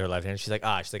 Meredith with her left hand, she's like,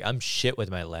 I'm shit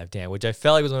with my left hand, which I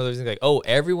felt like was one of those things like, oh,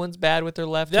 everyone's bad with their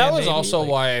left That hand. was maybe? also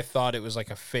Like, why I thought it was like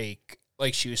a fake,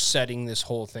 like she was setting this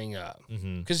whole thing up.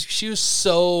 mhm. Because she was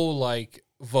so like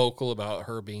vocal about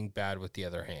her being bad with the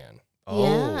other hand. Oh,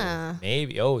 Yeah.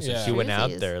 maybe. Oh, so Yeah. she went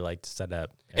out Crazies. there like to set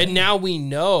up. And now we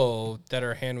know that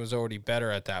her hand was already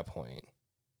better at that point.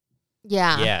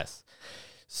 Yeah. Yes.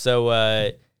 So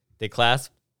they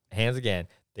clasp hands again.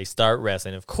 They start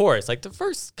wrestling. Of course, like the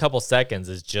first couple seconds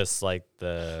is just like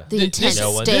the The intense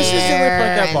no one- stare. This is the only part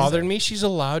that and- bothered me. She's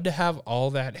allowed to have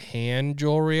all that hand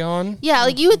jewelry on. Yeah,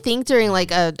 like you would think during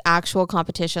like an actual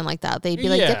competition like that, they'd be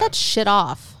like, Yeah. get that shit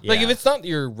off. Like Yeah. if it's not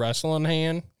your wrestling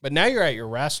hand, but now you're at your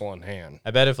wrestling hand.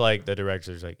 I bet if like the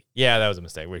director's like, yeah, that was a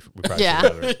mistake. We probably Yeah.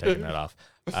 should have taken that off.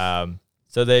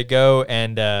 So they go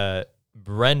and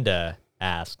Brenda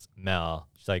asks Mel,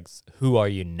 she's like, who are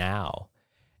you now?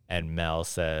 And Mel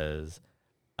says,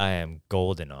 I am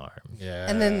Golden Arm. Yeah.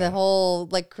 And then the whole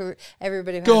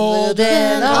everybody has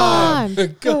Golden Arm.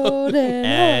 golden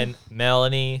And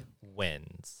Melanie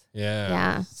wins. Yeah.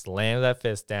 Yeah. Slams that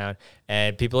fist down,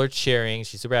 and people are cheering.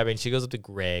 She's super happy, and she goes up to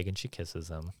Greg and she kisses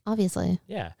him. Obviously.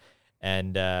 Yeah,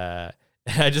 and I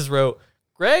just wrote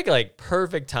Greg, like,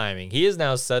 perfect timing. He is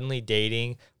now suddenly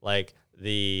dating like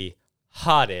the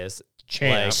hottest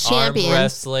Champ. Champion arm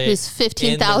wrestling who's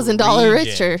in the $15,000 region.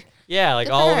 richer. Yeah, like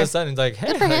Good for all of her. a sudden, it's like, hey,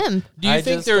 Good for him. Do you I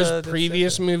think just, there's did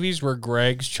previous say movies where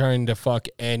Greg's trying to fuck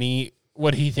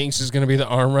what he thinks is going to be the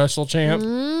arm wrestle champ? that?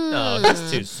 No,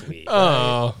 he's too sweet. right?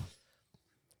 Oh.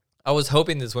 I was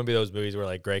hoping this wouldn't be those movies where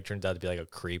like Greg turns out to be like a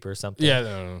creep or something. Yeah.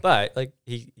 No. But like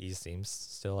he seems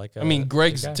still like a I mean,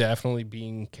 Greg's good guy. definitely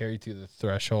being carried through the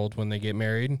threshold when they get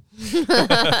married.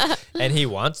 And he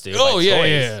wants to. Oh, by yeah, choice.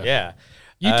 yeah. Yeah.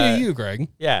 You Uh, do you, Greg.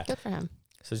 Yeah. Good for him.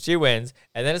 So she wins,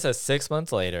 and then it says 6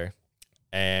 months later,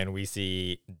 and we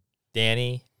see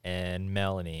Danny and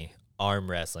Melanie arm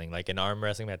wrestling. Like an arm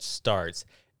wrestling match starts,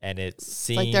 and it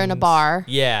seems like they're in a bar.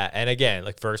 Yeah, and again,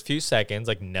 like first few seconds,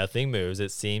 like nothing moves.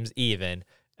 It seems even,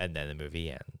 and then the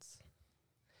movie ends.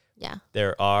 Yeah.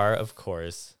 There are, of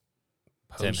course,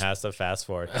 Tim Post- has to fast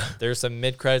forward. There's some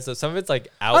mid credits. So some of it's like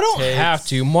outtakes. I don't have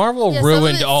to. Marvel Yeah, some of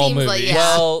ruined it all seems movies. like- yeah.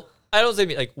 Well, I don't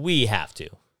say like we have to.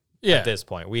 Yeah. At this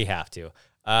point, we have to.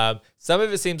 Some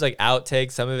of it seems like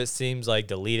outtakes. Some of it seems like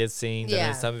deleted scenes. And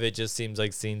Yeah. then some of it just seems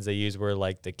like scenes they use where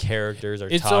like the characters are.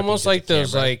 It's talking almost to like the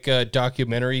those camera.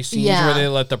 documentary scenes Yeah. where they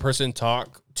let the person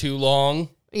talk too long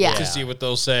Yeah. to see what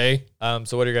they'll say.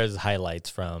 So what are your guys' highlights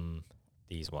from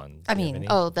these ones? I Do you have mean, any?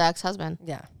 Oh, the ex-husband.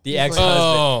 Yeah. the easily. ex-husband.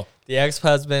 Oh, The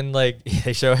ex-husband, like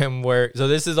they show him where. So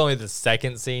this is only the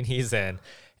second scene he's in,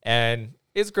 and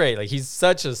it's great. Like he's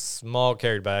such a small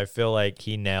character, but I feel like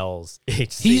he nails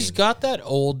each scene. he's got that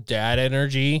old dad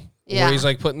energy Yeah. where he's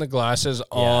like putting the glasses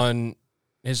on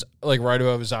his like right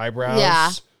above his eyebrows.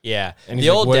 Yeah. Yeah, And the he's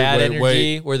like, old "Wait, dad wait, energy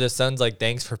wait." where the son's like,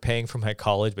 "Thanks for paying for my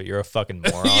college, but you're a fucking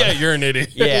moron." Yeah, you're an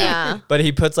idiot. Yeah. Yeah. But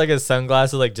he puts like his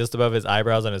sunglasses like just above his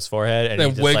eyebrows on his forehead, and Then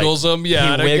he just, wiggles like, them,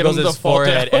 yeah, to he get wiggles them to his fall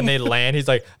forehead, down. and they land. He's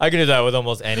like, I can do that with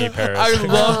almost any pair. Of I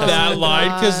sunglasses." love that Oh,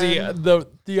 line because God.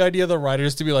 the idea of the writer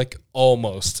is to be like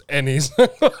almost, and he's I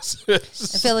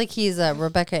feel like he's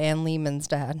Rebecca Ann Lehman's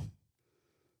dad.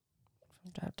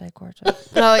 From Drop Dead Gorgeous.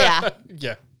 Oh, yeah.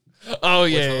 yeah. Oh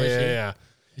yeah, one was yeah, she? yeah.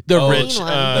 The Oh, rich Mean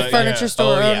one. The furniture yeah.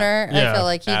 store Oh, yeah. owner. Yeah, I feel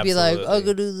like he'd be like, absolutely. I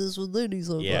could do this with lady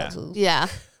Yeah. sunglasses. Yeah.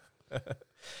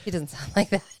 He doesn't sound like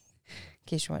that, in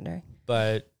case you're wondering.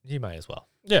 But he might as well.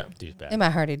 Yeah. Douchebag. In my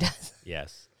heart, he does.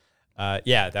 Yes.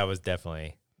 Yeah, that was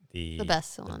definitely the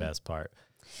best The one. best part.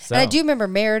 So, And I do remember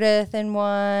Meredith in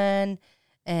one,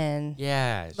 and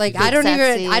Yeah. like she I did- don't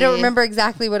Sexy. even I don't remember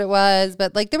exactly what it was,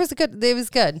 but like it was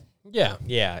good. Yeah.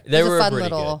 Yeah, they It was a were fun pretty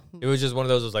little- good. It was just one of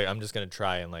those. Was like, I'm just gonna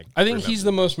try and like. I think he's the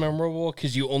remember. most memorable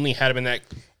because you only had him in that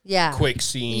Yeah. quick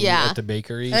scene Yeah. at the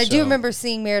bakery. And I do so- remember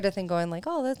seeing Meredith and going like,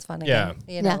 "Oh, that's fun again."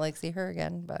 You know, Yeah. like see her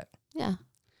again, but Yeah. her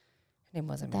name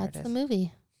wasn't That's Meredith. the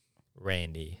movie.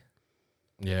 Randy.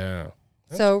 Yeah.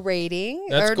 So rating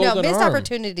That's or no Golden missed Arm.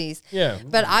 opportunities, Yeah.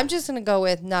 but I'm just gonna go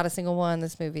with not a single one.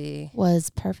 This movie, Was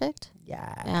perfect.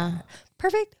 yeah, Yeah.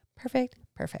 perfect.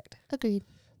 Agreed.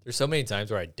 There's so many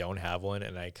times where I don't have one,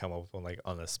 and I come up with one like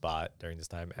on the spot during this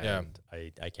time, and Yeah.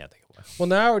 I can't think of one. Well,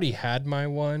 now I already had my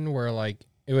one where like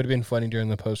it would have been funny during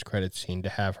the post-credit scene to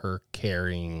have her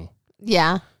carrying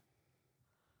Yeah.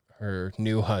 her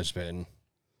new husband.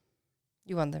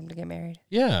 You want them to get married?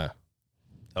 Yeah.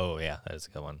 Oh yeah, that is a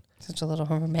good one. Such a little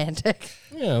romantic.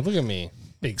 Yeah. Look at me,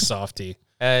 big softy.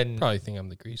 And Probably think I'm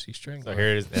the greasy strangler. so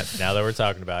here it is. Now that we're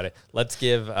talking about it, let's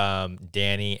give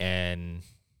Danny and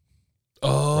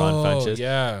Ron Funches.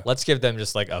 Yeah. let's give them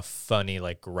just like a funny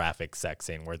like graphic sex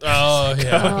scene where they're Oh, just,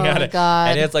 like, yeah. going Oh at my it. God.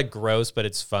 And it's like gross, but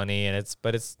it's funny, and it's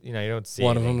you know you don't see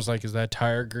One of anything. them's like, "Is that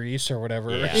tire grease or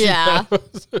whatever?" Yeah.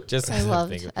 Yeah. Just I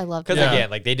loved it. because Yeah. again,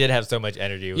 like they did have so much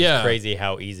energy. It was Yeah. crazy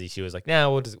how easy she was. Like, nah,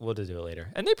 we'll just do it later,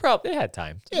 and they had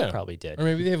time. Yeah. They probably did. Or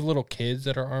maybe they have little kids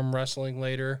that are arm wrestling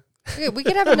later. Yeah, we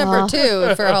could have a number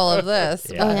two for all of this.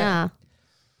 Yeah. Oh, yeah.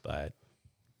 But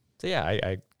so yeah,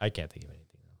 I can't think of anything.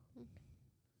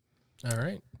 All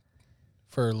right.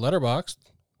 For Letterboxd,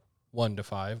 1 to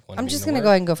 5. One I'm being just the gonna worst. go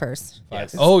ahead and go first.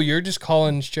 Yes. Oh, you're just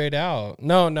calling straight out.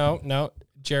 No,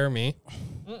 Jeremy.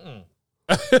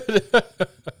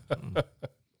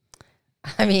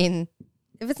 I mean,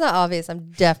 if it's not obvious,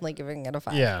 I'm definitely giving it a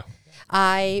 5. Yeah.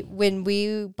 When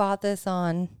we bought this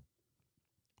on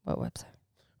what website?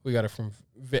 We got it from,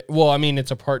 well, I mean, it's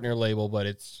a partner label, but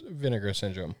it's Vinegar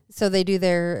Syndrome. So they do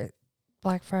their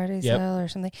Black Friday Yep. sale or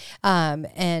something.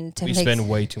 And Tim We makes, spend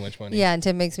way too much money. yeah, and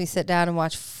Tim makes me sit down and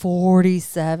watch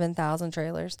 47,000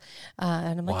 trailers.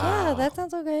 And I'm like, yeah, Wow. that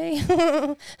sounds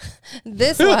okay.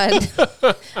 This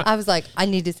one, I was like, I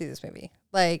need to see this movie.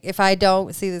 Like, if I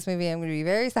don't see this movie, I'm going to be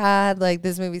very sad. Like,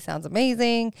 this movie sounds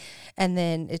amazing. And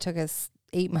then it took us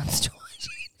 8 months to watch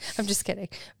it. I'm just kidding.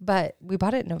 But we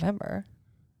bought it in November.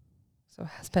 So it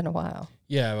has been a while.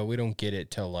 Yeah, but we don't get it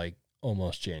till like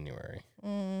almost January.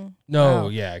 No, Wow.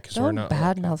 yeah, because we're Don't not.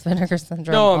 badmouth Vinegar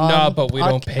Syndrome. No, I'm on not. But we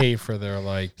don't podcast. pay for their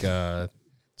like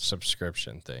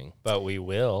subscription thing. But we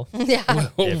will. Yeah.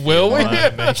 if Will you we?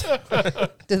 wanna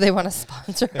make- Do they want to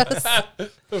sponsor us?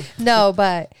 No,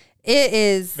 but it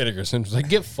is Vinegar Syndrome's like,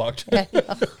 get fucked. I know,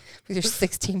 with your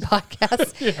 16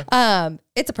 podcasts.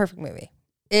 It's a perfect movie.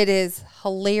 It is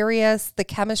hilarious. The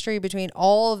chemistry between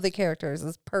all of the characters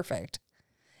is perfect.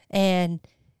 And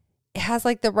it has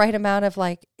like the right amount of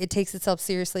like, it takes itself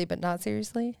seriously, but not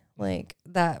seriously. Like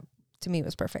that to me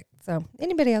was perfect. So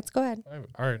anybody else, go ahead.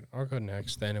 All right, I'll go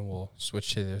next then, and we'll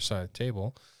switch to the other side of the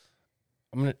table.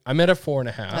 I'm at a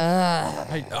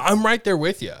 4.5. I'm right there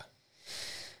with you.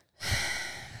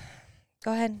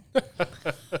 Go ahead.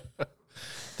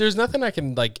 There's nothing I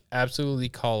can like absolutely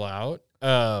call out.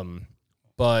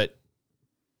 But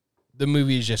the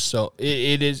movie is just so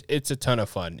it's a ton of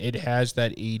fun. It has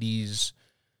that 80s.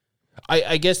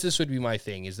 I guess this would be my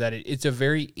thing is that it's a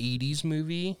very 80s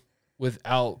movie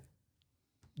without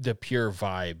the pure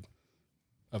vibe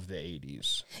of the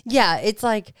 80s. Yeah, it's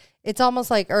like, it's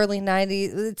almost like early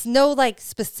 90s. It's no like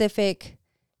specific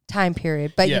time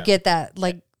period, but Yeah. you get that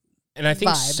like, And I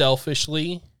think vibe.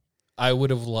 selfishly, I would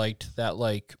have liked that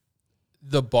like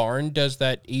the barn does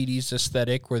that 80s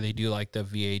aesthetic where they do like the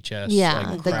VHS, Yeah,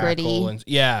 like, the crackle gritty. and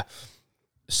yeah.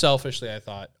 Selfishly, I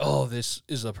thought, oh, this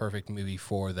is the perfect movie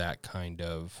for that kind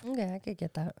of, okay, I could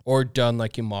get that. or done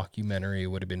like a mockumentary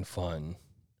would have been fun.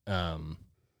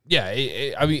 Yeah,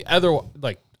 I mean, other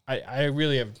like I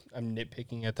really have. I'm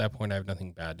nitpicking at that point. I have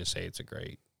nothing bad to say. It's a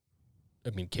great.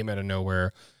 I mean, came out of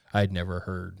nowhere. I'd never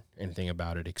heard anything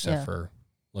about it except Yeah. for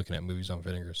looking at movies on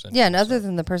Vinegar Syndrome. Yeah, and other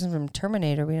than the person from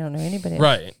Terminator, we don't know anybody else.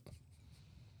 Right.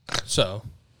 So,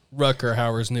 Rutger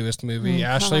Hauer's newest movie.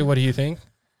 Ashley, what do you think?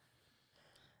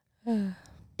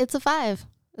 It's a 5.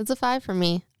 It's a 5 for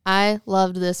me. I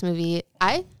loved this movie.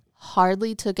 I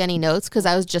hardly took any notes because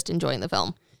I was just enjoying the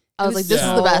film. I was like, this is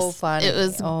the so best. Funny. It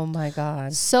was oh my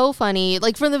god. so funny.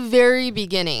 Like from the very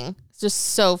beginning. It's just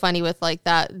so funny with like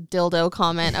that dildo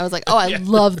comment. I was like, oh, I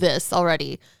love this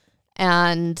already.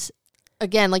 And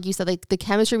again, like you said, like the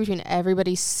chemistry between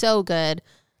everybody's so good.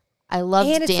 I loved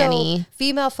And it's Danny. so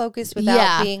female focused without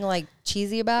Yeah. being like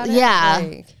cheesy about it. Yeah.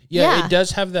 Like, Yeah, Yeah. it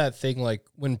does have that thing like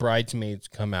when Bridesmaids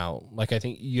come out. Like I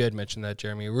think you had mentioned that,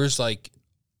 Jeremy. Where it's like,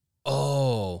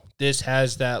 oh, this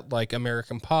has that like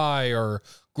American Pie or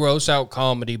gross out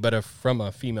comedy, but from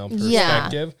a female Yeah.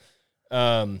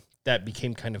 perspective. That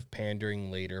became kind of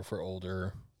pandering later for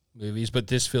older movies, but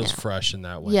this feels fresh in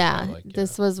that way. Yeah, Like,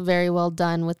 this was very well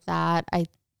done with that. I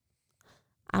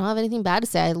don't have anything bad to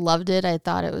say. I loved it. I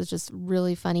thought it was just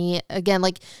really funny. Again,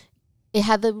 like it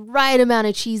had the right amount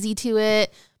of cheesy to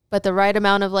it, but the right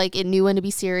amount of like it knew when to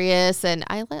be serious, and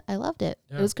I loved it.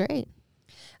 Yeah. It was great.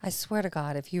 I swear to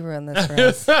God, if you ruin this for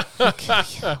us,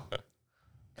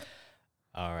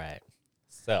 All right.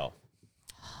 So,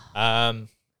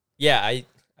 yeah, I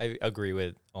agree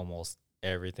with almost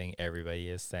everything everybody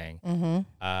is saying.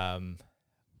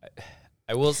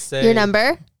 I will say Your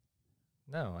number?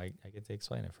 No, I get to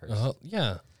explain it first.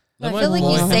 yeah. I Let feel my like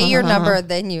boy- you say your number,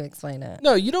 then you explain it.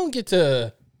 No, you don't get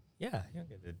to. Yeah, you don't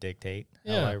get to dictate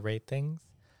Yeah. how I rate things.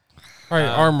 All right,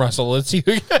 arm wrestle. Let's see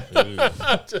who.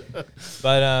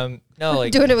 But no, I'm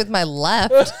like doing it with my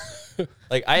left.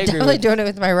 like I agree. Definitely With, doing it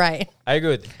with my right. I agree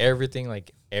with everything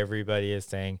like everybody is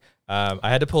saying. I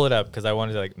had to pull it up because I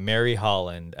wanted to like Mary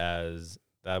Holland, as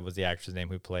that was the actress name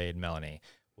who played Melanie,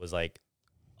 was like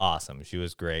awesome. She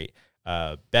was great.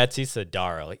 Betsy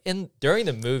Sidara, like during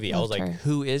the movie, I was Loved like, her.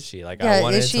 who is she? Like Yeah, I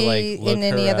wanted is to she like look in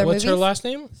any her other up. What's her movies? last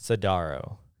name?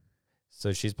 Sidaro.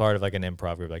 So she's part of like an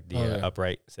improv group, like the Okay.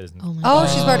 Upright Citizens. Oh my Oh, God.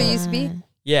 she's part of USB.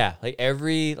 Yeah, like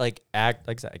every like act,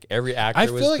 like every actor. I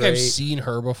was feel like great. I've seen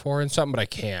her before in something, but I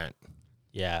can't.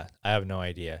 Yeah, I have no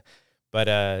idea.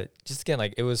 But just again,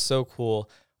 like it was so cool.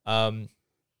 The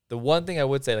one thing I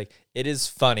would say, like, it is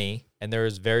funny and there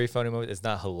is very funny moments. It's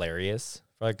not hilarious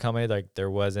for like comedy. Like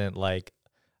there wasn't like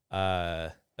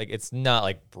it's not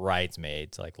like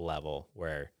Bridesmaids like level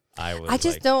where I was. I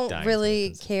just like, don't dying really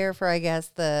laughing. care for, I guess,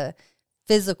 the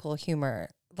physical humor.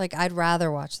 Like, I'd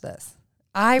rather watch this.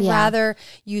 I'd Yeah. rather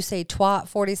you say twat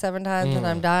 47 times and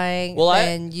I'm dying Well,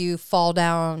 than you fall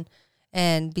down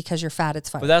and because you're fat, it's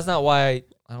funny. But that's not why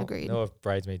I don't Agreed. know if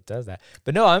Bridesmaids does that.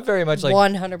 But no, I'm very much like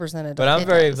 100% it But does. I'm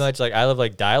very much like I love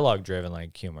like dialogue driven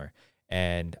like humor,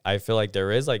 and I feel like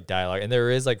there is like dialogue and there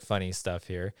is like funny stuff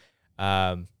here.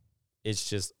 It's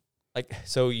just like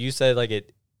so you said like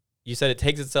it. You said it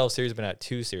takes itself serious, but not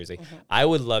too seriously. I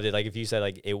would love it like if you said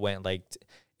like it went like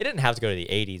it didn't have to go to the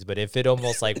 80s, but if it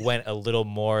almost like went a little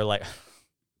more like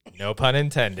no pun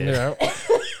intended. Yeah.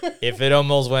 If it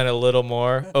almost went a little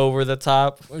more over the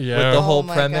top with Yeah. the whole Oh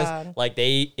my premise, God. like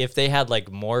if they had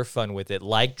like more fun with it,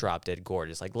 like Drop Dead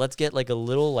Gorgeous, like let's get like a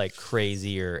little like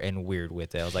crazier and weird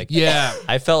with it. I was like, Yeah.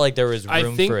 I felt like there was room I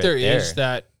think for there it is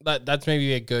that's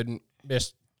maybe a good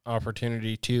missed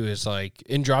opportunity too, is like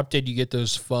in Drop Dead you get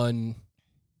those fun,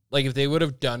 like if they would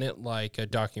have done it like a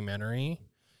documentary,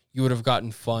 you would have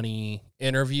gotten funny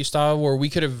interview style where we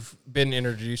could have been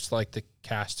introduced to, like the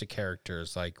cast of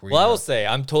characters. Like, Well, I will say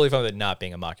I'm totally fine with it not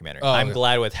being a mockumentary. Oh, I'm okay.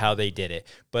 glad with how they did it.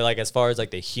 But like as far as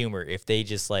like the humor, if they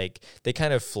just like they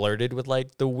kind of flirted with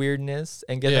like the weirdness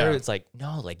and get Yeah. there, it's like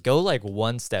no, like go like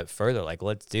one step further. Like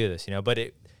let's do this, But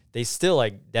they still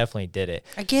like definitely did it.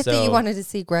 I get that So- you wanted to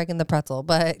see Greg and the pretzel,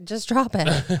 but just drop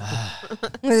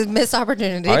it. Missed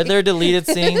opportunity. Are there deleted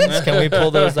scenes? Can we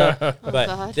pull those up? But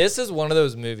God. this is one of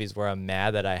those movies where I'm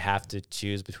mad that I have to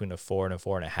choose between a 4 and a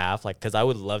 4.5. Like, because I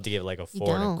would love to give it like a You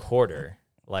 4 and a don't. quarter.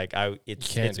 Like,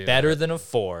 it's can't do better that. than a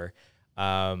 4.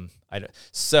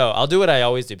 So I'll do what I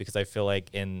always do because I feel like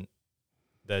in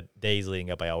the days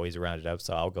leading up, I always round it up.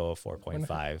 So I'll go a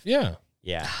 4.5. yeah.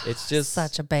 Yeah, it's just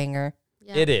Such a banger.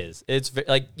 Yeah. It is. It's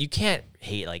like you can't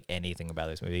hate like anything about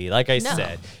this movie. Like I No.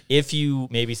 said, if you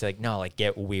maybe say like no, like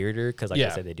get weirder because like I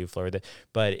Yeah. said they do flirt with it,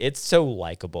 but it's so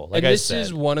likable. Like And I this said,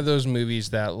 is one of those movies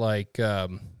that like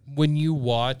when you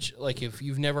watch, like if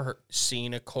you've never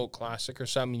seen a cult classic or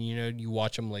something, you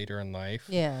watch them later in life.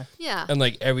 Yeah. Yeah. And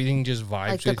like everything just vibes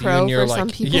Like The with you, Crow and you're for like, some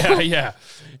people. yeah,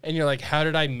 and you're like, how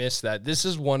did I miss that? This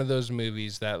is one of those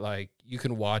movies that like you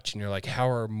can watch, and you're like, how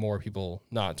are more people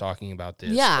not talking about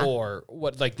this? Yeah. or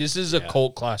what? Like this is a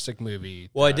cult classic movie.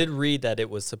 well, I that- did read that it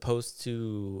was supposed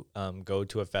to go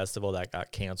to a festival that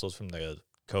got canceled from the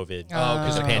COVID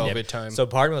because of pandemic. COVID time. So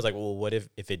part of me was like, well, what if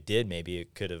it did? Maybe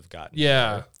it could have gotten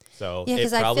Yeah. more. So Yeah, it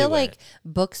because I probably feel wouldn't.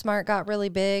 like Booksmart got really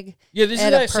big yeah, this is at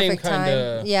a that same perfect kind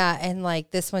time. of Yeah, and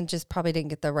like this one just probably didn't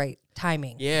get the right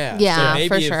timing. Yeah, Yeah, maybe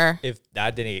for if, sure. If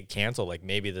that didn't get canceled, like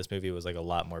maybe this movie was like a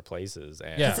lot more places.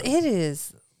 And Yeah. It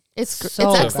is. It's So it's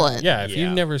good. excellent. Yeah, if Yeah.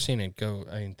 you've never seen it, go.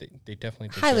 I mean, they definitely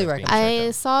deserve Highly being recommend. checked I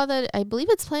out. saw that. I believe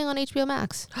it's playing on HBO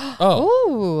Max. Oh,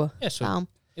 Ooh. yeah. So Um,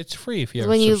 it's free if you have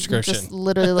when a you subscription. just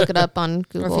literally look it up on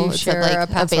Google, you it said share like a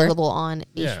password. available on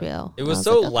Yeah. HBO. It And I was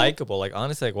so like, okay. likable. Like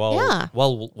honestly, like Yeah.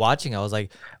 while watching, I was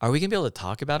like, "Are we gonna be able to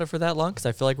talk about it for that long?" Because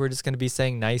I feel like we're just gonna be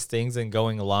saying nice things and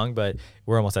going along. But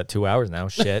we're almost at 2 hours now.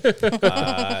 Shit.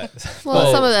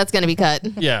 Well, some of that's going to be cut.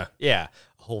 yeah. Yeah,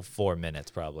 a whole 4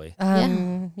 minutes probably.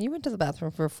 You went to the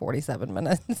bathroom for 47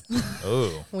 minutes.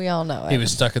 Oh, We all know it. He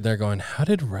was stuck in there going, how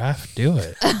did Raph do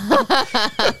it?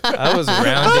 I was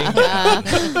rounding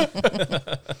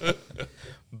down.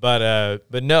 but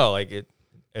no, like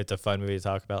it's a fun movie to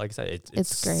talk about. Like I said, it's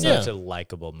It's great. such Yeah. a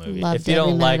likable movie. Loved If you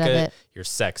every don't like minute of it, it. you're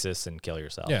sexist and kill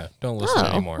yourself. Yeah, don't listen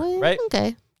anymore. well, Right?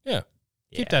 Okay. Yeah,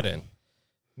 keep Yeah. that in.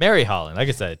 Mary Holland, like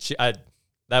I said,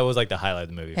 that was like the highlight of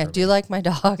the movie. Yeah, for do me. you like my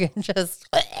dog? And just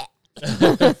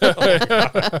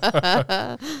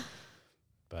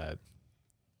But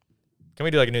can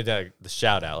we do like a new the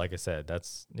shout out? Like I said,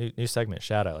 that's new segment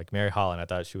shout out. Like Mary Holland, I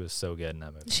thought she was so good in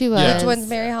that movie. She was. Yeah. which one's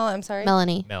Mary Holland? I'm sorry.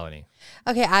 Melanie. Melanie.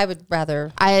 Okay, I would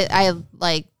rather. I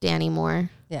like Danny more.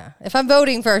 Yeah, if I'm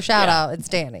voting for a shout Yeah. out, it's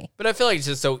Danny. But I feel like it's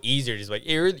just so easier. Just like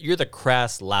you're the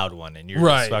crass loud one, and you're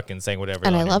Right. just fucking saying whatever.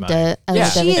 And I on your loved mind. it. I Yeah.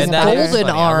 loved She She is everything And about that it. is golden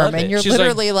funny. I love arm, it. and you're She's like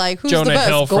literally like, who's the Jonah best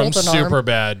Hill from golden arm?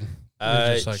 Superbad.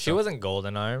 You're just like, She oh. wasn't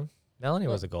golden arm. Melanie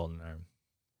was a golden arm.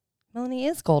 Melanie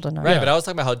is golden arm. Right, Yeah. but I was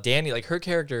talking about how Danny, like her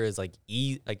character is like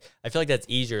like I feel like that's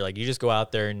easier. Like you just go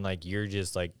out there and like you're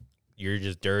just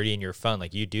dirty and you're fun.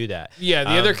 Like you do that. Yeah,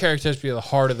 the other characters be the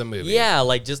heart of the movie. Yeah,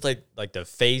 like just like the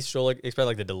facial, especially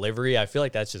like the delivery. I feel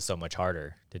like that's just so much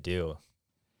harder to do.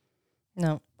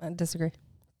 No, I disagree.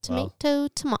 Tomato,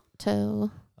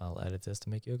 tomato. I'll edit this to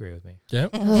make you agree with me.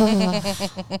 Yep.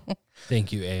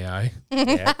 Thank you, AI.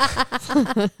 Yeah.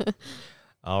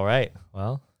 All right.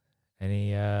 Well,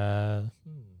 anything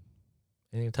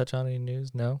to touch on? Any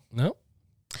news? No. No.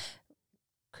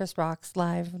 Chris Rock's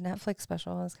live Netflix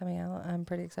special is coming out. I'm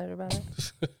pretty excited about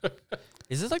it.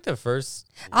 Is this like the first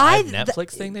live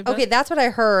Netflix thing they've done? Okay, that's what I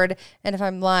heard. And if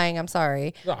I'm lying, I'm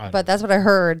sorry. I But that's what I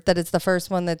heard, that it's the first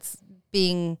one that's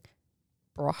being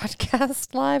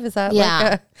broadcast live. Is that Yeah.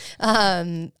 like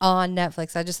a, on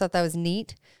Netflix? I just thought that was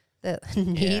neat.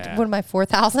 Neat. Yeah. What am I,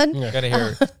 4,000? You're gonna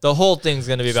hear the whole thing's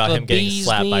gonna be about The him getting bee's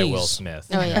slapped by knees. Will Smith.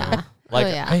 Oh yeah. Like,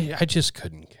 oh yeah. I just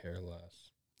couldn't care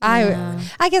less.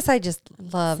 I guess I just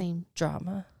love Same.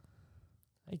 drama.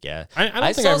 Yeah. I don't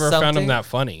I think I saw ever found him something- that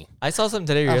funny. I saw something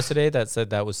today or yesterday that said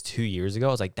that was 2 years ago.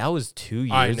 I was like, that was 2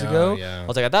 years know, ago. yeah. I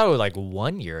was like, I thought it was like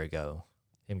 1 year ago.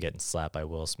 Him getting slapped by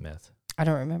Will Smith. I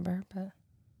don't remember, but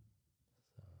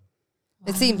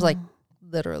it seems like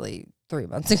literally 3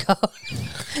 months ago.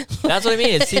 That's what I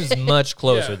mean. It seems much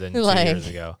closer Yeah. than 2 Like- years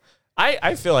ago.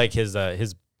 I feel like his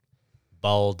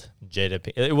bald Jada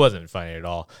Pinkett, it wasn't funny at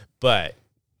all, but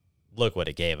look what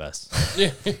it gave us.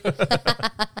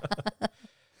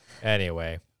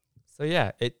 Anyway, so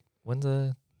yeah, when's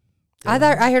the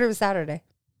I heard it was Saturday.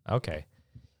 okay,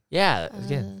 yeah,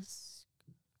 again,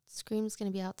 Scream's gonna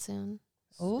be out soon.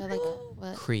 Ooh. They're like,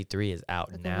 what? Creed 3 is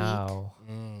out Like a now.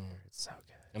 Mm. It's so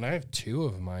good. And I have 2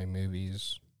 of my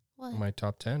movies What? in my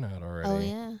top 10 out already. Oh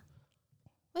yeah.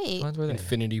 Wait. Ones were they?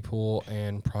 Infinity Pool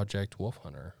and Project Wolf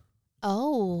Hunter.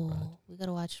 Oh, we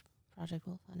gotta watch Project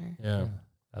Wolf Hunter. Yeah.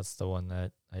 That's the one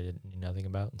that I didn't know nothing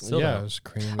about. And still Yeah, it don't. was a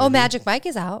Korean Oh, movie. Magic Mike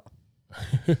is out.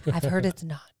 I've heard it's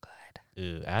not good.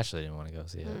 Ew, Ashley didn't want to go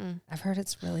see it. Mm-mm. I've heard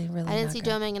it's really, really I didn't not see good.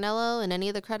 Joe Manganiello in any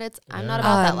of the credits. I'm Yeah. not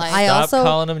about that life. I Stop also-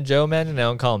 calling him Joe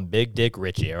Manganiello and call him Big Dick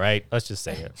Richie. All right, let's just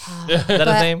say it. Is that his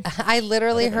But name? I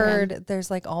literally Good for heard there's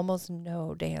like almost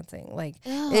no dancing. Like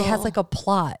it has Ew. like a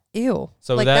plot. Ew.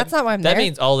 So like that, that's not why I'm that there.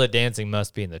 means all the dancing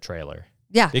must be in the trailer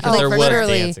yeah, because like, there was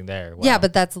literally. dancing there. Wow. Yeah,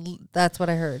 but that's what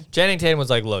I heard. Channing Tatum was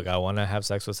like, "Look, I want to have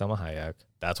sex with Selma Hayek.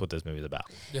 That's what this movie's about."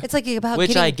 It's like about Which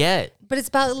getting, I get. but it's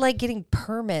about like getting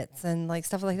permits and like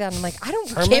stuff like that. And I'm like, I don't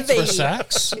Permits give for a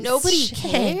sex? Nobody shit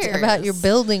cares about your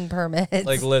building permits.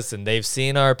 Like, listen, they've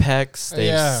seen our pecs, they've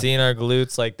Yeah. seen our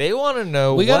glutes. Like, they want to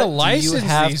know We what gotta do you license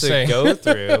have these to things. go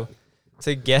through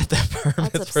to get the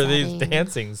permits for these upsetting.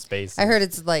 dancing spaces. I heard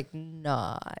it's like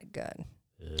not good.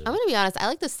 I'm gonna be honest. I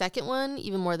like the second one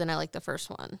even more than I like the first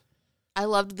one. I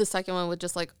loved the second one with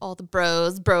just like all the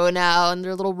bros broing out and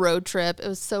their little road trip. It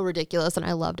was so ridiculous, and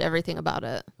I loved everything about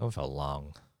it. That one felt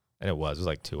long, and it was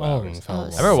like 2 Oh, hours. it felt Oh,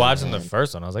 long. I remember so watching the good.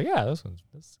 first one. I was like, "Yeah, this one's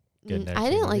good." I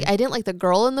didn't like the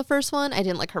girl in the first one. I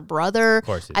didn't like her brother. Of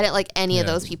course, you I didn't like any of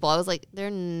Yeah. those people. I was like,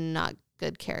 they're not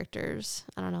good characters.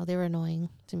 I don't know. They were annoying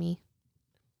to me.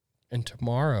 And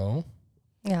tomorrow,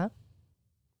 Yeah.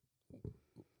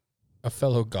 a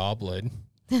fellow goblin,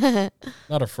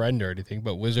 not a friend or anything,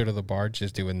 but Wizard of the Barge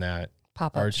is doing that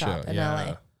Pop up art shop show. in Yeah.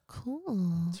 LA. Cool.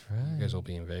 That's right. You guys will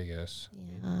be in Vegas.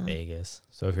 Yeah. Vegas.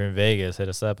 So if you're in Vegas, hit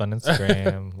us up on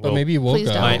Instagram. But maybe we'll Please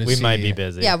go. don't. to we might see- be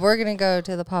busy. Yeah, we're gonna go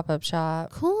to the pop up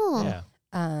shop. Cool. Yeah.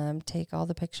 Take all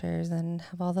the pictures and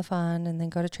have all the fun, and then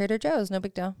go to Trader Joe's. No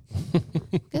big deal.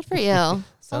 Good for you.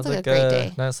 Sounds like a great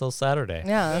day. nice little Saturday.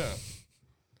 Yeah. Yeah.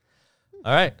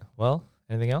 All right. Well,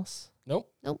 anything else? Nope.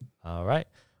 All right.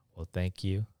 Well, thank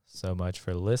you so much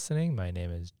for listening. My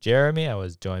name is Jeremy. I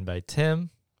was joined by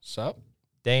Tim, Sup?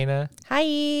 Dana,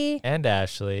 Hi. and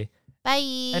Ashley.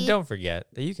 Bye. And don't forget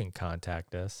that you can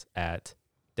contact us at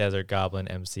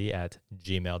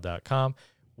desertgoblinmc@gmail.com.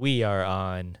 We are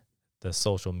on the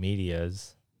social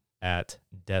medias at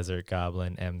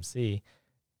desertgoblinmc.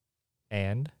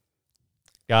 And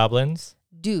goblins,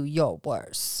 Do your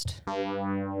worst.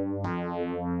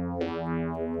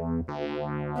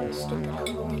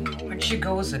 Where'd she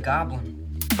go as a goblin?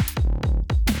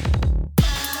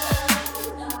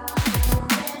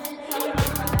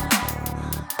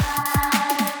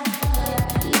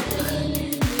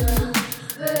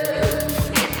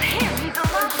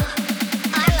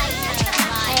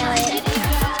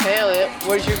 Hey, Elliot,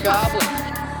 where's your goblin?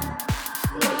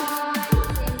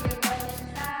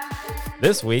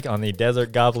 this week on the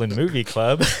Desert Goblin Movie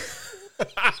Club.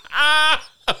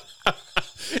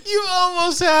 You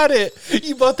almost had it.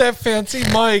 You bought that fancy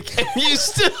mic, and you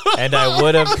still. And I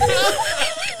would have.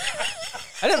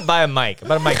 I didn't buy a mic. I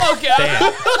bought a mic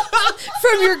stand.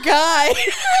 From your guy.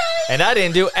 And I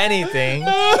didn't do anything.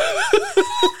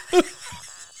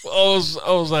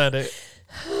 Almost had it.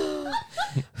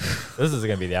 This is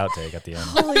going to be the outtake at the end.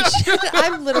 Holy shit.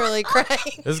 I'm literally crying.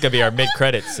 This is going to be our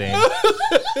mid-credit scene.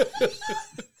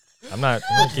 I'm not.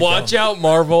 Watch out,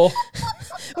 Marvel.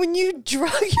 When you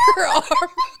drug your arm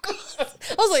across,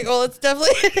 I was like, oh, it's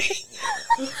definitely.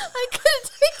 I couldn't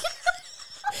take it.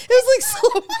 It was like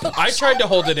slow motion. I tried to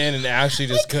hold it in, and Ashley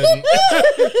just couldn't.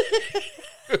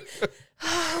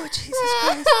 Oh, Jesus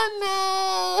Christ.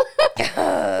 Oh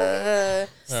no.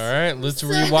 All right, let's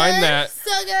rewind that.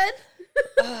 So good.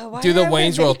 Why Do did the I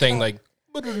Wayne's wear World thing, makeup?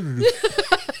 like.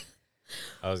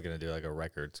 I was gonna do like a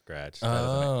record scratch,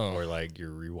 Oh. or like you're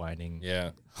rewinding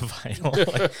Yeah. vinyl.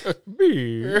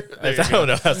 Like, I don't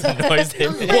know. That's the noise they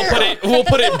make. We'll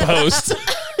put it in post.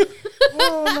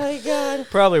 Oh my god.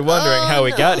 Probably wondering how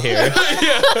we got here.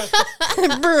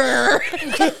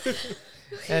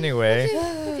 Anyway,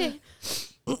 Okay.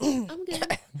 I'm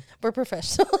good. We're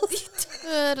professionals.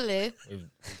 Totally. we've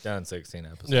done 16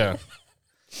 episodes. Yeah.